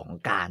ของ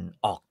การ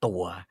ออกตั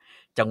ว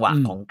จังหวะ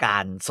ของกา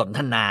รสนท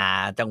นา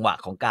จังหวะ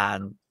ของการ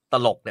ต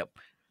ลกเนี่ย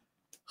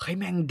เฮ้ย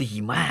แม่งดี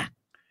มาก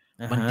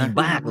มันดี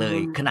มากเลย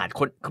ขนาดค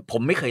นผ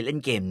มไม่เคยเล่น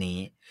เกมนี้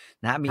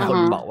นะมีคน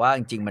บอกว่าจ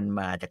ริงๆมัน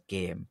มาจากเก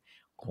ม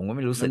ผมก็ไ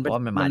ม่รู้สึกว่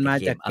ามันมา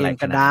จากเกม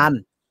กระดาน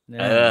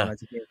มา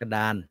จากเกมกระด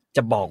านจ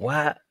ะบอกว่า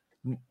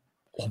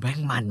โอ้แม่ง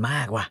มันม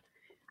ากว่ะ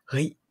เ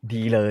ฮ้ย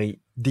ดีเลย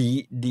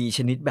ดีช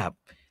นิดแบบ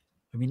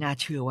ไม่น่า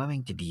เชื่อว่าแม่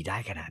งจะดีได้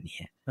ขนาดนี้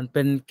มันเ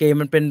ป็นเกม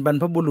มันเป็นบรร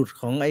พบุรุษ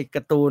ของไอ้ก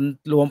าร์ตูน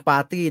รวมปา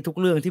ร์ตี้ทุก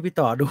เรื่องที่พี่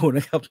ต่อดูน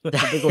ะครับ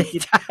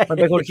มัน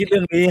เป็นคนคิดเรื่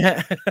องนี้ฮะ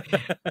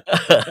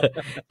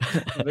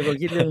มันเป็นคน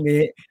คิดเรื่อง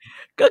นี้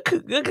ก็คือ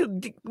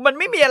มัน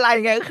ไม่มีอะไร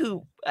ไงก็คือ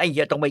ไอ้เ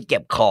หี้ยต้องไปเก็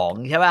บของ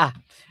ใช่ป่ะ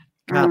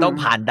ต้อง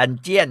ผ่านดัน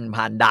เจียน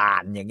ผ่านด่า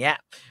นอย่างเงี้ย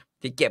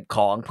จะเก็บข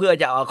องเพื่อ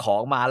จะเอาขอ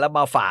งมาแล้วม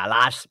าฝ่า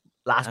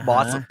last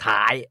boss สุด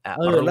ท้าย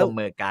มาร่วม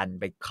มือกัน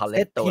ไปคอลเลก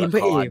ต์ตัวละ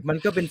ครมัน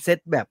ก็เป็นเซ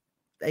ตแบบ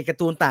ไอ้การ์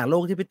ตูนต่างโล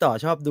กที่พี่ต่อ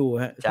ชอบดู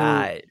ฮะใช่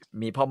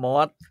มีพ่อม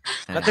ด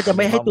แล้วก็จะไ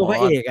ม่ให้ตัวพระ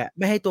เอก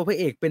ไม่ให้ตัวพระ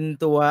เอกเป็น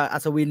ตัวอั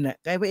ศวิน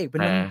ให้พระเอกเป็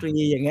นนักดนตรี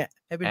อย่างเงี้ย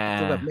ให้เป็น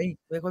ตัวแบบ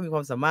ไม่ค่อยมีคว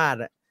ามสามารถ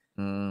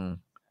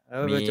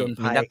มี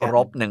นักร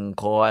บ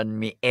1คน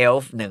มีเอล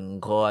ฟ์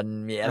1คน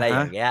มีอะไรอ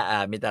ย่างเงี้ย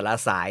มีแต่ละ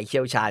สายเชี่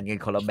ยวชาญกัน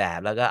คนละแบบ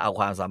แล้วก็เอา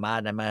ความสามาร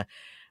ถนั้น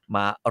ม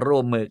าร่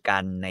วมมือกั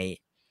น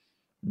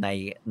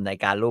ใน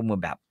การร่วมมื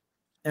อแบบ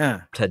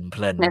เพ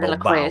ลิน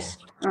เบา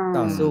ๆ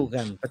ต่อสู้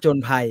กันประจน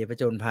ภัย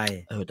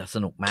แต่ส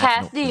นุกมากแค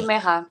สดีไหม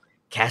คะ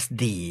แคส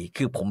ดี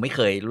คือผมไม่เค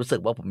ยรู้สึก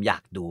ว่าผมอยา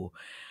กดู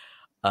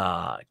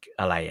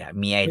อะไร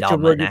มีไอดอล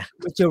มานะ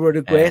ไม่เจอโรด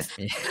เกรส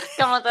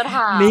กำลังจะถ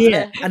ามนี่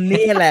อัน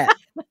นี้แหละ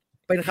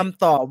เป็นค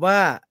ำตอบว่า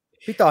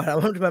พี่ต่อถาม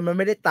ว่ามัน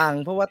ไม่ได้ตัง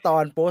ค์เพราะว่าตอ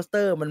นโปสเต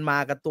อร์มันมา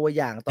กับตัว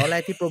อย่างตอนแร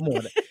กที่โปรโม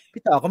ท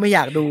พี่ต่อก็ไม่อย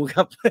ากดูค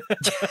รับ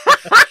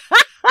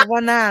เพราะว่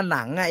าหน้าห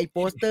นังไอ้โป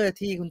สเตอร์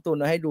ที่คุณตุล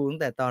เอาให้ดูตั้ง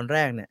แต่ตอนแร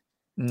กเนี่ย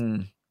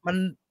มัน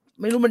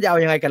ไม่รู้มันจะเอา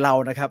ยังไงกับเรา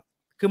นะครับ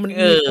คือมัน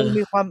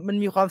มี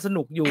ความส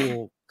นุกอยู่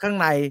ข้าง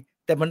ใน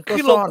แต่มันก็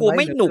ซ่อนไว้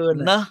ไม่หนุก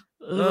นะ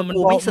มัน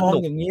มอง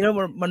อย่างนี้แล้ว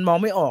มันมอง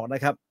ไม่ออกน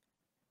ะครับ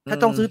ถ้า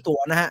ต้องซื้อตั๋ว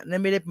นะฮะนั่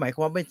นไม่ได้หมายคว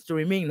ามว่าเป็นสต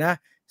รีมมิ่งนะ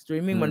สตรี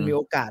มมิ่งมันมีโ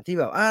อกาสที่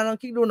แบบลอง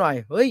คลิกดูหน่อย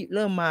เฮ้ยเ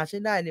ริ่มมาใช้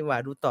ได้นี่หว่า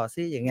ดูต่อ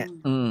ซิอย่างเงี้ย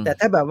แต่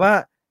ถ้าแบบว่า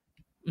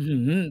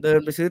เดิน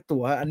ไปซื้อ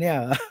ตั๋วอันเนี้ย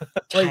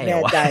ไม่แน่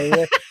ใจเล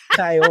ยใ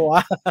ช่ว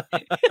ะ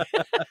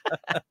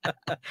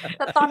แ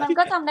ต่ตอนนั้น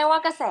ก็จำได้ว่า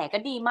กระแสก็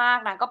ดีมาก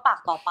นะก็ปาก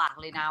ต่อปาก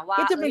เลยนะว่า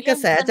ก็จะเป็นกระ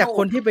แสจากค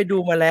นที่ไปดู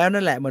มาแล้ว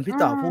นั่นแหละเหมือนพี่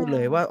ต่อพูดเล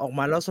ยว่าออก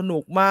มาแล้วสนุ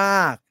กม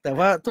ากแต่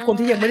ว่าทุกคน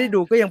ที่ยังไม่ได้ดู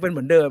ก็ยังเป็นเห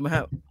มือนเดิมค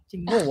รับจริ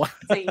งโง่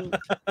จริง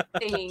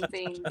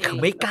คือ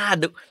ไม่กล้า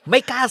ดูไม่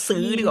กล้า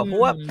ซื้อดีกว่าเพรา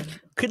ะว่า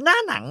คือหน้า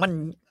หนังมัน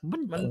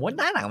ผมว่า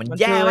หน้าหนังมัน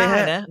แย่มาก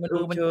นะมันดู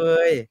เช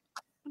ย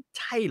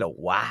ใช่เหรอ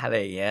วะอะไร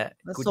อย่างเงี้ย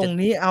ทรง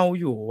นี้เอา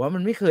อยู่ว่ามั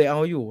นไม่เคยเอา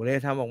อยู่เลย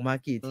ทำออกมา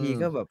กี่ที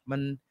ก็แบบ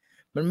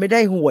มันไม่ไ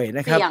ด้ห่วยน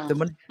ะครับแต่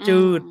มัน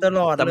จืดตล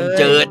อดเลยแต่มัน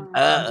จืด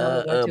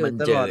มัน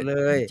ตลอดเล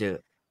ยจืด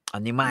อั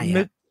นนี้ไม่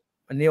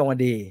อันนี้ออกมา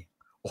ดี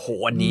โอ้โห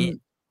อัน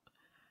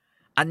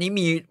นี้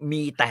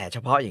มีแต่เฉ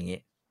พาะอย่างนี้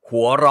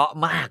หัวเราะ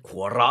มาก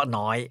หัวเราะ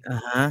น้อย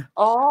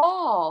อ๋อ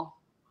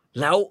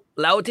แ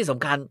ล้วที่ส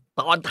ำคัญ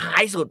ตอนท้า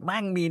ยสุดแม่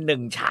งมี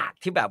1ฉาก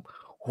ที่แบบ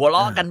หัวเร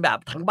าะกันแบบ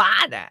ทั้งบ้า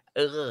น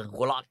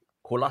หัวเรา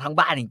ะทั้ง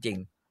บ้านจริง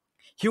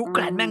ๆฮิวแก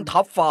รนท์แม่งท็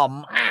อปฟอร์ม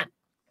มาก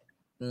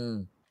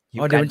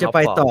อ๋อเดี๋ยวมันจะไป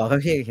ต่อครับ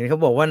พี่เห็นเขา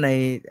บอกว่าใน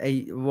ไอ้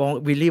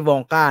วิลลี่วอ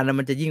งก้านะ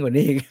มันจะยิ่งกว่า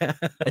นี้อีก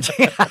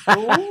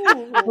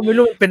ก็ไม่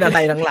รู้เป็นอะไร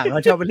หลังๆเข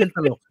าชอบไปเล่นต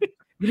ลก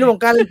วิลลี่วอง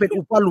ก้าเล่นเป็น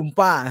อุปาลุม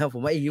ป้าครับผ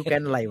มว่าไอ้ยูแก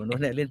นอะไรวะเ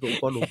นี่ยเล่นเป็นอุ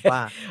ปาลุมป้า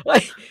เฮ้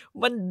ย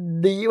มัน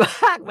ดีม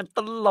ากมันต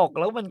ลก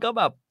แล้วมันก็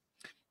แบบ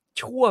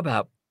ชั่วแบ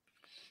บ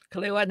เขา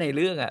เรียกว่าในเ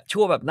รื่องอะ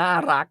ชั่วแบบน่า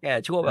รักอ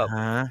ะชั่วแบบ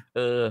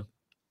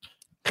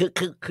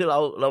คือเรา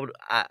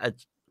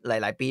ห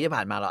ลายๆปีที่ผ่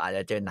านมาเราอาจจ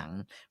ะเจอหนัง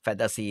แฟน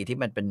ตาซีที่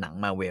มันเป็นหนัง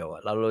มาเวล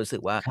เรารู้สึ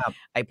กว่า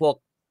ไอ้พวก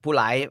ผู้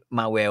ร้ายม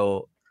าเวล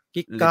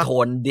หรือโท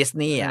นดิส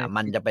นีย์อ่ะ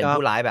มันจะเป็น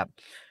ผู้ร้ายแบบ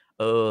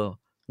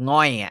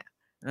ง่อยอ่ะ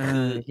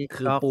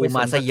คือปูม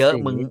าซะเยอะ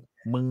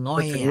มึงง่อ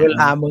ยถึงเว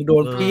ลามึงโด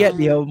นเพี้ย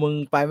เดียวมึง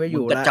ไปไม่อ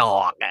ยู่แล้วกระจอ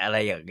กอะไร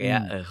อย่างเงี้ย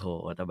โห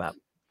แต่แบบ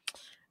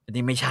อัน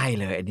นี้ไม่ใช่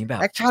เลยอันนี้แบ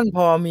บแอคชั่นพ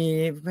อมี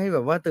ให้แบ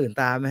บว่าตื่น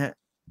ตาไหมฮะ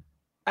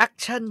แอค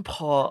ชั่นพ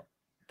อ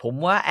ผม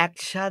ว่าแอค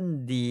ชั่น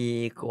ดี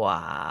กว่า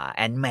แ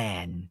อนด์แม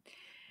น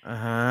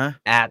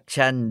แอค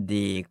ชั่น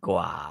ดีก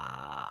ว่า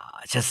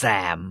ชาแซ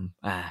ม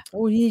โ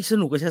อ้ยส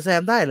นุกกว่าชาแซ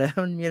มได้เหรอ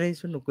มันมีอะไร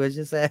สนุกกว่าช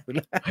าแซมอยู่แ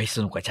ล้วเฮ้ยส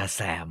นุกกว่าชาแ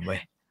ซมเว้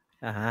ย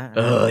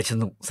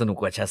สนุก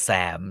กว่าชาแซ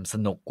มส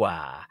นุกกว่า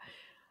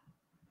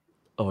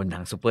หนั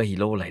งซูเปอร์ฮี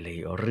โร่หลาย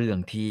ๆเรื่อง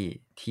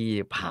ที่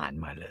ผ่าน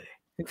มาเลย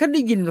เขาไ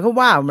ด้ยินเขา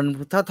ว่ามัน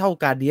เท่า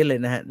การเดียนเลย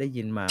นะฮะได้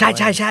ยินมาใ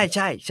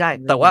ช่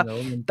แต่ว่า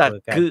แต่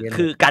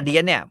คือการเดี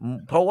ยนเนี่ย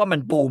เพราะว่ามัน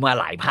ปูมา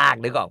หลายภาค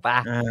นึกออกป่ะ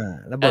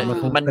แล้ว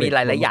มันมีหล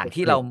ายๆอย่าง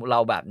ที่เรา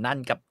แบบนั่น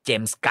กับเจ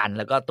มส์กัน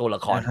แล้วก็ตัวละ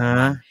คร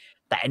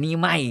แต่อันนี้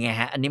ไม่ไง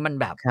ฮะอันนี้มัน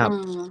แบบ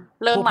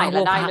เริ่มใหม่แล้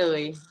วได้เล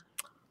ย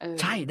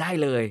ใช่ได้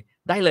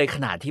เลยข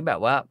นาดที่แบ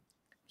บว่า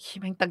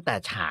แม่งตั้งแต่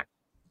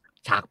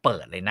ฉากเปิ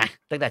ดเลยนะ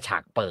ตั้งแต่ฉา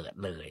กเปิด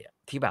เลย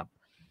ที่แบบ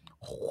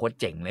โคตร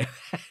เจ๋งเลย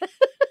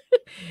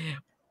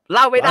เ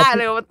ล่าไม่ได้เ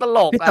ลยมันตล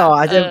กพี่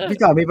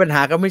ต่อมีปัญห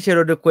ากับมิเชลโ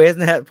รเดเควส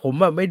นะฮะผม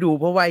ไม่ดู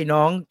เพราะว่าไอ้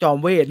น้องจอม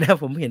เวทนะ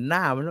ผมเห็นหน้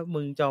ามันแล้ว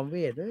มึงจอมเว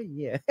ทเฮ้ยเ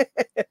หี้ย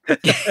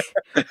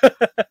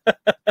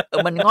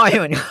มันง่อย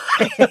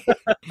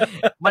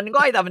มัน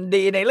ง่อยแต่มัน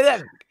ดีในเรื่อง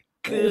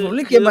คือผมเ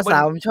ล่นเกมภาษา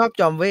ผมชอบ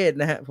จอมเวท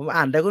นะฮะผม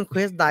อ่าน Dragon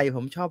Quest ใดผ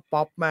มชอบป๊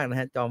อปมากนะ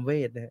ฮะจอมเว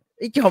ทนะฮะไ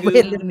อ้จอมเว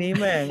ทเรื่องนี้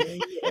แม่ง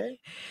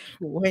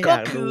ไม่อยา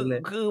กดูเลย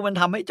คือมัน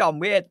ทำให้จอม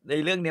เวทใน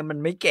เรื่องนี้มัน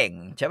ไม่เก่ง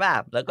ใช่ป่ะ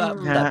แล้วก็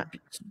แต่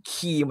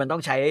คีย์มันต้อ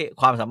งใช้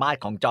ความสามารถ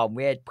ของจอมเ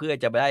วทเพื่อ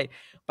จะไปได้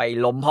ไป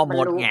ล้มพ่อม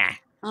ดไง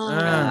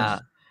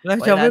แล้ว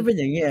จอมเวทเป็น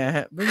อย่างเงี้ยฮ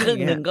ะครึ่ง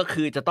นึงก็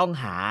คือจะต้อง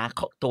หา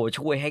ตัว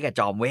ช่วยให้กับ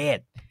จอมเวท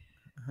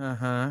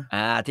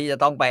ที่จะ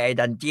ต้องไปไอ้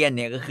ดันเจียนเ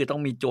นี่ยก็คือต้อ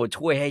งมีตัว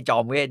ช่วยให้จอ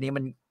มเวทนี้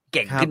มันเ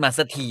ก่งขึ้นมา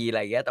สักทีอะไร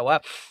อย่างเงี้ยแต่ว่า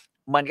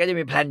มันก็จะ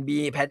มีแผน B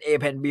แผน A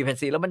แผน B แผน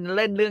C แล้วมันเ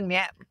ล่นเรื่องเ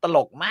นี้ยตล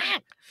กมาก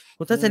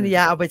คุณทัศนีย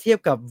าเอาไปเทียบ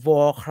กับ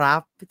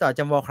Warcraft พี่ต่อจ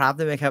ำ Warcraft ไ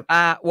ด้ไหมครับ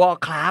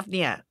Warcraft เ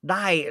นี่ยไ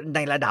ด้ใน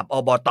ระดับ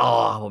อบต.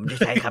ผมจะ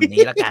ใช้คำนี้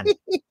แล้วกัน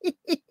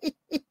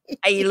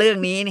ไอ้เรื่อง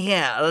นี้เนี่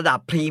ยระดับ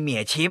พรีเมี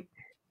ยร์ชิพ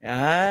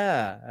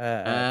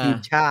ทีม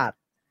ช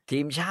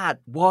าติ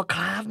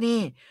Warcraft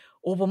นี่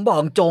โอ้ผมบอก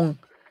จง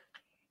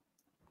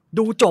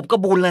ดูจบก็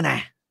บุญแล้วนะ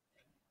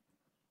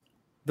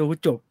ดู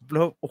จบแ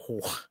ล้วโอ้โห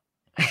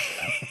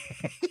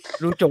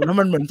ดูจบแล้ว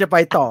มันเหมือนจะไป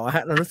ต่อฮ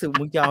ะเรารู้สึก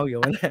มึงจะเอาอยู่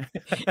วะเนี่ย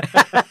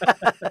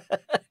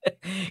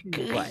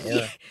คือ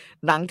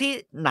หนัง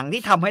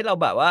ที่ทำให้เรา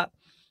แบบว่า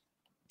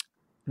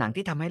หนัง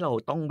ที่ทำให้เรา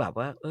ต้องแบบ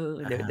ว่า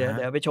เดี๋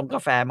ยวไปชงกา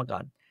แฟมาก่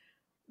อน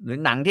หรือ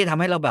หนังที่ทำ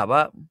ให้เราแบบว่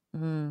า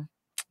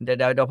เ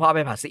ดี๋ยวพ่อไป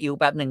ผัดซีอิ๊ว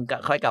แป๊บนึง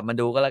ค่อยกลับมา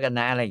ดูก็แล้วกัน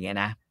นะอะไรอย่างเงี้ย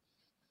นะ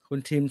คุณ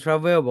ทีมทรา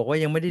เวลบอกว่า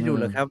ยังไม่ได้ดูเ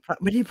หรอครับ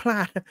ไม่ได้พลา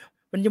ด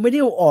มันยังไม่ได้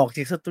เอาออกจ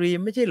ากสตรีม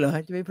ไม่ใช่เหรอ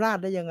จะไปพลาด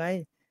ได้ยังไง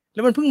แ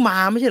ล้วมันเพิ่งมา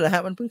ไม่ใช่เหรอฮ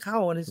ะมันเพิ่งเข้า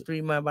ในสตรี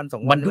มมาวัน2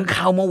วันมันเพิ่งเ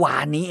ข้าเมื่อวา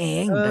นนี้เอ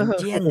งดัน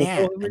เจียนเนี่ย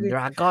ด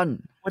ราก้อน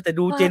ว่าแต่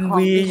ดูเจน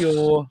วีอยู่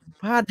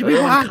พลาดจะไม่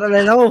พลาดอะไร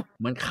แล้ว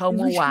มันเข้าเ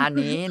มื่อวาน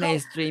นี้ใน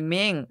สตรีม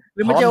มิ่งห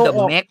รือมันจะอ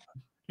อก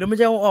หรือมัน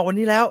จะออกวัน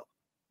นี้แล้ว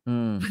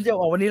มันจะ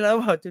ออกวันนี้แล้ว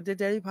เปล่าจะ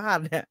ได้พลาด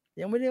เนี่ย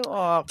ยังไม่ได้อ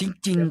อกจ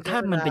ริงๆถ้า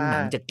มันเป็นหนั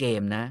งจากเก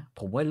มนะ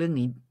ผมว่าเรื่อง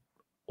นี้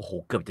โอ้โห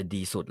เกือบจะ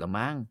ดีสุดแล้ว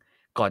มั้ง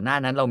ก่อนหน้า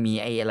นั้นเรามี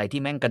ไอ้อะไร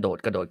ที่แม่งกระโดด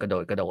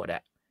อ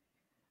ะ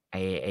ไ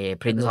อ้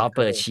Prince of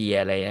Persia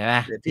อะไรใช่ไหม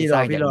ที่สร้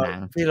างจากหนัง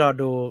ที่รอ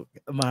ดู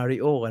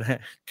Mario กันฮะ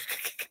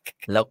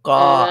แล้วก็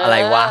อะไร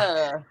วะ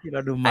ที่เร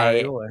าดู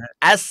Mario ฮะ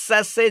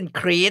Assassin's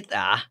Creed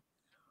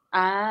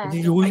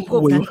ที่ดู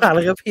ห่วยมากเล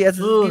ยครับพี่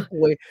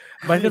ห่วย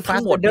มันคือ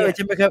Fast Rider ใ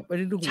ช่ไหมครับอัน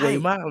นี้ดูห่วย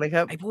มากเลยค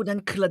รับไอ้พวกนั้น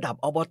คือระดับ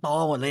อบต.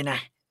หมดเลยนะ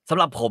สำ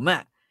หรับผมอ่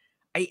ะ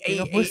ไ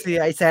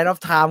อ้Sand of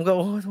Time ก็โ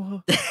อ้โห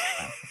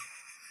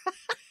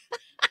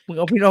มึงเ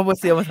อาพี่น้องเปอร์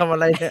เซียมาทำอะ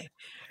ไรเนี่ย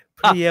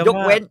ยก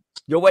เ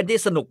ว้นที่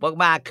สนุก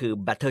มากๆคือ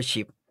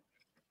Battleship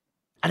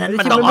อันนั้น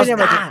มันต้องออส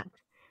การ์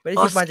ไม่ได้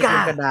ชิปมาจาก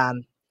กระดาน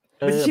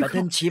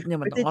Battleship เนี่ย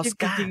มันต้องออส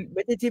การ์ไ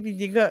ม่ได้ชิปจ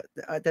ริงๆก็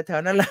แต่แถ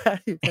วนั้นแหละ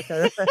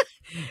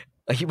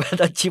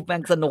Battleship แม่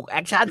งสนุกแอ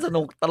คชั่นส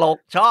นุกตลก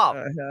ชอบ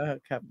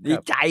ดี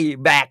ใจ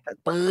แบก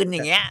ปืนอ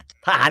ย่างเงี้ย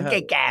ทหารแ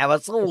ก่ๆมา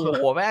สู้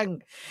หัวแม่ง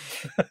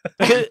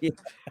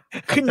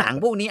คือหนัง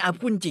พวกนี้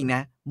พูดจริงน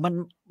ะมัน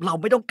เรา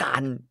ไม่ต้องกา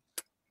ร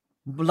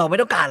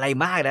อะไร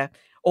มากนะ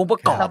องค์ปร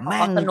ะกอบแ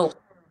ม่ง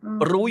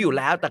รู้อยู่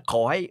แล้วแต่ข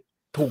อให้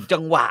ถูกจั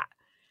งหวะ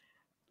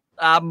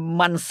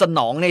มันสน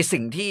องใน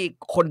สิ่งที่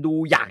คนดู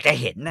อยากจะ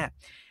เห็นน่ะ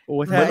โอ้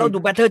เห ใช่ มือนเราดู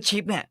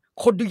Battleship เนี่ย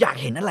คนดูอยาก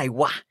เห็นอะไร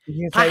วะ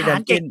ทหา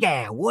รแก่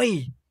ๆเว้ย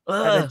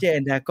Dungeons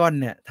and Dragons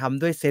เนี่ยท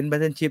ำด้วยเซนต์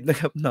Battleship นะ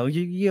ครับหนองเ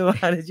ยี่ยวม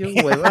ากเลยชื่อห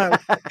วยมาก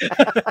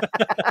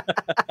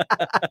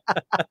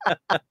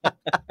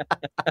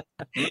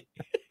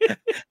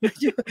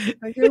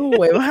ชื่อห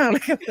วยมากเล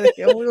ยครับ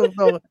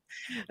ตรง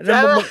ๆแล้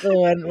วบังเ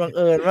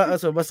อิญว่า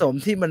ส่วนผสม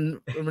ที่มัน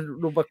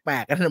ดูแปล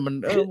กๆกันมัน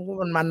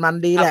มัน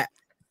ดีแหละ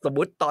สม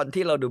มุติตอน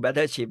ที่เราดู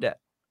Battleship เนี่ย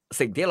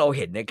สิ่งที่เราเ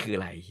ห็นเนี่ยคืออ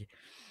ะไร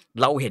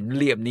เราเห็นเ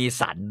หลี่ยมนี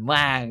สันม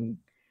าก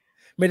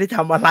ไม่ได้ท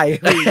ำอะไร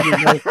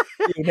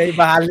อยู่ใน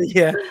บาเรี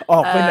ยอ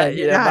อกไปไหนไ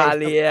ม่ได้บา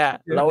เรีย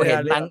เราเห็น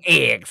นางเอ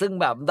กซึ่ง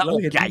แบบหน้าอ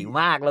กใหญ่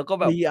มากแล้วก็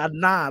แบบลีอัน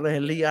น่าเราเ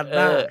ห็นลีอัน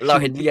น่าเรา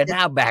เห็นเลียน่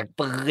าแบก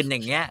ปืนอย่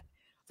างเงี้ย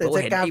เรา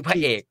เห็นที่พระ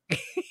เอก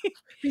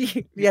พี่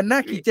เรียนหน้า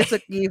ขี่เจ็ตส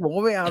กีผม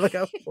ก็ไม่เอาแล้วค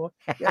รับ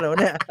แค่แล้ว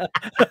เนี่ย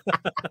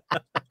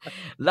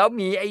แล้ว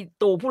มีไอ้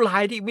ตัวผู้ร้า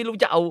ยที่ไม่รู้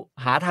จะเอา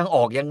หาทางอ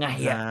อกยังไง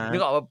อ่ะนึ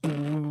กออกว่า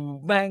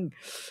แม่ง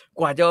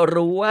กว่าจะ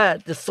รู้ว่า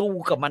จะสู้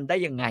กับมันได้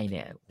ยังไงเ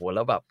นี่ยโหแ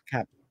ล้วแบบ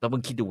แล้วมึ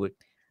งคิดดู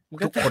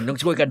ทุกคนต้อง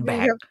ช่วยกันแบ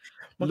ก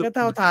มันก็เ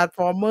ท่าทาร์ฟ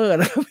อร์เมอร์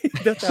แล้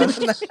วเท่านั้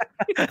น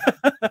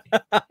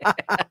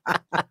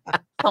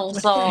ทรง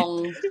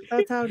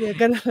เท่าเดียว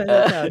กัน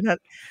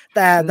แ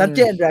ต่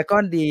Dungeons and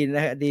Dragons ดีน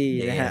ะฮะดี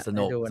นะฮะส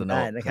นุกไ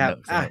ด้นะครับ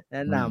แน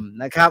ะน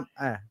ำนะครับ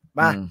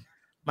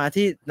มา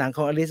ที่หนังข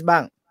องอลิสบ้า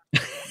ง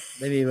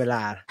ได้มีเวล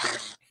า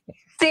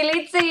ซีรี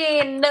ส์จี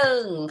น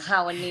1ค่ะ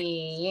วัน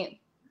นี้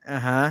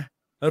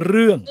เ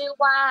รื่องชื่อ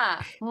ว่า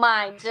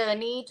My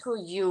Journey to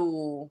You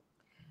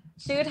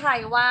ชื่อไทย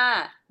ว่า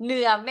เห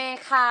นือเม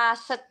ฆา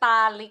ชะตา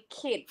ลิ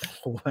ขิต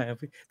ผม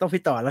ต้อง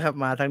พี่ต่อแล้วครับ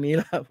มาทางนี้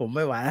แล้วผมไ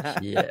ม่ไหว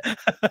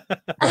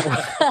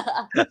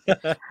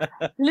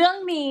เรื่อง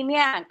นี้เ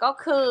นี่ยก็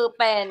คือ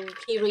เป็น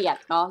period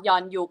เนาะย้อ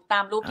นยุคตา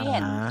มรูปที่เห็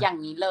นอย่าง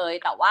นี้เลย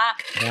แต่ว่า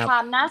ควา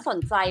มน่าสน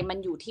ใจมัน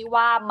อยู่ที่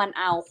ว่ามัน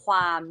เอาคว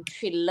ามท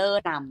ริลเลอ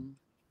ร์น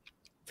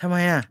ำทำไม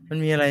มัน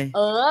มีอะไร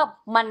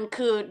มัน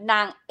คือน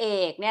างเอ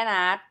กเนี่ยน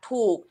ะ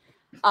ถูก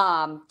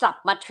จับ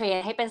มาเทรน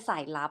ให้เป็นสา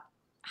ยลับ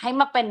ให้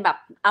มาเป็นแบบ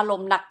อาร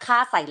มณ์นักฆ่า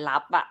สายลั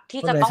บอะ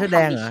ที่จะต้องท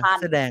ำมิชชั่น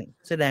แส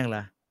ดงเหร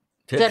อ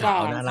แสดง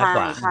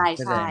ใ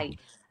ช่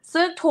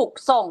ซึ่งถูก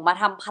ส่งมา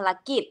ทำภาร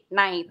กิจใ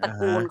นตระ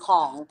กูลข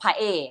องพระ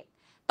เอก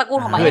ตระกูล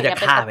ของพระเอกเนี่ย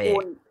เป็นตระกู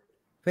ล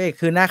พระเอก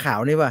คือหน้าขาว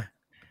นี่ป่ะ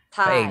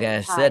พระเอกเนี่ย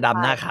เสื้อด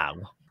ำหน้าขาว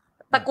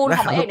ตระกูลข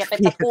องพระเอกเนี่ยเป็น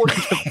ตระกูล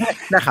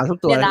หน้าขาวทุก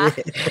ตัวนะ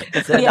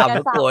เสื้อดำ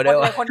ทุกตัวด้ว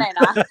ยคนไหนน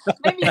ะ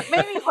ไม่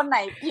มีคนไหน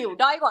ผิว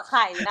ด้อยกว่าใค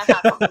รนะคะ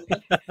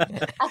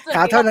ข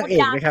าวเท่านางเอ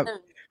กนะครับ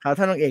เขา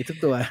ท่านนางเอกทุก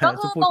ตัวก็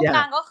คือตรงกล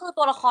างก็คือ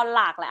ตัวละครห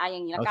ลักแหละอ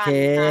ย่างนี้ละกัน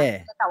น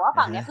ะแต่ว่า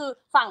ฝั่งนี้คือ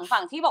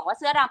ฝั่งที่บอกว่า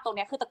เสื้อดำตรง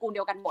นี้คือตระกูลเ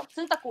ดียวกันหมด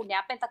ซึ่งตระกูลนี้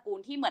เป็นตระกูล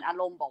ที่เหมือนอา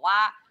รมณ์บอกว่า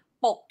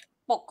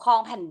ปกครอง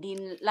แผ่นดิน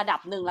ระดับ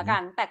หนึ่งละกั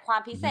นแต่ควา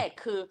มพิเศษ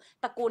คือ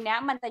ตระกูลนี้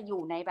มันจะอ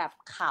ยู่ในแบบ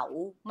เขา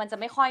มันจะ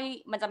ไม่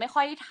ค่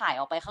อยถ่าย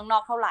ออกไปข้างนอ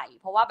กเท่าไหร่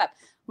เพราะว่าแบบ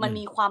มัน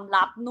มีความ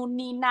ลับนู่น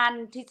นี่นั่น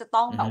ที่จะ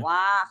ต้องแบบว่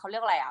าเขาเรีย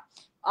กอะไร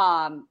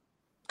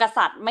ก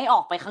ษัตริย์ไม่อ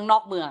อกไปข้างนอ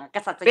กเมืองก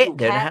ษัตริย์จะอยู่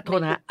แค่โทษ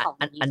นะ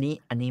อัน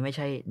นี้ไม่ใ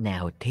ช่แน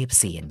วเทพ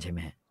เซียนใช่ไหม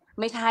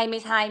ไม่ใช่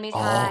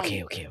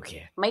โอเค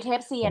ไม่เท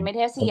พเซียน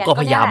ผมก็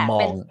พยายามมอ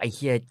งไอ้เ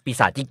หี้ยปี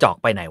ศาจจิ้งจอก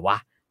ไปไหนวะ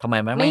ทำไม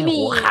ไม่หั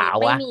วขาว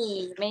วะ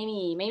ไม่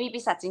มี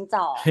ปีศาจจิ้งจ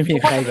อกไม่มี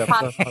ใครแบบ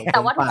แต่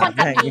ว่าทุกคน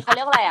จะมีเขาเ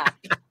รียกอะไร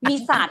มี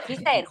ศาสตร์พิ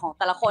เศษของ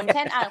แต่ละคนเ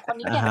ช่นคน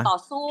นี้เก่งต่อ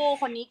สู้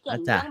คนนี้เก่ง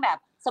เรื่องแบบ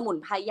สมุน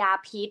ไพรยา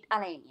พิษอะ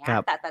ไรอย่างเงี้ย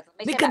แต่ไ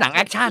ม่ใช่นี่คือหนังแ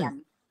อคชั่น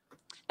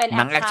เป็น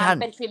แอคชั่น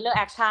เป็นทริลเลอร์แ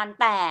อคชั่น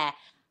แต่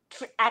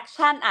แอค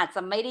ชั่นอาจจ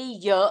ะไม่ได้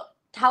เยอะ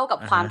เท่ากับ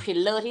ความทริล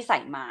เลอร์ที่ใส่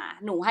มา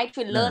หนูให้ท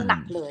ริลเลอร์หนั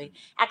กเลย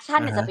แอคชั่น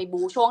เนี่ยจะไป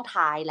บูช่วง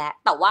ท้ายแล้ว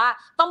แต่ว่า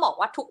ต้องบอก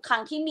ว่าทุกครั้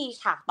งที่มี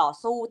ฉากต่อ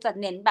สู้จะ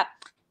เน้นแบบ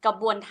กระ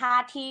บวนท่า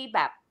ที่แบ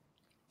บ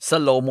ส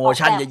โลโม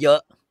ชั่นเยอะ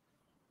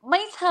ๆไ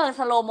ม่เชิงส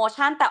โลโม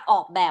ชั่นแต่อ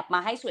อกแบบมา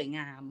ให้สวยง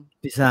าม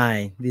ดีไซ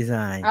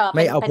น์ไ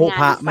ม่เอาโพ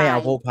พะ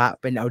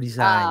เป็นเอาดีไ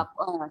ซน์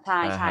ใ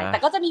ช่แต่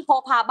ก็จะมีโพ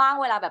พะบ้าง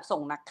เวลาแบบส่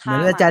งนักฆ่าเหมือ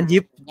นอาจารย์ยิ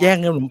บแย่ง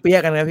ขนมเปี๊ย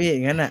กกันนะพี่อ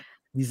ย่างนั้นน่ะ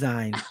ดีไซ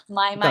น์ไ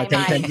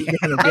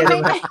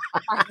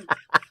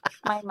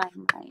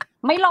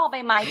ม่รอใบ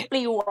ไม้ป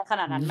ลิวข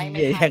นาดนั้นไม่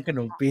แย่งขน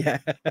มเปี๊ยก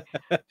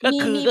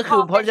ก็คื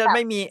อเพราะจะไ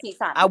ม่มี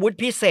อาวุธ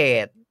พิเศ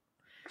ษ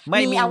ไ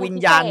ม่มีวิญ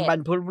ญาณบรร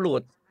พบุรุ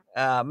ษ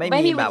ไ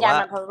ม่มีแบบว่า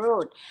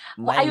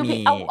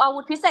อาวุ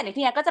ธพิเศษใน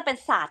ที่นี้ก็จะเป็น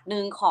ศาสตร์นึ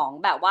งของ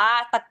แบบว่า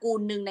ตระกูล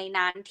นึงใน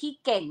นั้นที่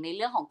เก่งในเ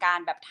รื่องของการ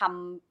แบบท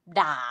ำ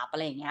ดาบอะ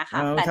ไรอย่างเงี้ยค่ะ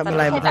แต่จะไม่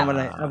ใช่แบ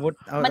บอาวุธ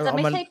มันจะไ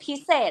ม่ใช่พิ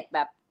เศษแบ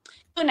บ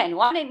คือไหน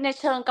ว่าใน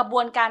เชิงกระบ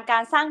วนกา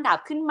รสร้างดาบ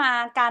ขึ้นมา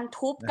การ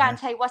ทุบการ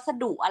ใช้วัส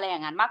ดุอะไรอย่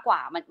างนั้นมากกว่า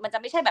มันจะ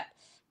ไม่ใช่แบบ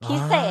พิ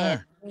เศษ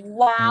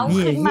ว้าว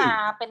ขึ้นมา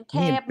เป็นเท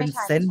พไม่ใ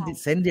ช่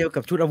เซนเดียวกั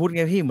บชุดอาวุธไ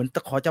งพี่เหมือนต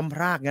ะขอจำพ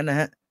รากงั้นนะ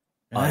ฮะ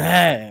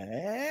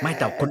ไม่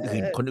แต่คน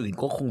อื่น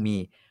ก็คงมี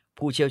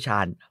ผู้เชี่ยวชา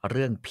ญเ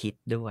รื่องพิษ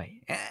ด้วย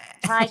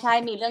ใช่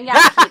มีเรื่องยา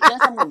พิษเรื่อ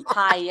งสมุนไพ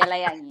รอะไร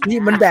อย่างนี้นี่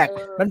มันแบก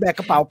ก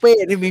ระเป๋าเป้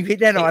นี่มีพิษ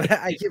แน่นอนนะ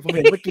ไอ้ที่ผมเ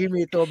ห็นเมื่อกี้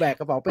มีตัวแบก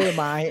กระเป๋าเป้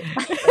ไม้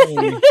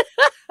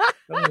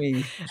ต้องมี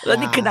แล้ว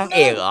นี่คือนางเ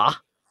อกเหรอ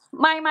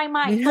ไม่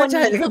ตัว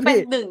นี้คือเป็น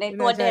หนึ่งใน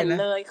ตัวเด่น เลย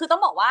เลยคือต้อ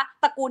งบอกว่า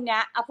ตระกูลเนี้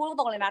ยพูด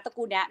ตรงๆเลยนะตระ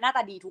กูลเนี้ยหน้าต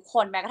าดีทุกค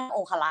นแม้กระทั่งอ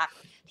งคลักษ์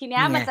ทีเนี้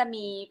ยมันจะ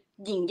มี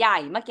หญิงใหญ่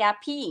เมื่อกี้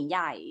พี่หญิงให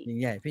ญ่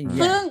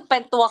ซึ่งเป็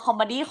นตัวคอมเ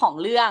มดี้ของ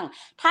เรื่อง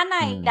ถ้าใน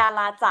ดาร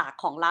าจักร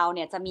ของเราเ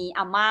นี่ยจะมีอ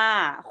าม่า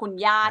คุณ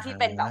ย่าที่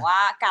เป็นแบบว่า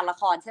การละ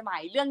ครใช่ไหม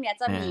เรื่องเนี้ย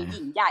จะมีห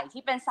ญิงใหญ่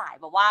ที่เป็นสาย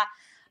แบบว่า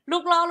ลู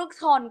กล่อลูก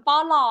ชนป้อ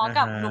ล้อ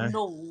กับห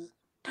นุ่ม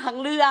ๆทั้ง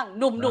เรื่อง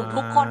หนุ่มๆ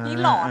ทุกคนที่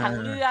หล่อทั้ง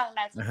เรื่องน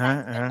ะจะเ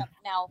ป็นแบบ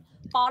แนว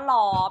ป้อ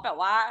ล้อแบบ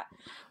ว่า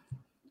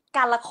ก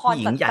ารละคร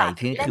หญิงใหญ่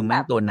ที่คือแม่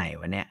งตัวไหน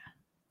วะเนี่ย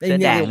เสื้อ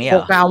แดงเนี่ยโฟ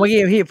กาวเมื่อกี้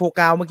พี่โฟ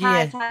กาวเมื่อกี้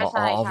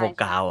โฟ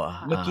กาว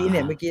เมื่อกี้เ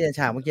นี่ยฉ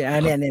ากเมื่อกี้เ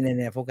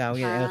นี่ยโฟกาวเมื่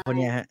อกี้คน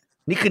เนี้ยฮะ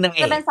นี่คือนางเอ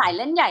กจะเป็นสายเ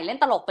ล่นใหญ่เล่น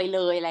ตลกไปเล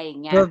ยอะไรอย่า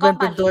งเงี้ยก็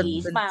เป็นตัว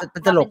เป็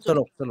นตลก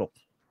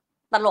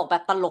แบ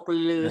บตลก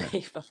เลย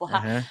แบบว่า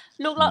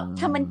ลูกเรา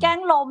ทำมันแกล้ง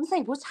ล้มใส่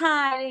ผู้ชา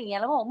ยอะไรอย่างเงี้ย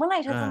แล้วบอกเมื่อไหร่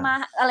เธอจะมา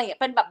อะไร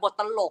เป็นแบบบท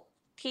ตลก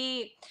ที่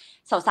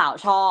สาว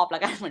ๆชอบแล้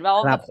วกันเหมือนว่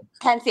า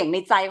แทนเสียงใน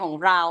ใจของ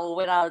เรา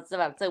เวลาจะ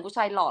แบบเจอผู้ช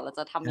ายหล่อเรา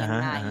จะทำยัง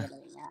ไงอะไร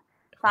อย่างเงี้ย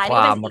ค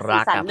วาม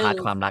รักกับพาร์ท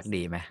ความรัก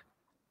ดีไหม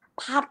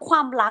พาร์ทคว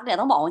ามรักเนี่ย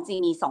ต้องบอกว่าจริ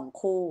งมี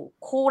2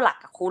คู่หลัก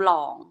กับคู่ร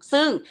อง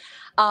ซึ่ง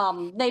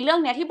ในเรื่อง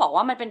นี้ที่บอก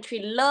ว่ามันเป็นทริ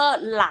ลเลอร์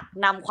หลัก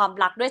นำความ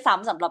รักด้วยซ้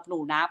ำสำหรับหนู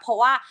นะเพราะ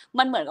ว่า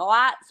มันเหมือนกับ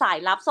ว่าสาย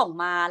ลับส่ง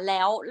มาแ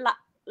ล้ว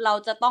เรา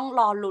จะต้อง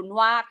รอลุ้น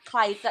ว่าใคร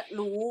จะ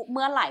รู้เ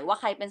มื่อไหร่ว่า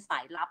ใครเป็นสา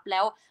ยลับแล้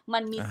วมั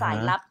นมีสาย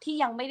ลับที่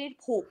ยังไม่ได้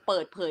ถูกเปิ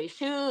ดเผย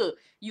ชื่อ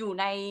อยู่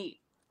ใน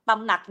ต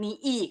ำหนักนี้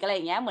อีกอะไรอ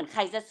ย่างเงี้ยเหมือนใค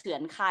รจะเฉือ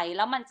นใครแ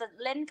ล้วมันจะ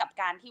เล่นกับ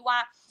การที่ว่า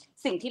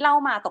สิ่งที่เล่า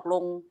มาตกล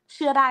งเ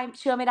ชื่อได้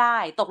เชื่อไม่ได้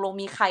ตกลง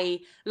มีใคร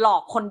หลอ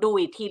กคนดู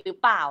อีกทีหรือ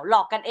เปล่าหล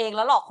อกกันเองแ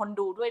ล้วหลอกคน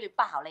ดูด้วยหรือเ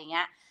ปล่าอะไรเ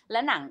งี้ยและ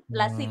หนังแ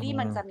ละซีรีส์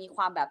มันจะมีค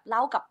วามแบบเล่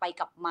ากลับไป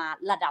กลับมา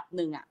ระดับ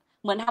นึงอ่ะ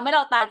เหมือนทำให้เร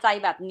าตาใจ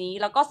แบบนี้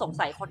แล้วก็สง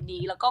สัยคน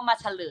นี้แล้วก็มา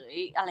เฉลย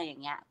อะไรอย่า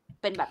งเงี้ย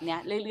เป็นแบบเนี้ย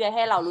เรื่อยๆใ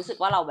ห้เรารู้สึก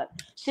ว่าเราแบบ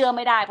เชื่อไ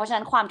ม่ได้เพราะฉะ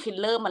นั้นความทริล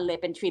เลอร์มันเลย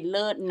เป็นทริลเล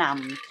อร์น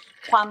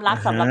ำความรัก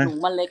สำหรับหนู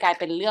มันเลยกลาย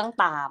เป็นเรื่อง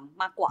ตาม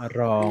มากกว่า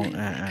รอง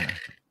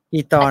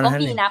กี่ตอนก็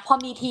มีนะพอ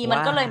มีทีมัน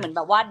ก็เลยเหมือนแ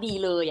บบว่าดี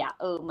เลยอ่ะ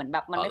เหมือนแบ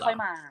บมันไม่ค่อย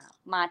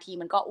มาที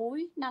มันก็อุ้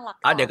ยน่ารัก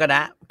เดี๋ยวก็น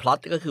ะพล็อต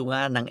ก็คือว่า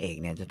นางเอก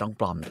เนี่ยจะต้อง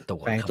ปลอมตั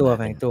วแ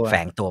ฝ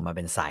งตัวมาเ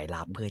ป็นสาย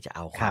ลับเพื่อจะเอ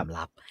าความ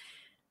ลับ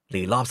ห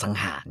รือรอบสัง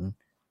หาร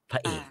พร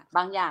ะเอกบ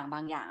างอย่าง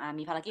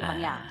มีภารกิจบา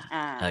งอย่าง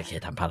โอเค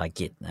ทำภาร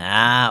กิจ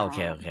โอเค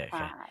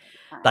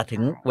แต่ถึ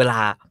งเวลา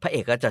พระเอ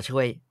กก็จะช่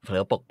วยเผล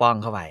อปกป้อง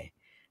เข้าไป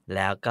แ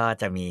ล้วก็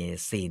จะมี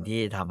ซีนที่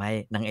ทำให้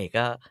นางเอก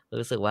ก็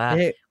รู้สึกว่า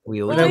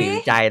วิว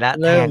ใจแล้ว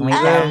แทงไม่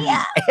ได้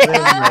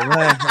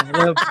เ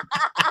ริ่ม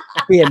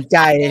เปลี่ยนใจ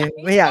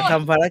ไม่อยากท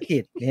ำภารกิ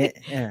จนี้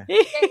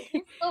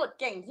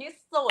เก่งที่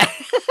สุด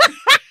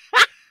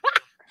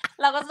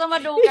เราก็จะมา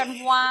ดูกัน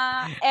ว่า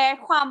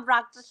ความรั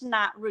กจะชน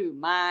ะหรือ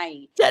ไม่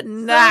ช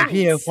นะ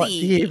พี่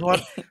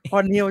พอ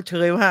เนียวเช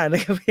ยมากน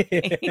ะครับพี่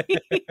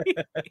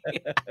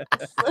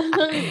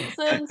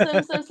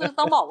ซึ่ง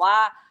ต้องบอกว่า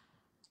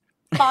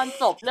ตอน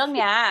จบเรื่องเ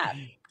นี้ย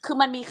คือ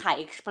มันมีขาย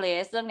เอ็กซ์เพร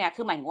สเรื่องเนี้ย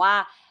คือหมายถึงว่า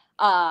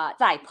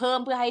จ่ายเพิ่ม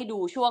เพื่อให้ดู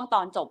ช่วงต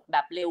อนจบแบ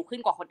บเร็วขึ้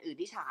นกว่าคนอื่น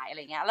ที่ฉายอะไร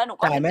เงี้ยแล้วหนู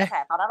ก็เห็นกระแส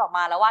ตอนนั้นออกม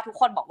าแล้วว่าทุก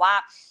คนบอกว่า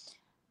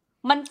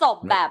มันจบ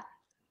แบบ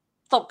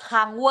จบค้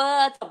างเวอ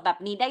ร์จบแบบ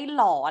นี้ได้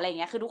หรออะไร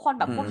เงี้ยคือทุกคน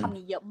แบบพูดคำ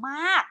นี้เยอะม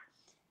าก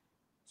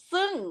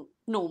ซึ่ง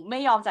หนูไม่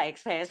ยอมจ่ายเอ็ก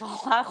ซ์เพรสเพรา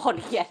ะว่าคน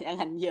เขียนอย่าง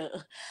นั้นเยอะ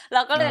แ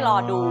ล้วก็เลยรอ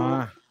ดู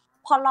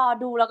พอรอ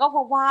ดูแล้วก็พ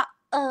บว่า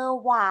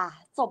ว่ะ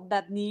จบแบ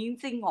บนี้จ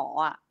ริงๆหรอ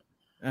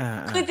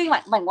คือจริงเ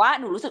หมือนว่า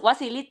หนูรู้สึกว่า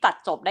ซีรีส์ตัด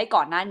จบได้ก่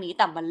อนหน้านี้แ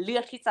ต่มันเลื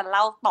อกที่จะเ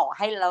ล่าต่อใ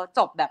ห้แล้วจ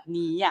บแบบ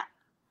นี้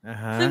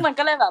ซึ่งมัน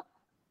ก็เลยแบบ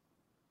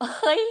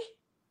เฮ้ย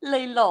เล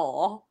ยหรอ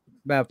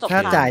แบบถ้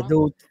าจ่าย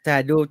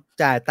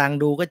ตังค์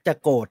ดูก็จะ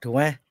โกรธถูกไ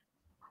หม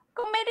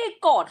ก็ไม่ได้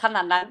โกรธขน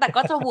าดนั้นแต่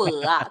ก็จะเหว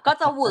อก็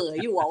จะเหวอ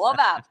อยู่ว่า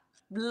แบบ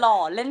หล่อ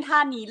เล่นท่า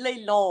นี้เลย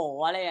หล่อ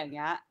อะไรอย่างเ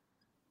งี้ย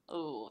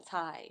ใ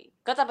ช่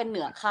ก็จะเป็นเห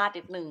นือคาด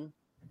นิดนึง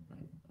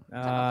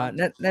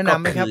แนะนำ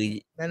ไหมครับ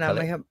แนะนำไ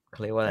หมครับเข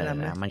าเรียกว่าอะไร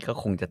นะมันก็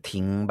คงจะ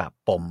ทิ้งแบบ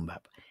ปมแบ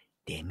บ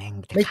เดี๋ยวแม่ง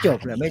ไม่จบ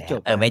เลยไม่จ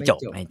บ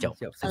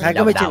สุดท้าย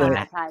ก็ไม่เฉลย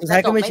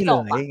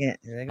ไง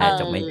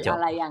จบไม่จบอ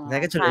ะไรอย่างเงี้ย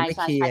ก็เฉลยไม่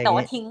เคลียร์แต่ว่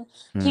า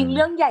ทิ้งเ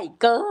รื่องใหญ่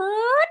เกิ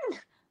น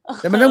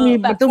แต่มันต้อ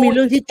งมีเ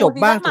รื่องที่จบ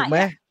บ้างถูกไหม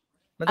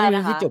มันต้อง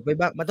มีที่จบไป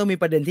บ้างมันต้องมี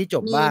ประเด็นที่จ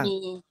บบ้าง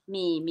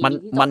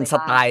มันส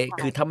ไตล์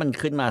คือถ้ามัน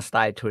ขึ้นมาสไต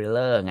ล์ทริลเล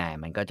อร์ไง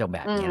มันก็จะแบ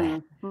บนี้แหละ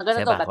มันก็จ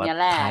ะจบแบบนี้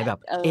แหละท้ายแบบ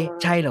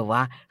ใช่เหรอว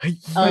ะเฮ้ย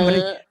มัน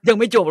ยัง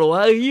ไม่จบหรอว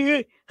ะ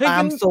ตา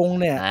มทรง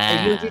เนี่ยไอ้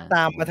เรื่องที่ต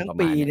ามมาทั้ง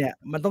ปีเนี่ย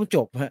มันต้องจ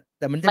บฮะ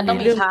แต่มันจะมี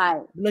เรื่อ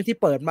งที่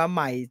เปิดมาใ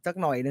หม่สัก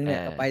หน่อยนึงเนี่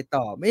ยก็ไป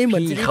ต่อไม่เหมือ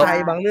นซีรีส์ไทย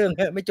บางเรื่อง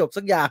ไม่จบ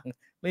สักอย่าง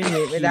ไ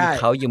ม่ได้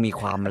เขายังมี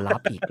ความลั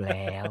บอีกแ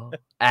ล้ว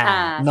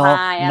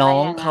น้อ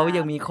งเขา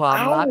ยังมีความ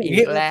ลับอีก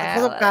แล้ว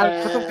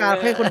เขาต้องการ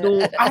ให้คนดู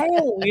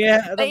เงี้ย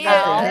ต้องกา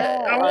ร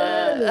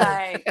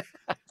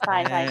ใ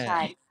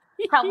ช่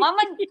ถามว่า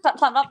มัน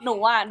สำหรับหนู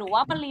ว่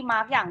ามันรีมา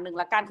ร์คอย่างหนึ่ง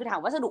ละกันคือถาม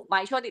ว่าสนุกไหม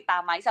ช่วยติดตา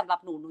มไหมสำหรับ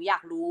หนูอยา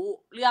กรู้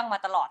เรื่องมา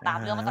ตลอดตาม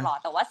เรื่องมาตลอด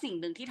แต่ว่าสิ่ง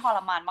หนึ่งที่ทร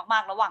มานมา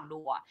กๆระหว่าง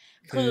ดู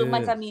คือมั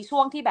นจะมีช่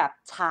วงที่แบบ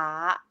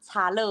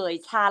ช้าเลย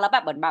ช้าแล้วแบ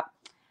บเหมือนแบบ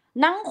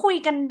นั่งคุย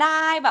กันไ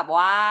ด้แบบ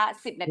ว่า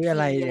10 นาทีอะ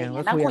ไรอย่างเ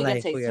งี้ยนั่งคุยกัน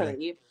เฉย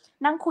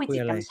นั่งคุยจิ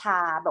บน้ำชา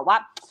แบบว่า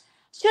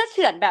เชื่อเ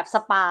ฉือนแบบส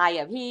ปาย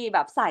อ่ะพี่แบ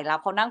บสายลับ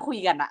เขานั่งคุย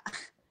กันอะ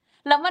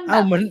แล้วมันแบ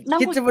บเหมือน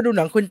คิดจะมาดูห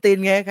นังคุณตีน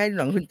ไงใคร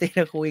หนังคุณตีน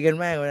คุยกัน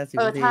มากเลยนะ10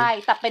 นาทีใช่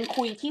แต่เป็น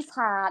คุยที่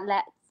ช้าแล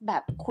ะแบ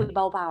บคุย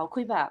เบาๆคุ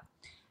ยแบบ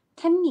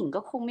ท่านหญิง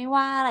ก็คงไม่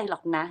ว่าอะไรหร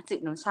อกนะจิบ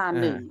น้ำชา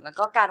1แล้ว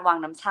ก็การวาง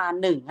น้ำชา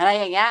1อะไร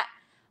อย่างเงี้ย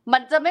มั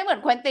นจะไม่เหมือน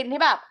ควินตินที่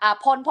แบบ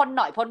พ่นห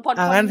น่อยพ่นหน่อย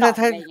อะไ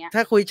รเงี้ยถ้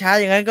าคุยช้า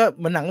อย่างนั้นก็เ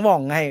หมือนหนังหว่อ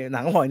งไงห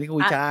นังหว่องนี่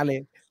คุยช้าเลย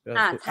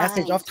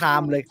Essence of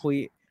Time เลยคุย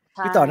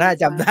พี่ต่อหน้า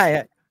จำได้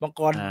มัง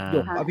กรหย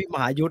กอภิม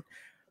หายุทธ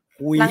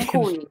คุย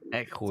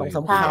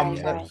2-3 ค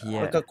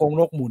ำแล้วก็กง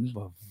นกหมุน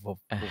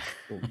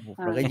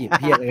แล้วก็หยิบ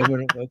เพี้ยอะไรมั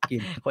นก็กิ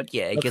นโคตรเกลี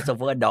ยดไอ้คริสโตเ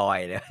ฟอร์ดอย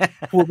เลย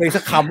พูดไป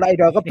สักคำแล้วไอ้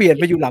ดอยก็เปลี่ยน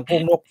ไปอยู่หลังก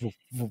งนก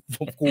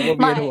กูก็เ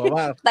วียนหัวม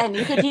ากแต่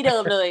นี้คือที่เดิ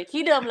มเล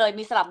ย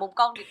มีสลับมุม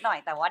กล้องนิดหน่อย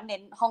แต่ว่าเน้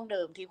นห้องเ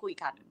ดิมที่คุย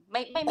กันไ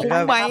ม่คุ้ม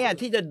ไหม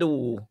ที่จะดู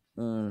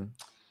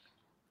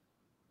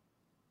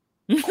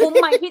คุ้ม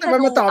ไหมที่จะ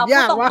ดูเอา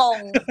ตรง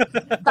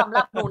ๆสำห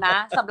รับหนู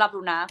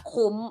นะ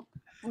คุ้ม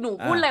หนู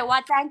พูดเลยว่า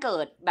แจ้งเกิ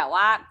ดแบบ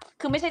ว่า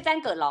คือไม่ใช่แจ้ง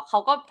เกิดหรอกเข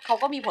า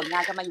ก็มีผลงา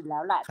นกันมาอยู่แล้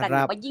วแหละแต่หนู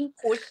ว่ายิ่ง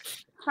พุช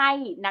ให้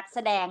นักแส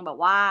ดงแบบ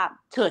ว่า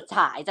เฉิดฉ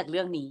ายจากเ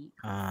รื่องนี้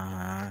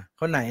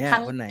คนไหน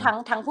คนไหน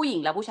ทั้งผู้หญิง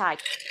และผู้ชาย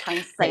ทั้ง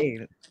เซต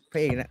พร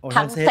ะเอกนะ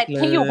ทั้งเซต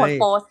ที่อยู่บน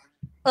โพส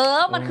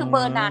มันคือเบ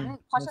อร์นั้น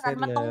เพราะฉะนั้น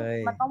มัน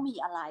ต้องมี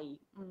อะไร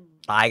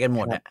ตายกันหม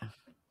ดอ่ะ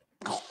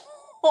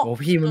โอ้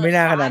พี่มันไม่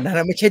น่าขนาดนั้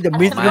นไม่ใช่เดอะ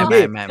มิสเลย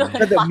พี่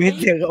ถ้าเดอะมิส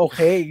เนี่ยก็โอเค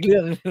อีกเรื่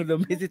องเดอะ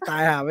มิสที่ตา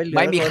ยหาไม่เหลือไ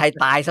ม่มีใคร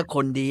ตายสักค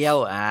นเดียว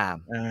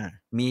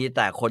มีแ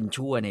ต่คน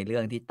ชั่วในเรื่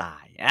องที่ตา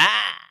ย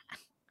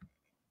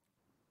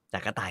แต่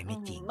ก็ตายไม่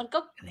จริงมันก็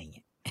อะไรเ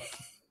งี้ย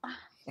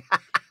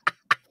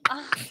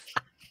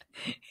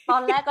ตอ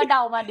นแรกก็เด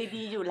ามา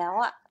ดีๆอยู่แล้ว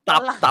อะ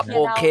ตับโ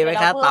อเคไหม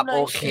คะตับโอ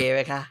เคไหม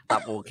คะตั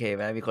บโอเคไ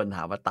หมมีคนถ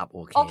ามว่าตับโอ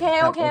เคโ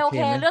อเ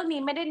คเรื่อง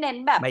นี้ไม่ได้เน้น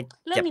แบบ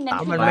เรื่องนี้เน้น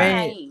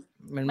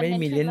มันไม่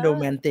มีเน้นโร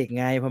แมนติก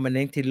ไงเพราะมันเ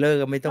น้นทริลเลอร์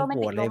ก็ไม่ต้องป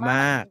วดอะไรม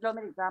ากโรแม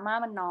นติกดราม่า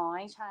มันน้อย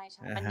ใช่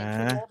มันเน้นท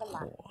ริลเลอร์เป็นห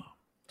ลัก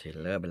ทริล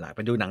เลอร์เป็นหลักไป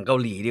ดูหนังเกา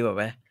หลีดีกว่าไ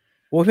หม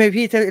โอ้ย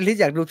พี่ถ้าอลิซ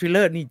อยากดูทริลเล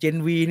อร์นี่เจน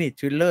วีนี่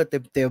ทริลเลอร์เ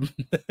ต็ม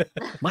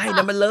ไม่น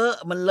ะมันเล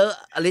อะ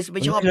อลิซไ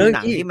ม่ชอบดูห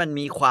นังที่มัน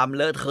มีความเ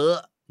ลอะเทอะ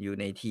อยู่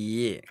ในที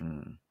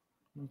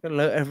ก็เ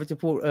ลอะจะ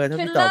พูดถ้า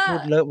พี่ต่อพู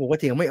ดเลอะผมก็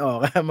เถียงไม่ออก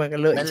มันก็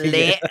เลอะเล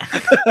ะ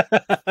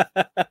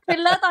ทริ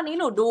ลเลอร์ตอนนี้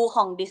หนูดูข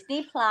อง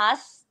Disney Plus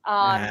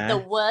The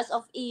Worst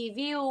of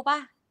Evil ป่ะ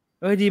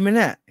ดีไหมเ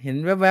นี่ยเห็น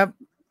แวบ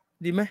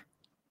ๆดีไหม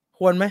ค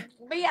วรไหม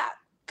ไม่อยาก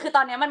คือต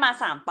อนนี้มันมา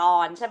3 ตอ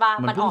นใช่ป่ะ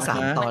มันออก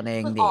3 ตอนเอ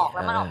งดิแ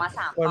ล้วมันออกมา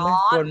3 ตอ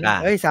น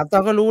3 ตอ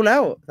นก็รู้แล้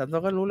ว3 ตอ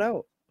นก็รู้แล้ว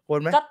ควร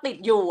ไหมก็ติด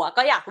อยู่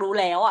ก็อยากรู้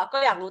แล้วก็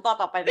อยากรู้ตอน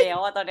ต่อไปแล้ว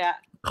ตอนเนี้ย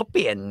เขาเป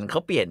ลี่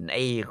ยนไ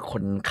อ้ค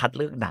นคัดเ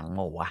ลือกหนัง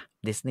มาวะ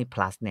Disney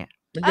Plus เนี่ย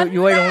มัน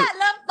ย้อยลง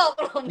เริ่มตก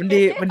ลงมัน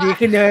ดี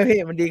ขึ้นใช่ไหมพี่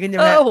มันดีขึ้นใช่ไ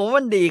หมผม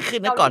มันดีขึ้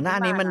นนะก่อนหน้า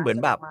นี้มันเหมือน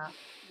แบบ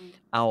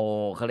เอา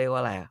เขาเรียกว่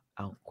าอะไรเอ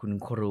าคุณ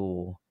ครู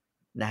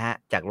นะฮะ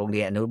จากโรงเรี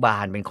ยนอนุบา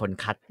ลเป็นคน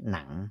คัดห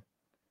นัง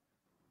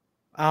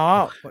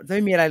ไม่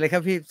มีอะไรเลยครั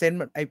บพี่เซ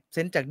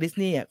นส์จากดิส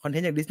นีย์คอนเท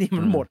นต์จากดิสนีย์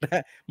มันหมดน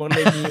ะมันเล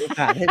ยมีโอ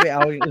กาสให้ไปเอ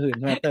าอย่างอื่น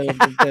มาเติม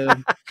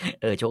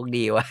โชค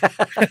ดีว่ะ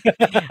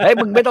เฮ้ย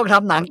มึงไม่ต้องท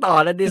ำหนังต่อ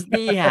แล้วดิส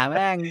นีย์หาแ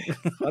ม่ง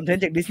คอนเทน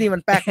ต์จากดิสนีย์มั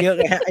นแป๊กเยอะ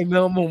ไงไอ้เม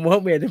อ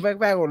ร์ที่แ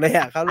ป๊กหมดเลย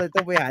เขาเลยต้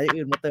องไปหาอย่าง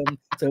อื่นมาเติม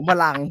เสริมพ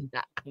ลัง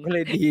มันก็เล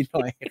ยดีห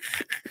น่อย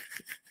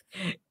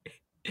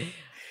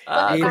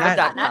ดีนะ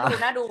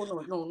น่าดู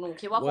หนู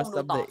คิดว่าคงดู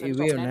ต่อจน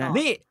จบแน่นอน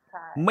นี่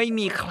ไม่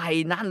มีใคร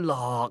นั่นหร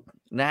อก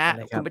นะ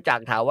คุณประจัก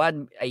ษ์ถามว่า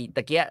ไอ้ต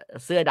ะเกีย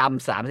เสื้อด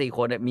ำ3-4 ค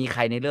นมีใค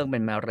รในเรื่องเป็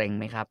นมะเร็ง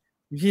ไหมครับ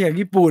พี่อย่าง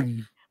ญี่ปุ่น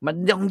มัน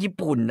ยังญี่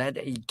ปุ่นนะ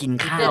ไอ้กิน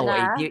ข้าว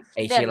ไ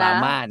อ้เชรา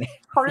ม่าเนี่ย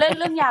เขาเล่น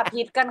เรื่องยา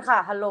พิษกันค่ะ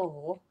ฮัลโหล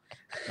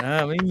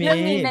ไม่มีเรื่อ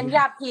งนี้เน้นย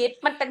าพิษ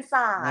มันเป็นศ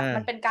าสตร์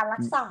มันเป็นการรั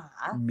กษา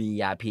มี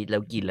ยาพิษแล้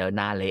วกินแล้วห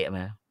น้าเละไห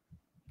ม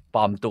ป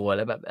ลอมตัวแ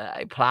ล้วแบบไ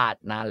อ้พลาด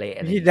หน้าเละ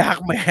พี่ดาร์ก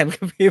แมนค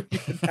รับพี่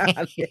หน้า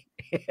เละ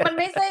มัน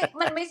ไม่ใ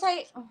ช่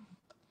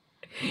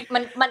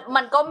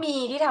มันก็มี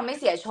ที่ทำให้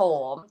เสียโฉ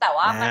มแต่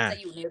ว่ามันจะ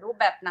อยู่ในรูป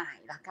แบบไหน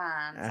ละกั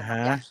น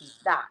ยาพิ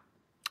ษ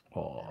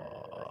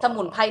ส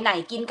มุนไพรไหน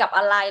กินกับ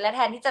อะไรและแท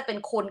นที่จะเป็น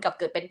คุณกับ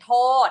เกิดเป็นโท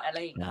ษอะไร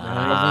อย่างเงี้ย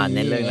ใน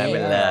เรื่องนั้นเป็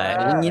นเลย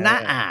อย่างนี้น่า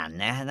อ่าน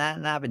นะ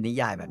น่าเป็นนิ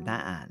ยายแบบน่า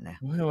อ่านนะ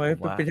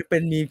เป็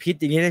นมีพิษ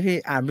อย่างนี้นะพี่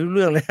อ่านไม่รู้เ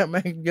รื่องเลยแ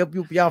ม่ง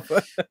ยุบยับ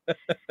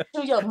คื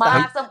อเยอะมา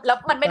กแล้ว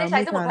มันไม่ได้ใช้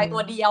สมุนไพรตั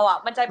วเดียว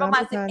มันใช้ประมา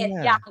ณ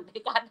11 อย่างใน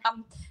การท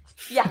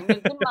ำอย่างนึ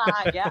งขึ้นมา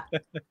อย่างเงี้ย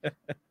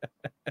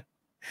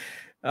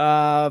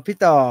พี่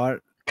ต่อ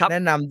แน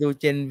ะนำดู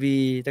เจนวี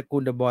ตระกู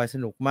ลเดอะบอยส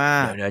นุกมา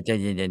กเดี๋ยวใจ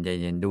เ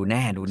ย็นดูแ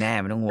น่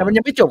ไม่ต้องงงแต่มัน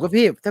ยังไม่จบครับ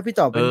พี่ถ้าพี่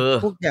ต่อเป็น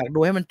พวกอยากดู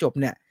ให้มันจบ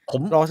เนี่ยผ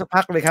มรอสัก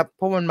พักเลยครับเ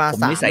พราะมันมา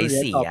3เดื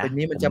อนต่อเป็น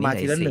นี้มันจะมา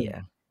ทีละ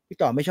1พี่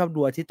ต่อไม่ชอบดู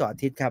อาทิตย์ต่ออา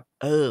ทิตย์ครับ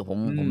ผม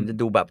จะ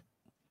ดูแบบ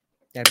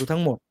อยากดูทั้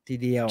งหมดที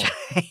เดียว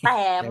แต่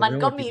มัน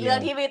ก็มีเรื่อง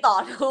ที่พี่ต่อ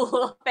ดู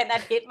เป็นอ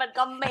าทิตย์มัน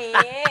ก็แ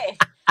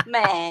หม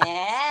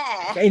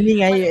ไอ้นี่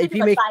ไงไอ้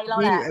พี่ไม่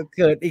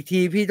เกิดอีกที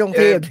พี่ต้องเ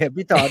ทพเนี่ย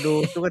พี่ต่อดู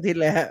ทุกอาทิตย์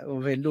เลยฮะผม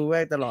เห็นดูแว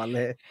กตลอดเล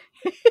ย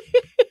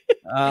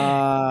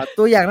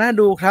ตัวอย่างน่า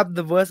ดูครับ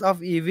The Worst of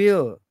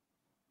Evil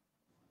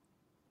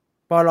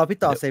ปอรอพี่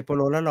ต่อใส่โปโ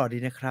ลแล้วหล่อดี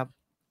นะครับ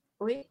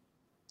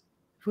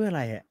เพื่ออะไ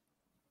รอ่ะ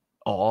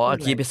อ๋อ เพื่ออ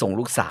ะไร ที่ไปส่ง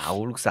ลูกสาว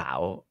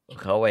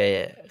เขาไป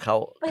เขา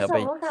ไป เขา ส่ ไป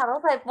งลูกสาวต้อ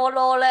งใส่โปโล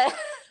เลย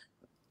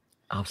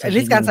เอา ไอ้ ใส่ ลิ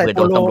นิ ส ด ต์การ นึง ใส่ เผื่อ โป โ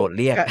ดน โล ตำรวจ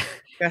เรียก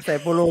การใส่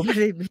โปโลไม่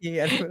ได้มี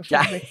อัน ใ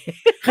ช่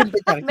ขึ้นไป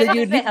จาก ไม่ เสื้อ ได้ ยื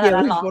พิ ด เศ ษขนาด นิดเดียว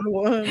นั้นเหรอ โปโล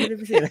ไม่ได้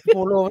พิเศษอะไรโป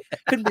โล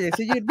ขึ้นไปจากเ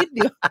สื้อยืดนิดเ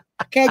ดียว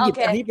แค่ห โอ ยิบ เค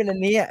อันนี้เป็นอัน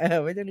นี้อะ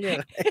ไม่ต้องเลือก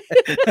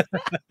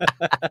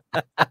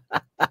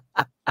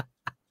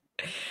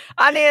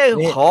อันนี้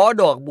นี่ ขอ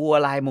ดอกบัว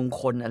ลายมง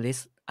คลอ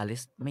ลิ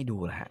สไม่ดู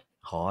เหรอฮะ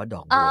ขอด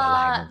อกบัวล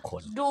ายมงค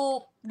ล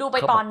ดูไป เ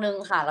ขา ต บ อ อน ก หนึ่ง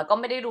ค่ะ แล้วก็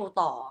ไม่ได้ดู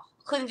ต่อ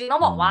คือจริงๆต้อ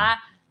ง อื บอก ม ว่า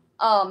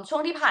ช่ว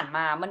งที่ผ่านม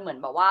ามันเหมือน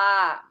แบบว่า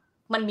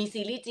มันมี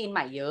ซีรีส์จีนให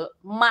ม่เยอะ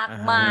ม อะ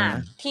ฮะ าก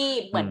ๆ ที่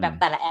เห อื มือน ม แบบ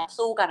แต่ละแอป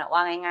สู้กันอะว่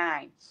าง่า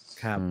ย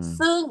ครับ อืม ๆ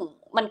ซึ่ง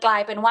มันกลา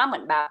ยเป็นว่าเหมื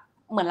อนแบบ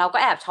เหมือนเราก็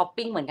แอบช็อป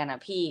ปิงเหมือนกันนะ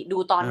พี่ ดู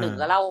ตอน อา 1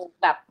 แล้วเรา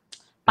แบบ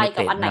ไป ไม่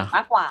กับ ติด อันไหน เนาะ ม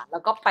ากกว่า แล้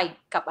วก็ไป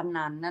กับอัน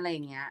นั้น อะไรอ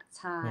ย่างเงี้ย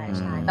ใช อ๋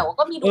อ ่ อื ๆ ม แต่ว่า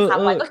ก็มี เอ ดูค้าง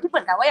ไว้ อ ก็คิดเห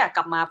มือนกันว่าอยากก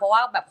ลับมา เพราะว่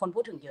าแบบคนพู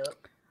ดถึงเยอะ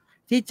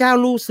ที่เจ้า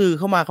ลู่ซือเ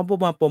ข้ามาเขา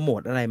มาโพรโม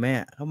ตอะไรไหม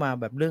อะเขามา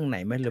แบบเรื่องไหน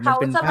ไหมหรือ เข มัน า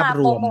เป็น จะ ภาพ มาร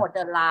โปร วม โมต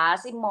The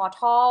Last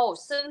Immortal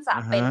ซึ่งจะ อ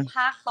ะ เป็ ฮะ นภ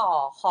าคต่อ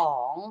ขอ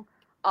ง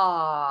เอ่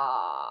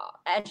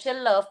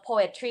Ancient Love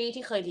Poetry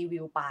ที่เคยรี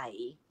วิวไป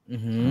อื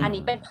อฮึ อัน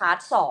นี้เป็นพาร์ต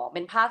 2 เ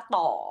ป็นภาค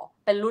ต่อ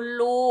เป็นรุ่น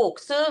ลูก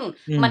ซึ่ง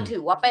อื มัน ม ถื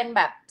อว่าเป็นแ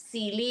บบ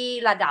ซีรี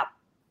ส์ระดับ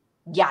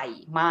ใหญ่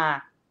มาก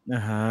อะ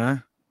ฮะ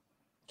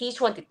ที่ช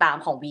วนติดตาม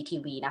ของ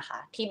VTV นะคะ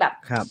ที่แบบ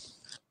ครับ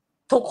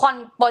ทุกคน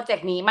พรอเจก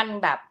ต์นี้มัน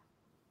แบบ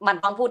มัน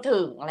ต้องพูด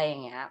ถึง อะไรอย่า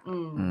งเงี้ย อื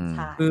ม ใ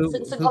ช่ คือ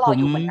ซึ่ง คื ก็ อ ร ผ อ ม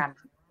อยู่เหมือนกัน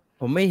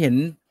ผมไม่เห็น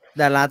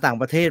ดาราต่าง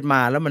ประเทศม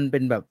า แล้วมันเป็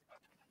นแบบ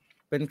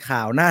เป็นข่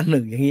าวหน้าห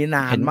นึ่งอย่างงี้น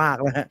า เห็ น น มาก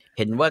แล้วครับ เ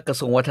ห็นว่ากระ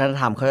ทรวงวัฒน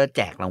ธรรมเขาจะแ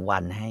จกรางวั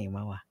ลให้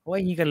มั้งวะ โอ๊ยอ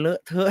ย่างงี้ก็เลอะ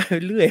เทอะ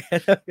เรื่อย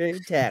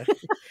แจก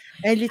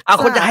ให้ลิ อ้าว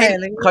เขา ซ่า จะ ให้ ให้ อะ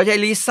ไร เขาจะให้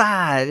ลิซ่า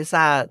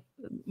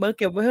มึงเ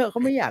ก็บไว้เถอะ เข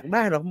าไม่อยากไ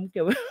ด้หรอก มึงเ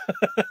ก็บไว้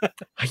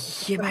เฮ้ย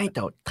ไม่แ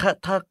ต่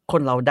ถ้าค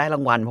นเราได้รา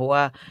งวัล เพราะว่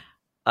า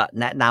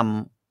แนะน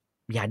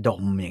ำยาด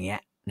มอย่างเงี้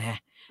ยนะ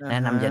อะ แนะ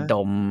ฮะ นำยาด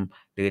ม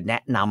หรือแน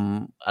ะน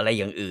ำอะไร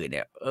อย่างอื่นเ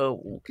นี่ย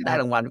ครั ได้ บ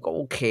รางวัลก็โ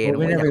อเค โอ้ นะ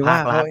ไม่ เว้ย น่า จาก ไป ภา ว่า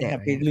ค เขา รัฐเนี่ย แอ อะ บ ไ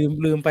ร ไป เงี้ย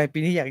ลืมไปปี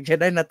นี้อยากจะ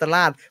ได้นาตร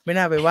าช ไม่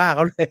น่าไปว่าเข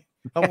าเลย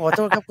ขอโท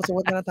ษครับ กระทรวง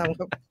วัฒนธรรม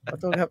ครับ ขอ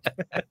โทษครับ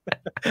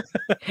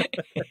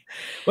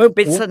เฮ้ย ป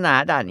ริ โอ้โฮ ศนา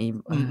ด่านอี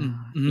อืม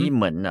ๆ อือฮึ อีเ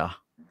หมินเหรอ?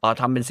 อ๋อ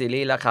ทำเป็นซี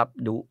รีส์แล้วครับ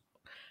ดู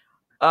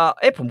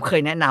ผมเค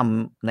ยแนะน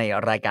ำใน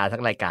รายการสั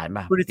กรายการเป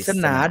ล่า? ปริ ปริ ศ ศ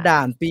นา นา ด่า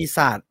นปีศ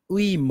าจ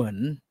อุ้ยเหมิน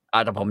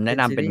แต่ผม เป แนะ ็น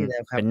นำ ซี เป็น รีส์แล้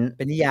วครั เป็ บ น เ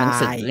ป็นนิ ห ยา นัง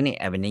สื ย นี่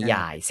เป็นนิย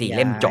าย นิ 4 เ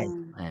ล่ม ยาย จบ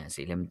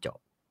 4 เล่มจบ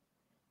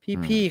อื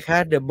ม พี่ๆ คะ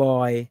The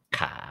Boy ข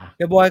า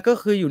The Boy ก็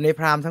คืออยู่ใน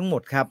พรามทั้งหม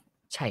ดครับ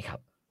ใช่ครับ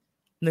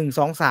 1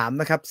 2 3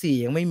 นะครับ 4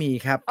 ยังไม่มี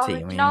ครับ 4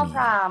 ยังไม่ Original มี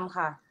Prime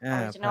ค่ะ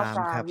พร Original าม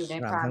ครั Prime บ อยู่ใน พ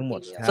ราม Prime ทั้งหม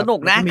ด Video ครั ส บ นุก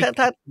แล้ว นะ ก็มี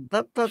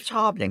ถ้าช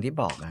อบอย่างที่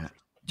บอกอะครับ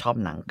ชอบ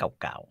หนังเ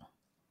ก่า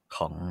ๆ ข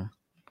อ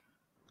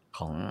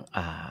ง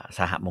ส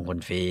หมงคล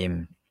ฟิล์ม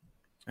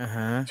อะฮ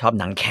ะ ชอบ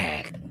หนังแข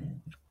ก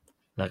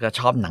แล้วก็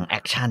ชอบหนังแอ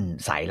กชัน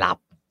สายลับ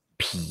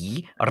ผี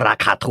รา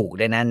คาถูก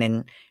ด้วยนะ เน้น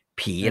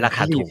ผีราค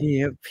าถูก พี่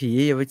ครับ ผี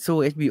อย่าไปสู้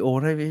HBO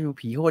นะ HBO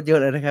ผีโคตรเยอะ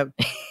เลยนะครับ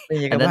เป็น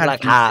อย่าง อั กัน บ นั้น บ้าน รา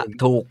ผี คา สิง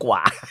ถูกกว่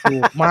า ถู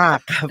กมาก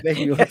ครับ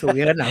HBO ถูกอ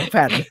ย่างกับหนังแ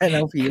ผ่น หนั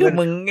งผี คื มั อน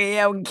มึงเนี่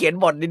ยมึงเขียน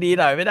บทดี ๆ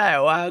หน่อยไม่ได้เหร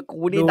อวะ?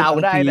 กูนี่ ดู เดา หนัง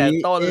ได้ ผี แต่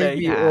ต้นเลย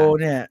HBO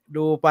เนี่ย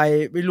ดูไป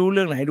ไม่รู้เ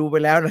รื่องไหนดูไป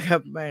แล้วนะครั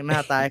บ แม่งหน้า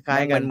ตาคล้า แม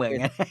ย่ ง กั มัน นเหมือน เป็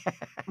น กัน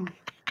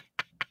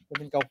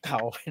เป็นเก่า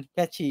ๆ เป็นแ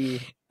ม่ชี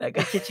แล้วก็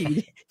ไม่ใช่ชี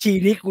นี่ ชี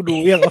นี่กูดู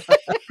ยังวะ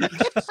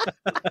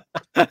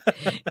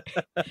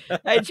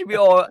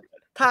HBO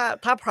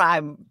ถ้า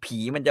Prime ผี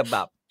มันจะแบ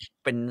บ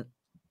เป็น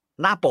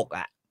หน้าปกอ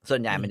ะ ส่ว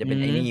นใหญ่มันจะเป็น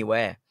ไอ้นี่เ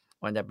ว้ย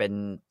มันจะเป็น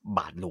บ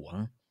าทหลวง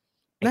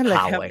ไอ้ นั่นแหละ เคร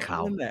า ครับ ไอ้เครา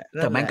นั่นแหละ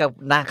แต่แม่งก็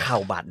หน้าเครา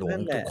บาทหลว นั่ ง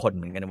นแห ทุ ละ กคนเ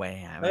หมือนกันเว้ย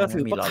แล้วก็ถื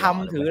อ มี ประ หล่อ ค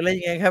ำ ๆ ถือ เลย อะไร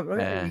ยังไงครับ แล้ว เ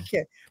อ ก็ อ เขี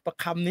ยนประ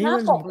คำนี้ หน้า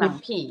มัน ปก คุ หนั ณ ง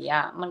ผีอ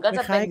ะ มันก็ ค จ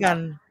ะเป็ ล้าน ย ๆ แบ กัน บ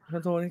คอ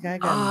นโทรลคล้าย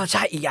ๆ กัน ใ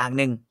ช่ อีกอย่างห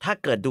นึ่ง ถ้า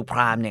เกิดดู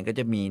Prime เนี่ยก็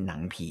จะมีหนั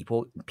งผีพว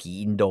กผี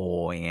อินโด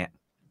อย่างเงี้ย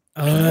เ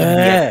อ ผีอินเ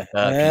ดีย อ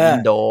ผีอิน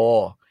โด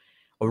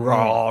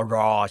นี่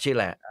Raw ชื่ออะ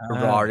ไร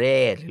Rory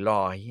หรือ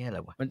Raw เหี้ยอะไร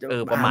วะ? มันจะ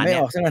ประ อ่าน มาณ ไม่ เนี้ อ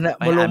ย อกสักอันน่ะ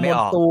ไม่ ม อ่านไม่ น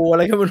ออก ตูอะไ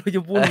รก็ไม่รู้จ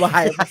ะวุ่นวา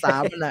ย ภาษา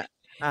มันน่ะ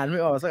อ่านไม่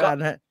ออกสักอัน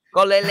ครับ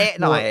ก็เละ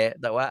ๆ หน่อย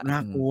แต่ว่า น่า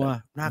กลัว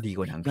น่า ดีก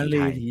ว่าหนัง น ผี เล ไท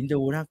ย ผีอินโด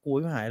น่ากลัว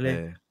ชิบหาย เอ เลย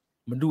อ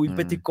เหมือนดู อื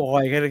ม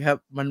Impetigoy กันเลยครับ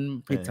มัน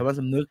ผิด เออ สามัญ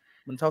สำนึก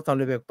มันชอบทำอะ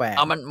ไรแปล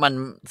ก มัน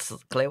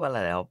เขาเรียกว่าอะไร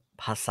แล้ว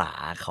ภาษา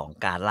ของ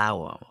การเล่า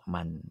อะ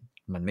มัน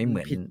ไม่ ๆ เห มั มื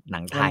น อน ผิด หนั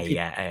งไท มัน ย ผิด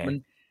อะ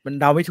มัน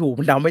เดาไม่ถูก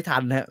มันเดาไม่ทั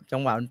นครับ จั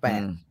งหวะมันแปล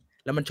ก อืม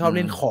แล้วมันชอบเ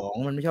ล่น อืม ของ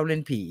มันไม่ชอบเล่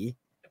นผี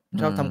มัน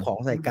ชอบทำของ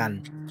ใส่กัน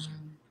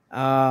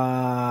อ่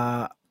า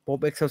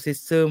Pope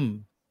Exorcism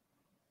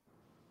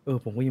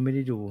ผมก็ยังไม่ไ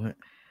ด้ดูครับ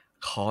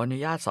ขออนุ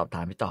ญาตสอบถ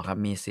ามพี่ต่อครับ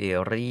มีซี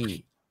รีส์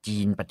จี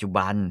นปัจจุ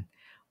บัน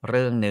เ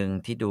รื่องหนึ่ง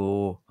ที่ดู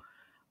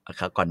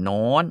ก่อนโ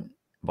น้น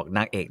บอกน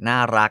างเอกน่า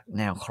รัก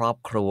แนวครอบ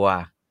ครัว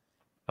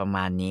ประม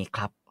าณนี้ค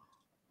รับ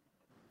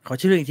ขอ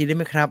ชื่อเรื่องอีกทีได้ไ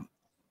หมครับ?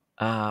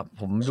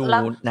 ผมดู รั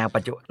ก แนว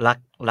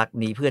รัก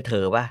นี้เพื่อเธ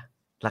อเปล่า?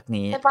 รัก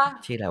นี้ ใช่เปล่า?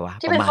 ชื่ออะไรวะ?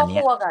 ที่ ป เป็ ระ น มา ค ณ รอบ เนี้ ค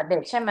ย รัวกับเด็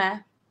กใช่ไหม?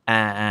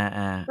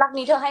 รัก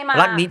นี้เธอให้มา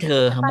รักนี้เธ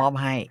อ ใช่เปล่า? มอบ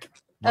ให้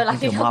รักนี้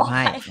เธอมอบใ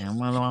ห้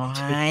มอบใ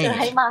ห้ เธอ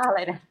ให้มาอะไร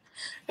นะ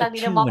รัก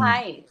นี้เธอมอบให้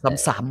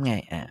ซ้ำๆไง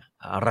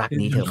รัก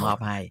นี้เธอมอบ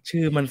ให้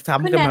ชื่อมันซ้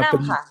ำกันมาเป็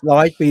น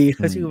100 ปีแ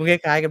ล้วชื่อมันค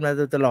ล้ายๆกันมา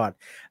ตลอด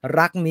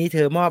รักนี้เธ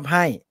อมอบใ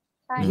ห้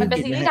ใช่มันเป็น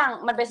ซีรีส์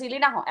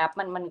ดังของแอป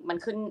มัน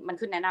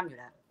ขึ้นแนะนำอยู่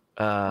แล้ว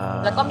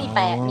แล้วก็มีแป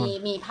ล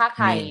มีภาค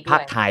ไทยด้วยภา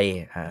คไทย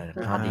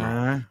พอดี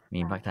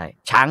มีภาคไทย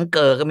ช้างเก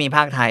อก็มีภ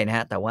าคไทยนะฮ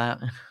ะแต่ว่า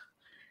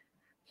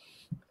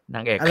น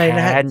างเอกอะไร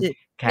นะฮะเ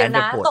ดี๋ยวน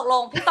ะตกล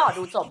งพี่ต่อ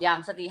ดูจบยัง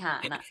สตรีหา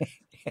รน่ะ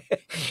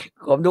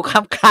ผมดู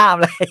ข้าม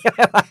เลย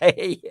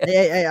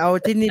ไอเอา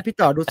ที่นี่พี่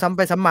ต่อดูซ้ำไ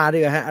ปซ้ำมาดี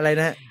กว่าฮะอะไร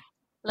นะ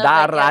ดา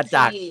ราจ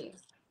าก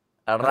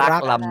รัก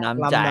ลำน้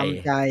ำใ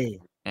จ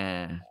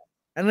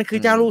อันนั้นคือ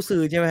เจ้าลู่สื่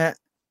อใช่ไหมฮะ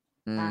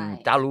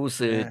เจ้าลู่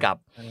สื่อกับ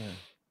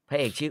พระ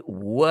เอกชื่ออู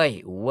เว้ย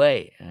อู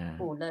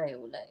เลย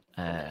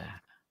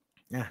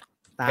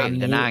ตามนี้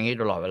จะหน้าอย่างนี้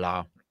ตลอดเวลา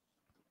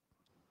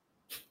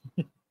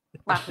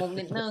ปากมุม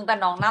นิดนึงแต่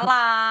น้องน่า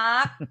รั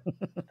ก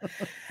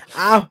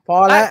อ้าวพอ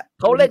แล้ว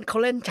เขาเ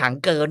ล่นฉาง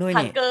เกอด้วย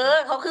นี่ฉางเกอ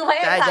เขาคือพระเ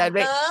อกฉางเ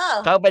กอ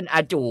เขาเป็นอ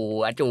าจู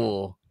อาจู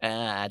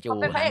เขา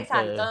เป็นพระเอกฉ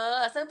างเกอ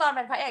ซึ่งตอนเ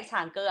ป็นพระเอกฉ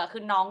างเกอคื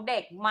อน้องเด็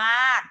กม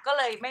ากก็เ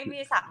ลยไม่มี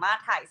สามารถ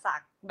ถ่ายสั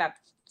กแบบ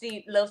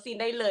เลิฟซีน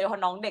ได้เลยเพรา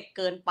ะน้องเด็กเ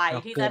กินไป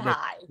ที่จะ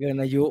ถ่ายเกิน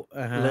อายุ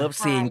เลิฟ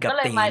ซีนกับ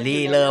ตี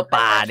ลี่เลอป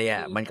าเนี่ย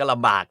มันก็ล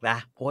ำบากนะ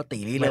เพราะว่าตี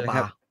ลี่เลอปา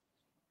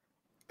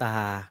ตา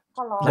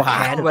แ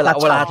ค้นเวล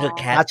าเธอ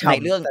แค้นใน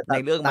เรื่อ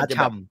งมันจะ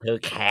แบบเธอ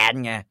แค้น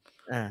ไง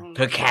เธ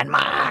อแค้นม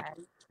าก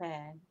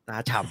ตา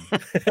ฉ่ำ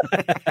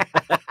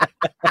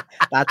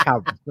ตา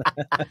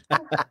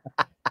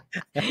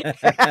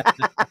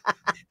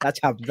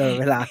ฉ่ำเดิน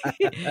เวลา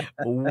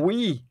อุ้ย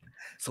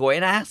สวย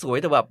นะสวย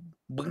แต่แบบ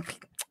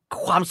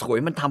ความสวย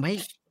มันทำให้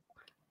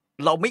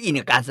เราไม่อิน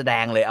กับการแสด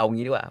งเลยเอา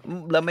งี้ดีกว่า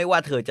แล้วไม่ว่า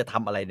เธอจะท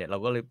ำอะไรเนี่ยเรา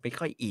ก็เลยไม่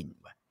ค่อยอิน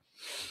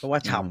เพราะว่า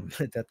ฉ่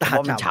ำจะตา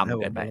ฉ่ำ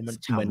เกินไปมัน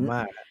ฉ่ำม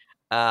าก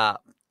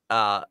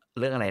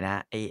เรื่องอะไรนะ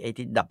ไอ้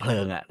ที่ดับเพลิ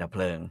ง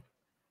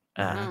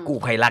กู้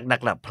ภัยรักนั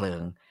กดับเพลิ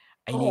ง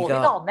ไอ้นี่ก็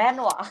ตอบแม่น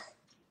ว่ะ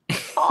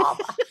ตอบ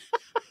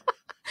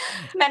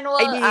แม่นว่ะ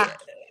ไอ้นี่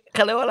เข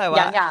าเรียกว่าอะไรว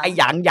ะไอ้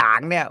หยาง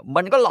เนี่ย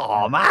มันก็หล่อ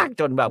มาก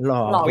จนแบบหล่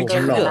อไม่เ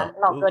ชื่อ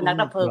หล่อเกินนัก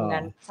ดับเพลิง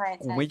งั้นใช่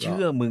กูไม่เ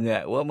ชื่อมึงอ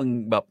ะว่ามึง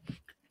แบบ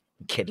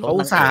เข็ดรถเ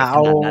ขาสาเอ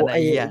าไ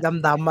อ้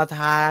ดำมาท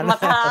าน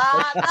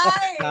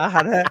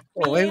โ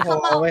อ้ยพอ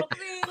ไ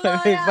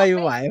ม่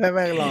ไหวไ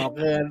ม่หลอก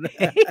เกิน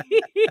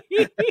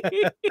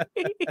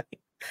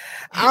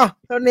เอา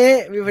เท่านี้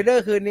Viewfinder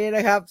คืนนี้น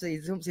ะครับ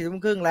4 ทุ่ม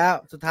ครึ่งแล้ว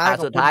สุดท้า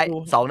ย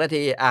2 นา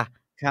ที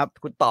ครับ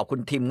คุณตอบคุ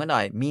ณทิมก็หน่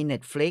อยมี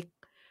Netflix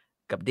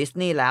กับ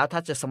Disney แล้วถ้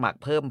าจะสมัคร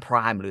เพิ่ม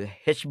Prime หรือ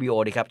HBO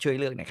ดีครับช่วย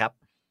เลือกหน่อยครับ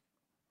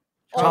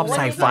ชอบไซ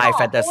ไฟแ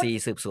ฟนตาซี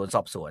สืบสวนส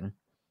อบสวน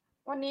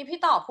วันนี้พี่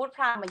ต่อพูดพ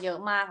รามมาเยอะ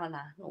มากแล้ว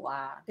นะหนูว่า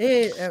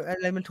อะ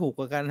ไรมันถูกก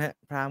ว่ากันฮะ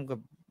พรามกับ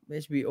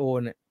HBO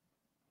เนี่ย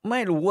ไม่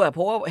รู้เพ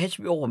ราะว่า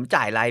HBO ผม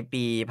จ่ายราย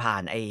ปีผ่า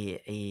นไ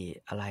อ้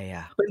อะไร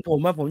เป็น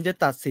ผมจะ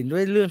ตัดสินด้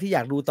วยเรื่องที่อย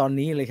ากดูตอน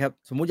นี้เลยครับ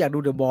สมมุติอยากดู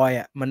The Boy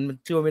มัน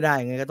เชื่อไม่ได้ไ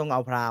งก็ต้องเอ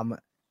าพราม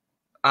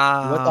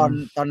หรือว่า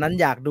ตอนนั้น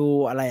อยากดู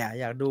อะไร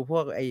อยากดูพว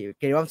กไอ้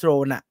Game of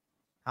Thrones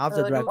House of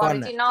the Dragon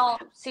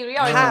ซีรีส์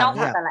ออริจินอล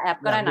ของแต่ละแอป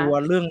ก็ได้นะดู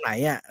เรื่องไหน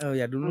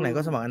อยากดูเรื่องไหน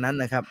ก็สมัครอันนั้น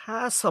นะครับถ้า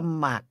ส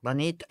มัครตอน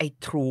นี้ไอ้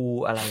True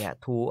อะไร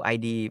True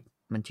ID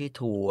มันชื่อ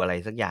True อะไร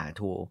สักอย่าง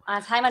True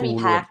ใช่มันมี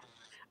แพ็ค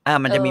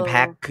มันจะมีแ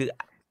พ็คคือ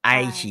ไอ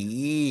ฉี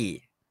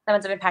แต่มั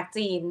นจะเป็นแพ็ค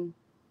จีน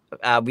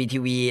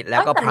VTV แล้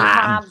วก็พรา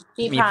ม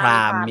มีพ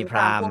ร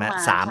ามนะ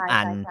3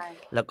 อัน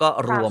แล้วก็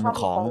รวม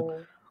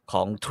ข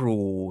อง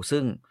True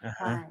ซึ่ง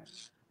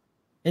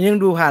ยัง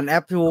ดูผ่านแอ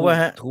ป True ป่ะ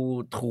ฮะ True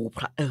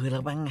แล้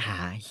วบ้างหา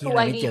เหี้ยไ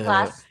ม่เจอ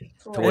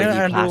True ID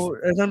Plus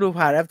ต้องดู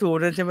ผ่านแอป True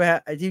นั่นใช่ไหมฮะ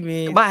ไอ้ที่มี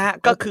ไม่ฮะ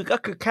ก็คือ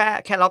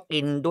แค่ล็อกอิ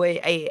นด้วย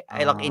ไอ้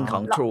ล็อกอินข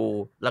อง True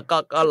แล้ว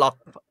ก็ล็อก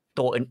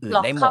ตัวอื่น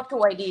ๆได้หมด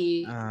True ID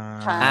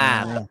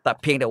แต่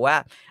เพียงแต่ว่า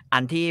อั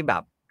นที่แบ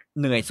บ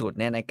เหนื่อยสุด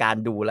เนี่ยในการ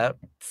ดูแล้ว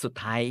สุด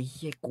ท้ายเ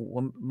ฮียกู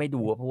ว่าไม่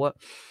ดูเพราะว่า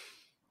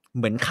เ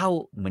หมือนเ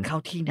ข้า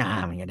ที่นา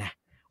เหมือนกันนะ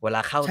เวล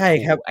าเข้า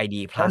True ID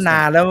Plus นา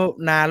นแ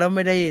ล้วไ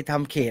ม่ได้ท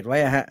ำเขตไว้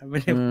ฮะไม่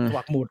ได้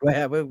ปักหมุดไว้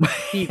ฮะ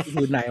ที่อ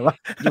ยู่ไหนวะ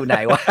เ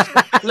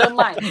ริ่มใ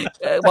หม่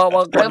บอก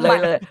กด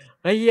เลย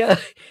เฮ้ย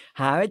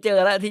หาไม่เจอ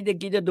แล้ว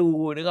ที่จะดู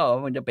นึกออกว่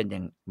ามันจะเป็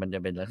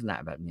นลักษณะ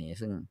แบบนี้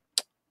ซึ่ง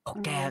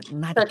แก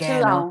น่าจะแก้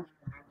เนาะ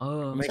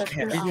ไม่แ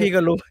ค่พี่ก็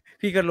รู้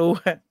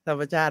ธรร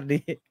มชาติดี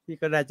พี่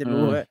ก็น่าจะ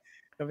รู้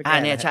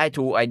เนี่ยใช่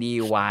True ID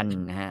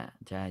 1นะฮะ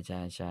ใช่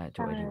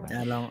True ID 1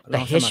แต่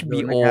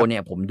HBO เนี่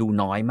ยผมดู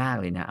น้อยมาก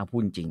เลยนะเอาพู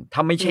ดจริงถ้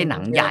าไม่ใช่หนั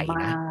งใหญ่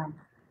นะ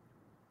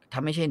ถ้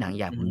าไม่ใช่หนังใ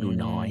หญ่ผมดู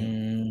น้อย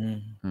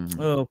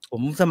ผ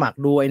มสมัคร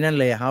ดูไอ้นั่น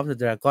เลย House of the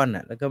Dragon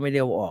แล้วก็ไม่ได้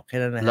เอาออกแค่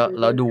นั้นนะ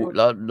แล้วดูแ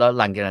ล้ว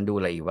หลังจากนั้นดู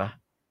อะไรอีกวะ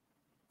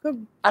ก็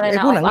ไอ้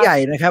พวกหนังใหญ่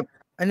นะครับ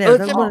อันนี้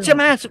ใช่ไ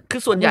หมคื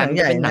อส่วนใหญ่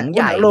เป็นหนังใ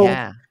หญ่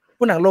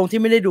พวกหนังโรง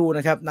ที่ไม่ได้ดูน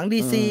ะครับหนัง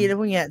DC แล้ว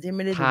พวกเนี้ยที่ไ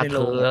ม่ได้ดูในโร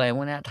งอะไรพ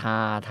วกนี้ทา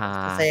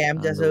แซม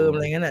จะเซิร์มอะ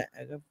ไรงั้นน่ะ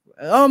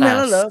แม่แ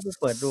ล้วเหรอไป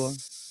เปิดดู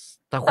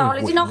แต่ออ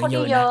ริจินอลเขา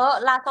ดีเยอะ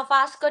Last of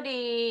Us ก็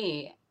ดี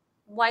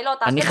ไวโร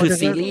ตัสอันนี้คือ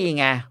ซีรีส์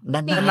ไงนา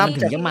น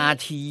ถึงจะมา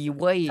ที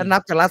เว้ยถ้านั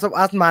บจาก Last of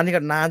Us มานี่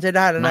ก็นานใช้ไ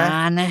ด้แล้วนะน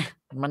านนะ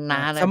มันน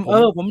านเลย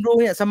ผมดู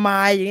เนี่ยสมา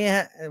ยอย่างเงี้ยฮ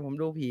ะผม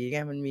ดูผีไง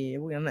มันมี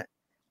พวกนั้นน่ะ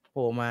โผ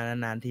ล่มา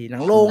นานๆทีหนั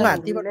งโรงอ่ะ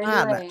ที่พลา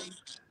ดอ่ะ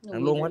ห หนั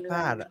งโรงพล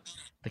าดอ่ะ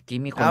ตะกี้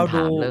มีคนถ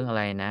ามเรื่องอะไ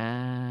รนะ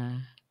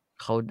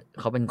เ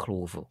ขาเป็นค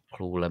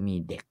รูแล้วมี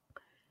เด็ก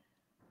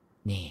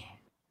นี่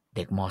เ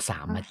ด็กม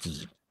.3 มาจี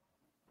บ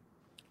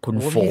คุณ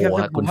โฟ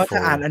ครับคุณโฟถ้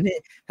าอ่านอันนี้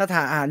ถ้าถ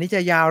าอ่านนี่จ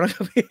ะยาวนะค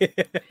รับพี่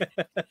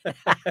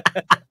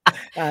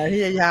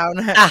นี่จะยาว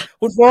นะ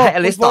คุณโฟให้อ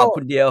ลิสตอบค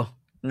นเดียว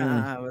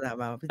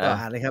มาพี่ต่อ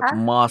อ่านเลยครับ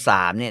ม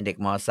.3 เนี่ยเด็ก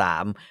ม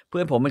.3 เพื่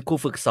อนผมเป็นครู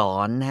ฝึกสอ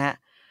นนะฮะ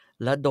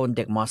แล้วโดนเ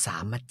ด็กม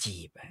.3 มาจี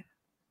บ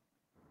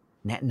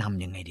แนะน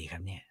ำยังไงดีครั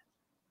บเนี่ย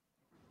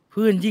เ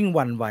พื่อนยิ่งห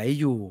วั่นไหว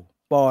อยู่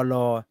ปล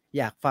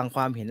อยากฟังค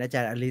วามเห็นอาจา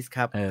รย์อลิสค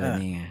รับ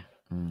นี่ไง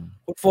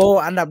คุณโฟ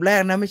อันดับแร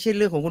กนะไม่ใช่เ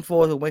รื่องของคุณโฟ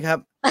ถูกไหมครับ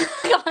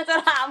กำลังจะ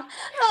ถาม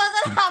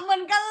เหมื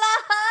อนกันเล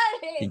ย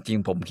จริง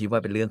ๆผมคิดว่า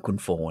เป็นเรื่องคุณ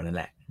โฟนั่น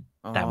แหละ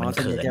แต่มันเ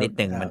ขินนิด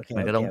นึง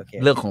มันก็ต้อง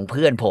เรื่องของเ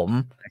พื่อนผม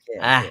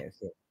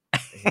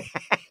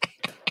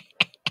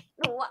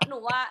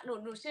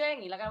หนูเชื่ออย่า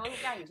งนี้แล้วกันว่าทุ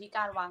กอย่างอยู่ที่ก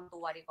ารวางตั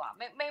วดีกว่า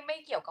ไม่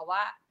เกี่ยวกับว่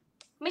า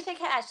ไม่ใช่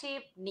แค่อาชีพ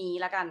นี้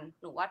ละกัน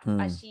หนูว่าทุก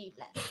อาชีพ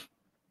แหละ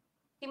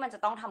ที่มันจะ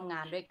ต้องทำง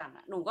านด้วยกัน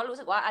หนูก็รู้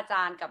สึกว่าอาจ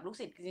ารย์กับลูก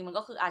ศิษย์จริงๆมัน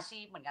ก็คืออาชี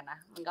พเหมือนกันนะ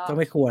มันก็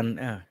ไม่ควร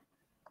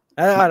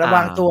ว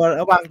างตัว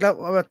วางแล้ว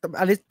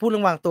อลิสพูดเรื่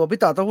องวางตัวพี่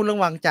ต่อต้องพูดเรื่อ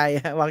งวางใจ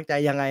วางใจ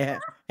ยังไงฮะ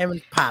ให้มัน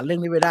ผ่านเรื่อ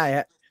งนี้ไปได้ฮ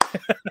ะ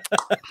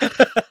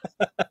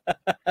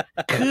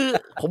คือ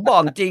ผมบอ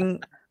กจริง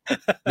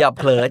อย่า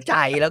เผลอใจ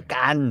แล้ว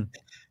กัน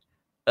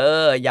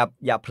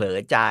อย่าเผลอ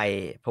ใจ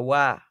เพราะว่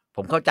าผ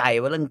มเข้าใจ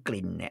ว่าเรื่องก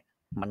ลิ่นเนี่ย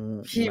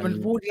มัน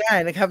พูดง่าย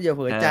นะครับอย่าเ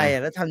ผลอใจ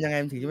แล้วทำยังไง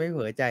มันถึงจะไม่เผ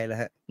ลอใจล่ะ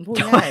ฮะมันพูด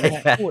ง่ายน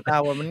ะฮะพูดเอา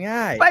มัน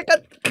ง่ายไม่ก็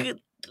คือ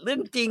เรื่อ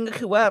งจริงก็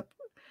คือว่า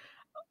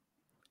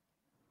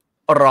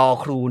รอ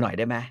ครูหน่อยไ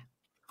ด้ไหม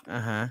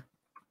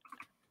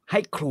ให้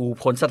ครู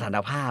พ้นสถาน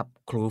ภาพ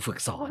ครูฝึก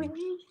สอน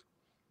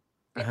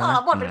พี่ต่อ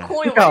บทเป็นครู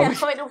อยู่เนี่ย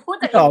ทำไมดูพูด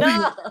แต่อินเนอ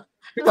ร์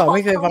พี่ต่อไ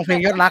ม่เคยฟังเพลง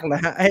ยอดรักเหรอ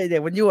ฮะไอเด็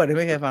กมันยั่วเนี่ย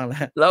ไม่เคยฟังแล้ว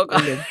แล้วก็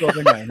เหลือตัวไป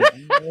หน่อย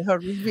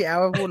พี่แอล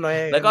พูดเลย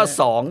แล้วก็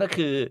2ก็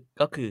คือ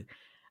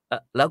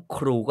แล้วค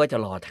รูก็จะ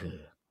รอเธอ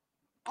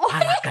ถ้า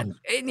รักกัน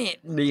นี่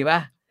ดีป่ะ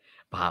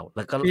เปล่าแ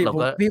ล้วก็เรา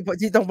ก็พี่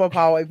ที่ต้องเผ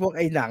าไอ้พวกไ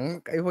อ้หนัง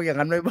ไอ้พวกอย่าง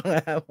นั้นไว้บ้า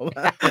งผม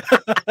ว่า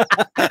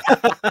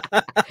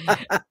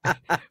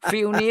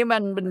ฟิลนี้มั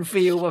นเป็น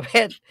ฟิลประเภ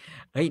ท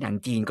เฮ้ยหนัง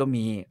จีนก็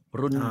มี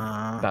รุ่น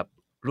แบบ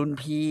รุ่น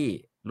พี่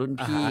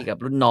กับ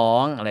รุ่นน้อ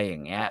งอะไรอย่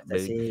างเงี้ยห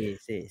รือ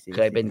เค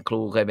ยเป็นค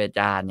รูเคยเป็นอา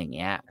จารย์อย่างเ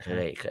งี้ยเค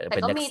ยเป็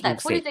นนักศึกษาแต่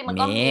พูดจริงๆมัน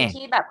ก็มี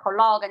ที่แบบเขา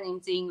รอกันจ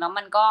ริงๆแล้ว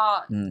มันก็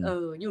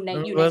อยู่ใน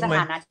สถ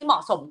านะที่เหมา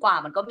ะสมกว่า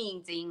มันก็มีจ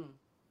ริง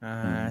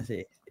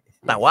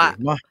แต่ว่า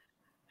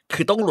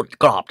คือต้องหลุด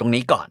กรอบตรง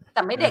นี้ก่อนแ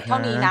ต่ไม่เด็กเท่า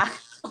นี้นะ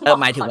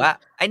หมายถึงว่า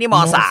ไอ้นี่ม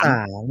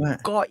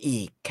.3 ก็อี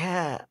กแค่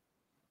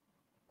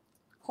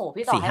โห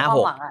พี่ต่อให้ควา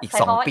มหวังอีก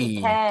2 ปี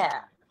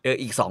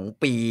อีก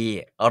2 ปี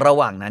ระห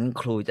ว่างนั้น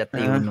ครูจะ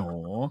ติวหนู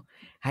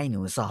ให้ห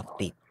นูสอบ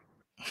ติด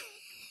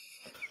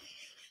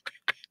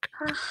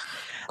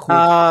ครู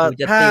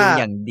จะติว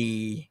อย่างดี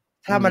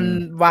ถ้ามัน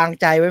วาง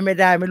ใจไว้ไม่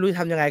ได้ไม่รู้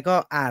ทำยังไงก็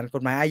อ่านก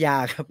ฎหมายอาญา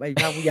ครับไอ้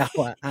ภาคผู้เยาว์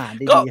อ่าน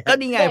ดีๆก็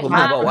นี่ไงผม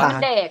บอกว่า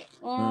เด็ก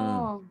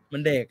มั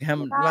นเด็กครับ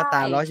มาตร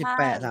า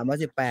118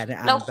 318เนี่ย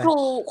อ่านแล้ว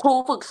ครู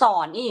ฝึกสอ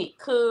นอีก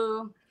คือ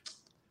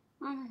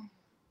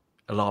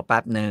รอแ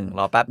ป๊บนึง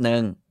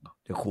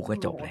เดี๋ยวครูก็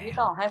จบแล้วพี่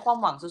ต่อให้ความ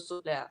หวังสุ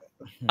ดๆเลย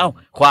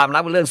ความรั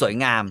กเป็นเรื่องสวย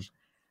งาม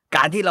ก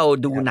ารที่เรา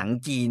ดูหนัง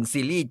จีน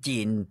ซีรีส์จี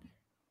น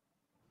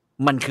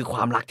มันคือคว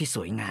ามรักที่ส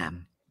วยงาม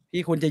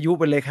พี่คุณจะยุ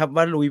ไปเลยครับ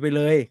ว่าลุยไปเ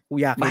ลยกู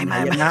อยากเห็นหา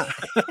ยนะ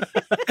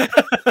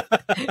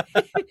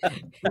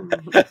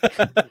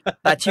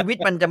แต่ชีวิต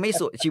มันจะไม่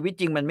สวยชีวิต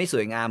จริงมันไม่ส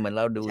วยงามเหมือนเ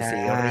ราดูซี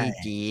รีส์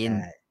จีน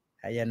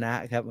หายนะ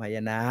ครับหาย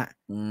นะ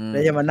แล้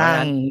วจะมานั่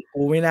ง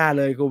กูไม่น่าเ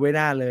ล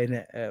ยเ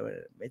นี่ย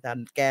ไม่ทัน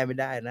แก้ไม่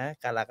ได้นะ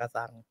กาลากระ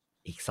ซัง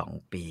อีก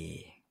2 ปี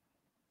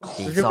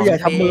พี่อย่า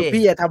ทำ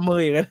มื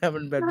ออย่างนั้น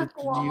มันแบบ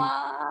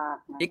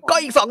ก็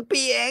อีก2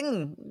 ปีเอง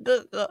ก็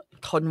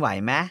ทนไหว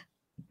ไหม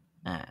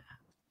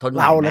ทน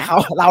เราและเ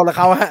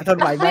ขาฮะทน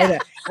ไหวไหมเนี่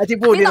ยไอ้ที่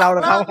พูดนี่เราแล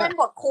ะเขาเป็น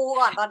บทครู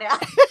ก่อนตอนเนี้ย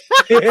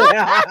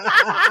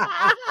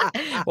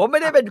ผมไม่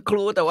ได้เป็นค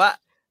รูแต่ว่า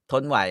ท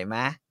นไหวไหม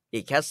อี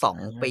กแค่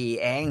2 ปี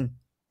เอง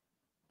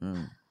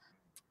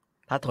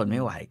ถ้าทนไ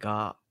ม่ไหว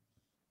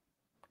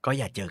ก็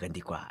อย่าเจอกัน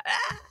ดีกว่า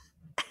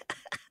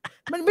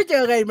มันไม่เจ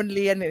อไงมันเ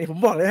รียนเนี่ยผม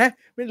บอกเลยนะ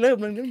มันเริ่ม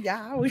มันย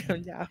าว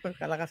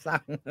กาลากระซั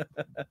ง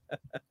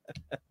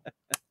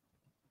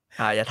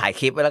อย่าถ่าย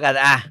คลิปไว้แล้วกัน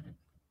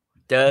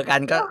เจอกัน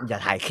ก็อย่า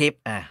ถ่ายคลิป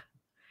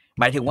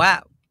หมายถึงว่า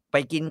ไป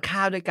กินข้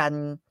าวด้วยกัน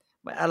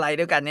อะไร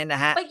ด้วยกันเนี่ยน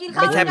ะฮะ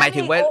ไม่ใช่หมาย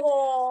ถึงว่า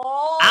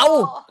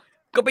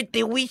ก็ไป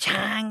ติววิช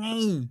าไง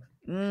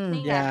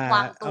ว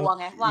างตัว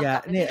ไง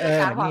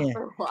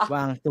ว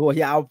างตัว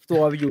อย่าเอาตั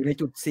วไปอยู่ใน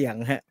จุดเสี่ยง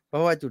ฮะเพรา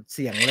ะว่าจุดเ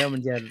สี่ยงแล้วมั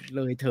นจะเ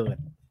ลยเถิด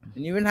อั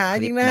นนี้ปัญหา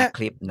จริงนะค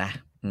ลิปนะ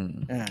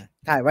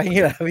ถ่ายไว้อย่าง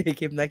นี้เหรอพี่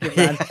คลิปนะคลิป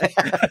นั้น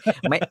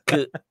ไม่คื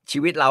อชี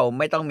วิตเรา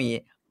ไม่ต้องมี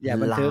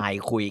ไล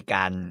น์คุย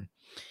กัน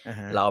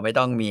เราไม่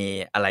ต้องมี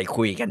อะไร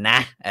คุยกันนะ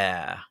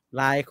ไ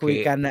ลน์คุย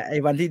กันนะไอ้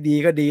วันที่ดี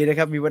ก็ดีนะค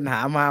รับมีปัญหา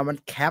มามัน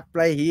แคปไ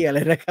รเฮียอะไร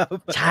นะครับ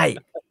ใช่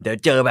เดี๋ยว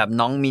เจอแบบ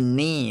น้องมิน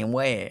นี่เ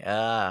ว้ย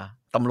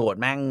ตำรวจ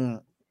แม่ง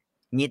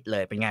งิดเล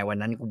ยเป็นไงวัน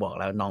นั้นกูบอก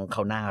แล้วน้องเข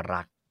าน่า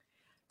รัก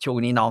ช่วง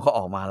นี้น้องเขาอ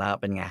อกมาแล้ว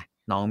เป็นไง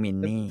น้องมิน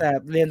นี่แต่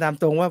เรียนตาม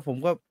ตรงว่าผม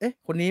ก็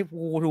คนนี้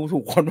กูดูถู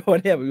กคนเพราะ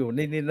เนี่ยอยู่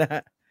นิดๆนะฮ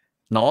ะ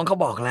น้องเขา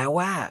บอกแล้ว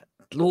ว่า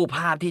รูปภ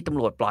าพที่ตำ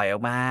รวจปล่อยออ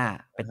กมา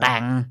ไปแต่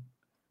ง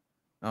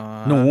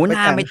หนูห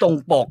น้าไม่ตรง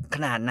ปกข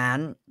นาดนั้น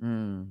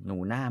หนู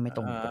หน้าไม่ต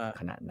รงปก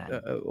ขนาดนั้น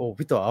โอ้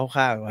พี่ต่อเอา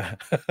ข้างมา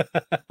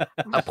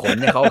ผม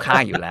เนี่ยเขาข้า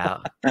งอยู่แล้ว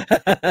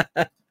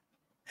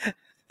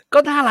ก็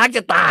น่ารักจ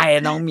ะตาย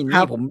น้องมิน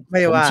นี่ผม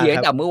เชียร์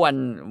แต่เมื่อ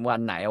วัน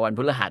ไหนวันพ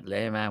ฤหัสเลย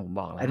ใช่ไหมผม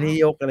บอกแล้วอันนี้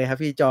ยกเลยครับ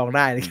พี่จองไ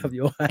ด้เลยครับ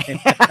ยก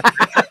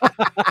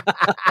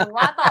ผม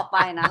ว่าต่อไป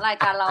นะราย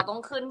การเราต้อง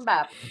ขึ้นแบ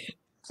บ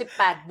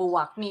18 บว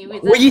กมีวิ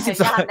จารณ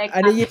ญาณในการอั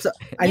น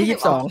นี้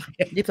22เ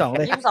ลย22เ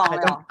ลย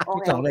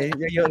22เลย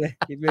เยอะๆเลย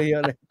คิดเยอ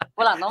ะๆเลย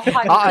วันหลังต้องค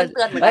อยเ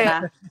ตือนเหมือนกันน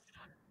ะ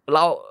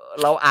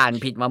เราอ่าน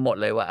ผิดมาหมด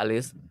เลยว่าอลิ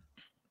ส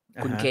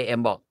คุณ KM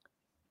บอก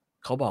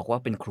เขาบอกว่า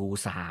เป็นครู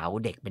สาว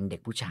เด็กเป็นเด็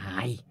กผู้ชา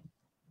ย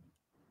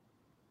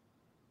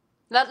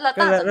แล้ว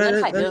ต่างจากเงื่อน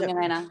ไขเดิมยัง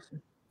ไงนะ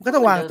ก็ต้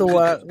องวางตัว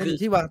อยู่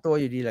ที่วางตัว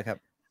อยู่ดีแหละครับ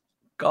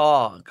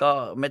ก็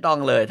ไม่ต้อง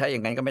เลยถ้าอย่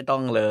างนั้นก็ไม่ต้อ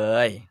งเล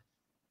ย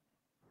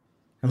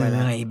เ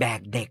ลยแบ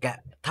กเด็กอะ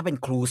ถ้าเป็น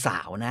ครูสา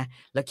วนะ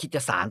แล้วคิดจ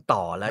ะสาน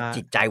ต่อแล้ว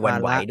จิตใจหวั่น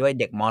ไหวด้วย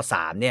เด็กม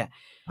.3 เนี่ย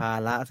ภา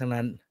ระทั้ง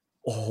นั้น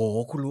โอ้โห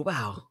คุณรู้เปล่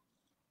า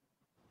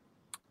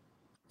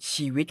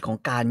ชีวิตของ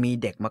การมี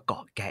เด็กมาเกา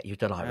ะแกะอยู่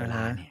ตลอดเวล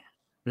าเนี่ย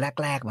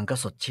แรกๆมันก็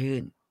สดชื่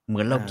นเหมื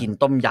อนเรากิน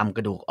ต้มยำก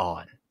ระดูกอ่อ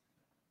น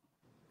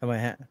ทำไม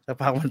ฮะสัก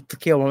พักมัน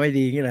เคี่ยวมันไม่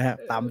ดีงี้นะฮะ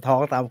ตามท้อ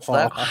งตามคอ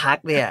สักพัก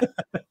เนี่ย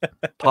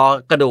พอ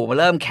กระดูกมัน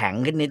เริ่มแข็ง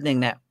ขึ้นนิดนึง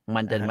เนี่ย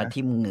มันจะมา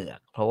ทิ่มเหงือก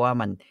เพราะว่า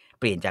มัน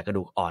เปลี่ยนจากกระ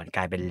ดูกอ่อนก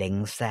ลายเป็นเล้ง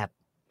แซบ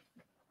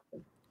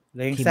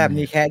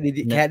นี่แ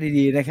ค่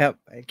ดีๆนะครับ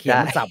เขียน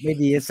สับไม่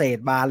ดีเศษ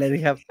บานเลยน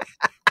ะครับ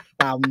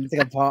ตามก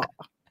ระเพาะ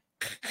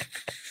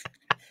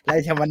แล้ว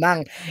จะมานั่ง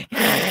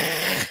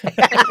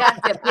เป็นการ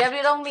เปรียบเทียบ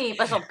ที่ต้องมี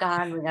ประสบกา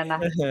รณ์เหมือนกันนะ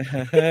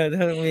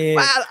ต้องมี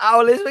ป้าเอา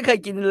เลยไม่เคย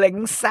กินเล้ง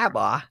แซบ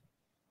หรอ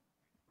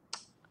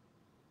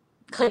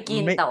เคยกิ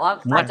นแต่ว่า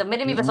อาจจะไม่ไ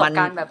ด้มีประสบก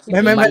ารณ์แบบ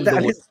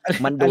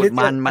มันดูด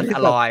มันอ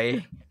ร่อย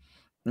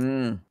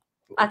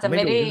อาจจะไม่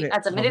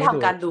ได้ท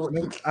ำการดูด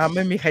ไ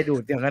ม่มีใครดู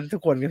ดอย่างนั้นทุ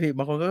กคนก็พี่บ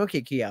างคนก็เ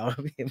ขี่ย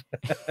ๆพี่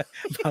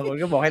บางคน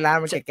ก็บอกให้ร้าน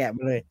มันแกะม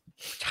าเลย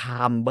ชา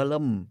มเ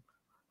บิ่ม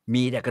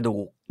มีแต่กระดู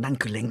กนั่น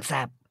คือเล้งแซ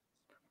บ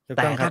แ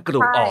ต่ถ้ากระ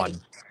ดูกอ่อน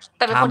แ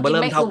ต่เป็นคนกิน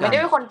ไม่คือไม่ได้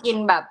เป็นคนกิน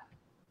แบบ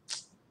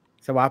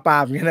สวาปา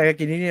มนี่อะไรก็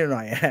กินนิดห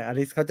น่อยอ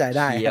ลิสเข้าใจไ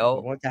ด้เคี้ยว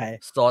เข้าใจ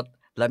สด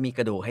แล้วมีก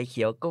ระดูกให้เ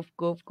คี้ยวกุ๊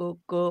บ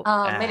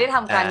ไม่ได้ท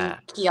ำการ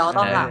เคี้ยวต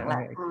อนหลังแหละ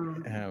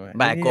แ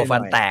บบกลัวฟั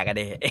นแตกอะ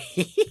ดิ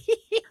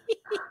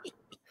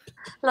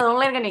เราต้อง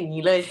เล่นกันอย่าง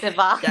นี้เลยใช่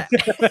ปะ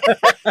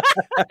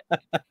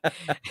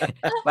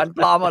มันป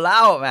ลอมหมดแล้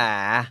วแหม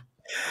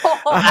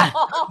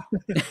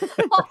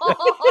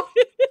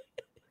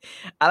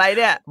อะไรเ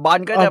นี่ยบอล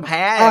ก็จะแ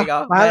พ้อีกเหร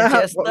อแมนเช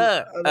สเตอ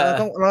ร์เรา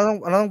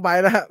ต้องไป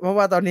แล้วเพราะ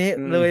ว่าตอนนี้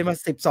เลยมา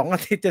12 นา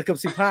ทีเกือ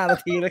บ15 นา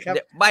ทีแล้วครับ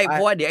ไม่เพร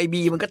าะว่าเดี๋ยวไอ้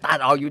บีมันก็ตัด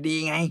ออกอยู่ดี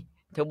ไง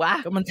ถูกปะ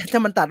ก็มันถ้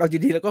ามันตัดออกอ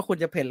ยู่ดีแล้วก็ควร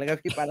จะเพ่นแล้วครับ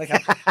พี่ปานะครั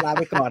บลา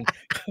ไปก่อน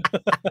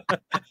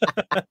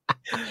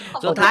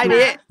สุดท้าย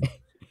นี้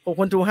ขอบ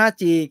คุณ True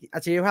 5G อั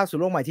จฉริยภาพสู่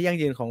โลกใหม่ที่ยั่ง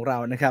ยืนของเรา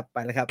นะครับไป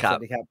แล้วครับสวั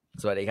สดีครับ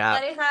สวัสดีครับส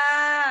วัสดีค่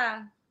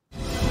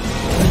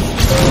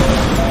ะ